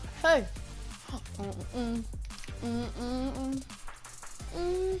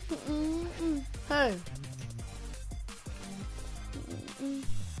 Hey.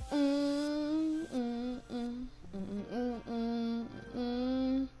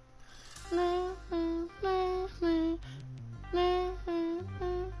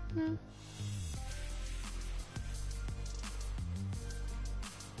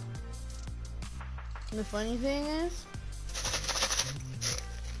 The funny thing is,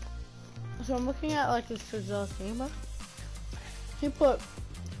 so I'm looking at like his game, he put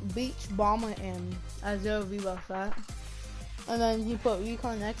Beach Bomber in as 0 V-Bucks, right? And then he put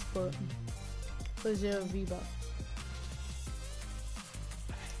Recon Expert for 0 V-Bucks.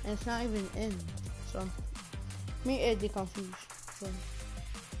 And it's not even in, so me and the confused. So.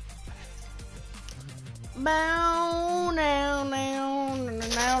 Bow now, now,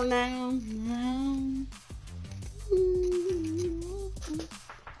 now, now, now.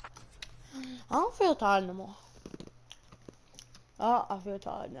 I don't feel tired anymore. Oh, I feel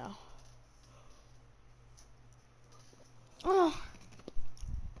tired now. Oh.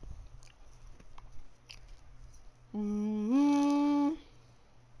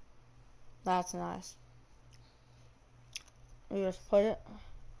 That's nice. You just put it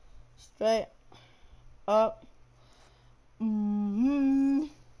straight up.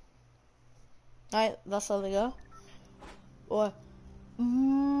 Right, that's how they go. Or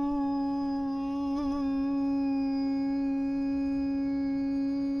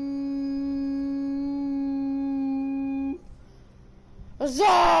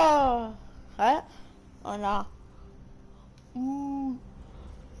Huzzah! Right? Or not?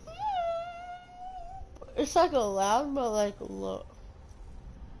 It's like a loud, but like low.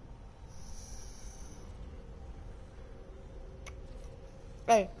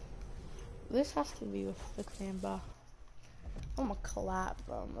 Hey, this has to be with the clan, bro. I'm gonna collapse,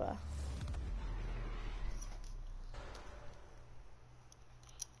 bro.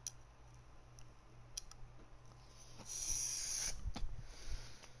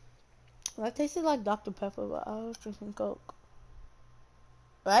 That tasted like Dr. Pepper, but I was drinking Coke.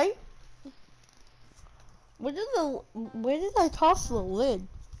 Right? Where did I toss the lid?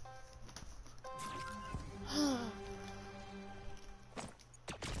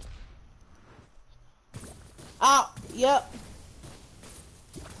 Ah, yep.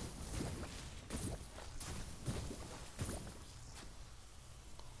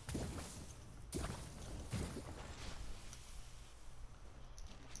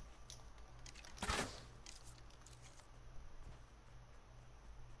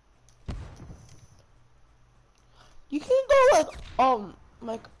 You can go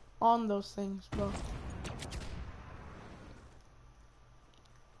like on those things, bro.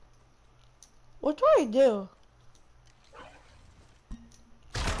 What do I do?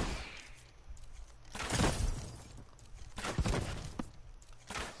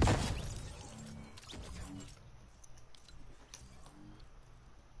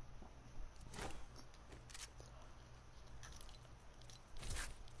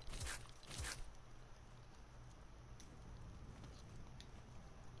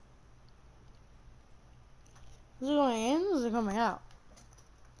 Is it going in or is it coming out?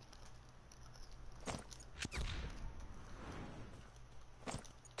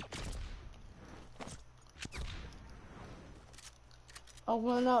 Oh,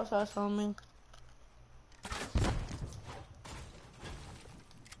 well, no, it's not on me.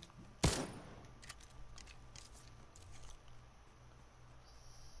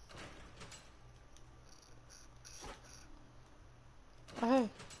 Hey.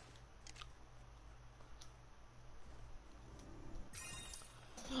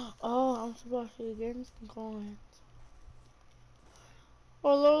 Oh, I'm supposed to get instant coins.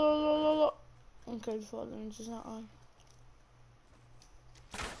 Oh, look. Okay, the flood damage is not on.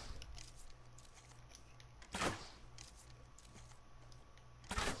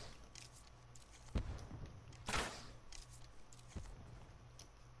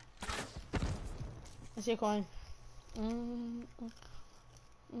 I see a coin.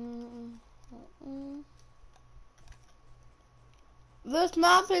 This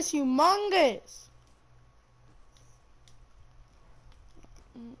map is humongous.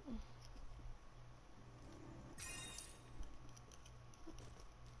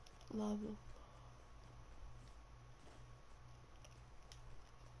 Love it.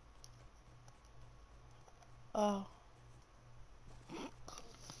 Oh.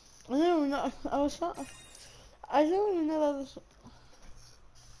 I didn't even know. I didn't even know that this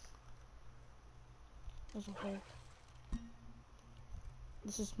was a hole.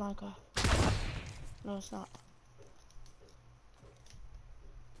 This is Minecraft. No, it's not.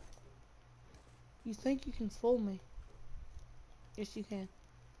 You think you can fool me? Yes, you can.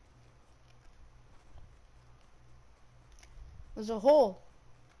 There's a hole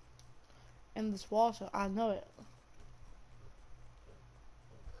in this water. I know it.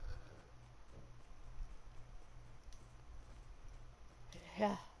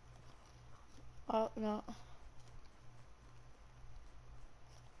 Yeah. Oh, no.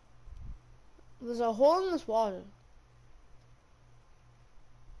 There's a hole in this water.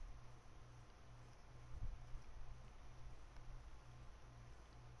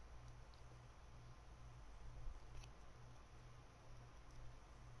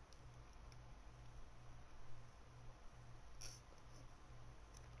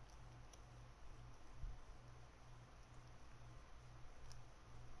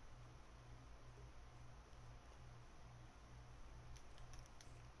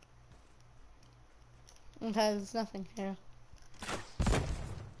 Okay, there's nothing here.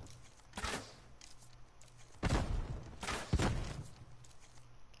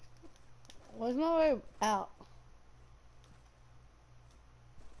 Where's my way out?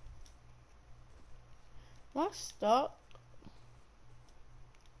 Am I stuck?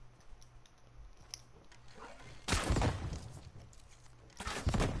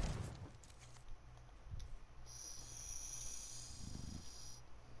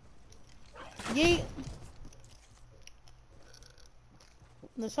 Yeet!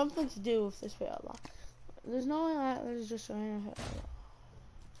 There's something to do with this way a lot. There's no way that there's just a random.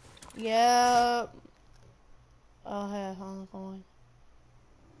 Yeah. Oh, hey, I found the coin.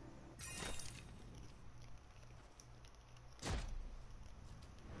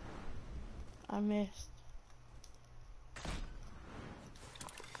 I missed.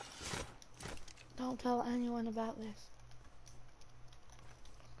 Don't tell anyone about this.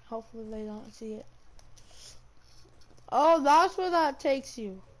 Hopefully they don't see it. Oh, that's where that takes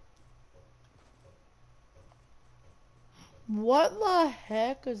you. What the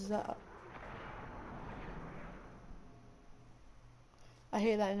heck is that? I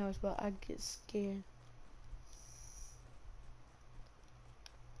hate that noise, but I get scared.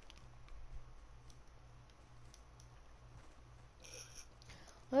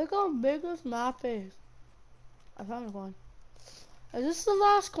 Look how big this map is. I found a coin. Is this the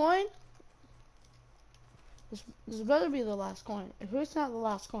last coin? This better be the last coin. If it's not the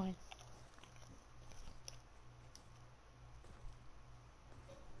last coin.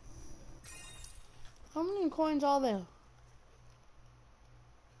 How many coins are there?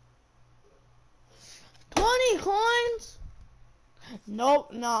 20 coins?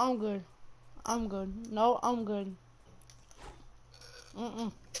 Nope, no, I'm good. I'm good. No, I'm good.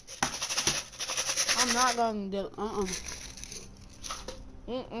 I'm not gonna do it.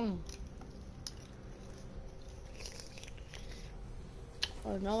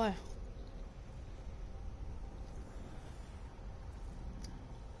 Oh, no way.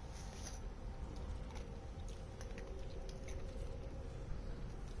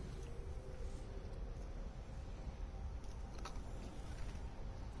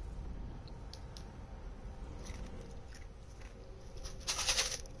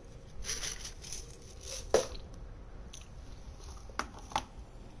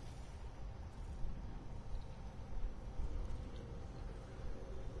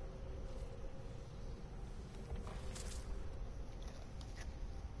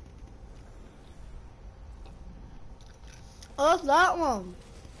 Oh, that's that one.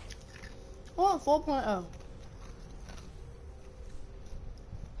 Oh, 4.0.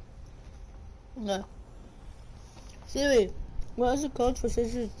 No. Siri, what is the code for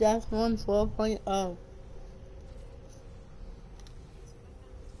Scissors Dash 1 4.0?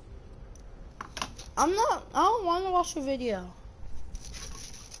 I don't want to watch the video.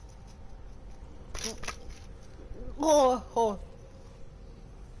 Oh.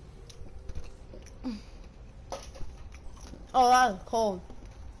 Oh, that is cold.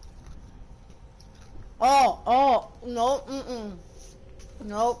 Oh, no,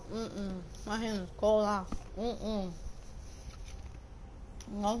 Nope, My hand is cold now.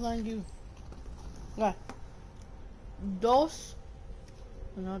 No, thank you. Okay. Dos.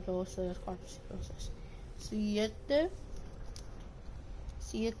 No, dos, tres, cuatro, cinco, seis.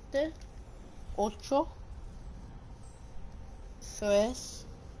 Siete. Ocho. Tres.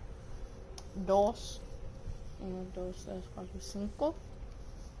 Dos. 1, 2, 3, 4, 5.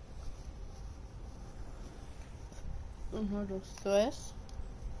 Uno, dos, tres,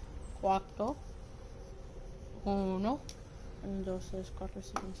 cuatro, uno, dos, tres, cuatro,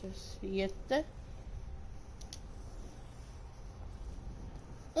 cinco, seis, siete,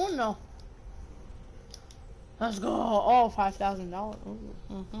 uno. Let's go. Oh, $5,000.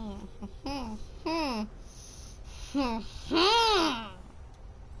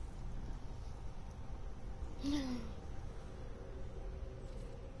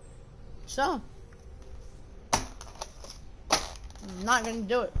 So, I'm not gonna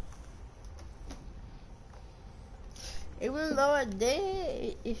do it. Even though I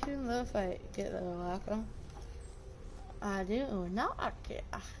did, even though if I get the locker, I do not care.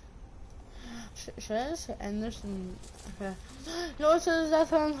 Should I just end this and... Okay. No, it says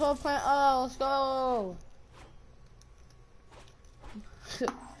that's on whole plant. Oh, let's go!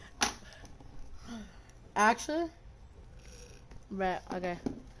 Actually, but okay.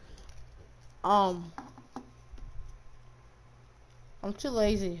 I'm too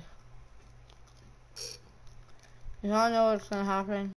lazy. You wanna know what's gonna happen?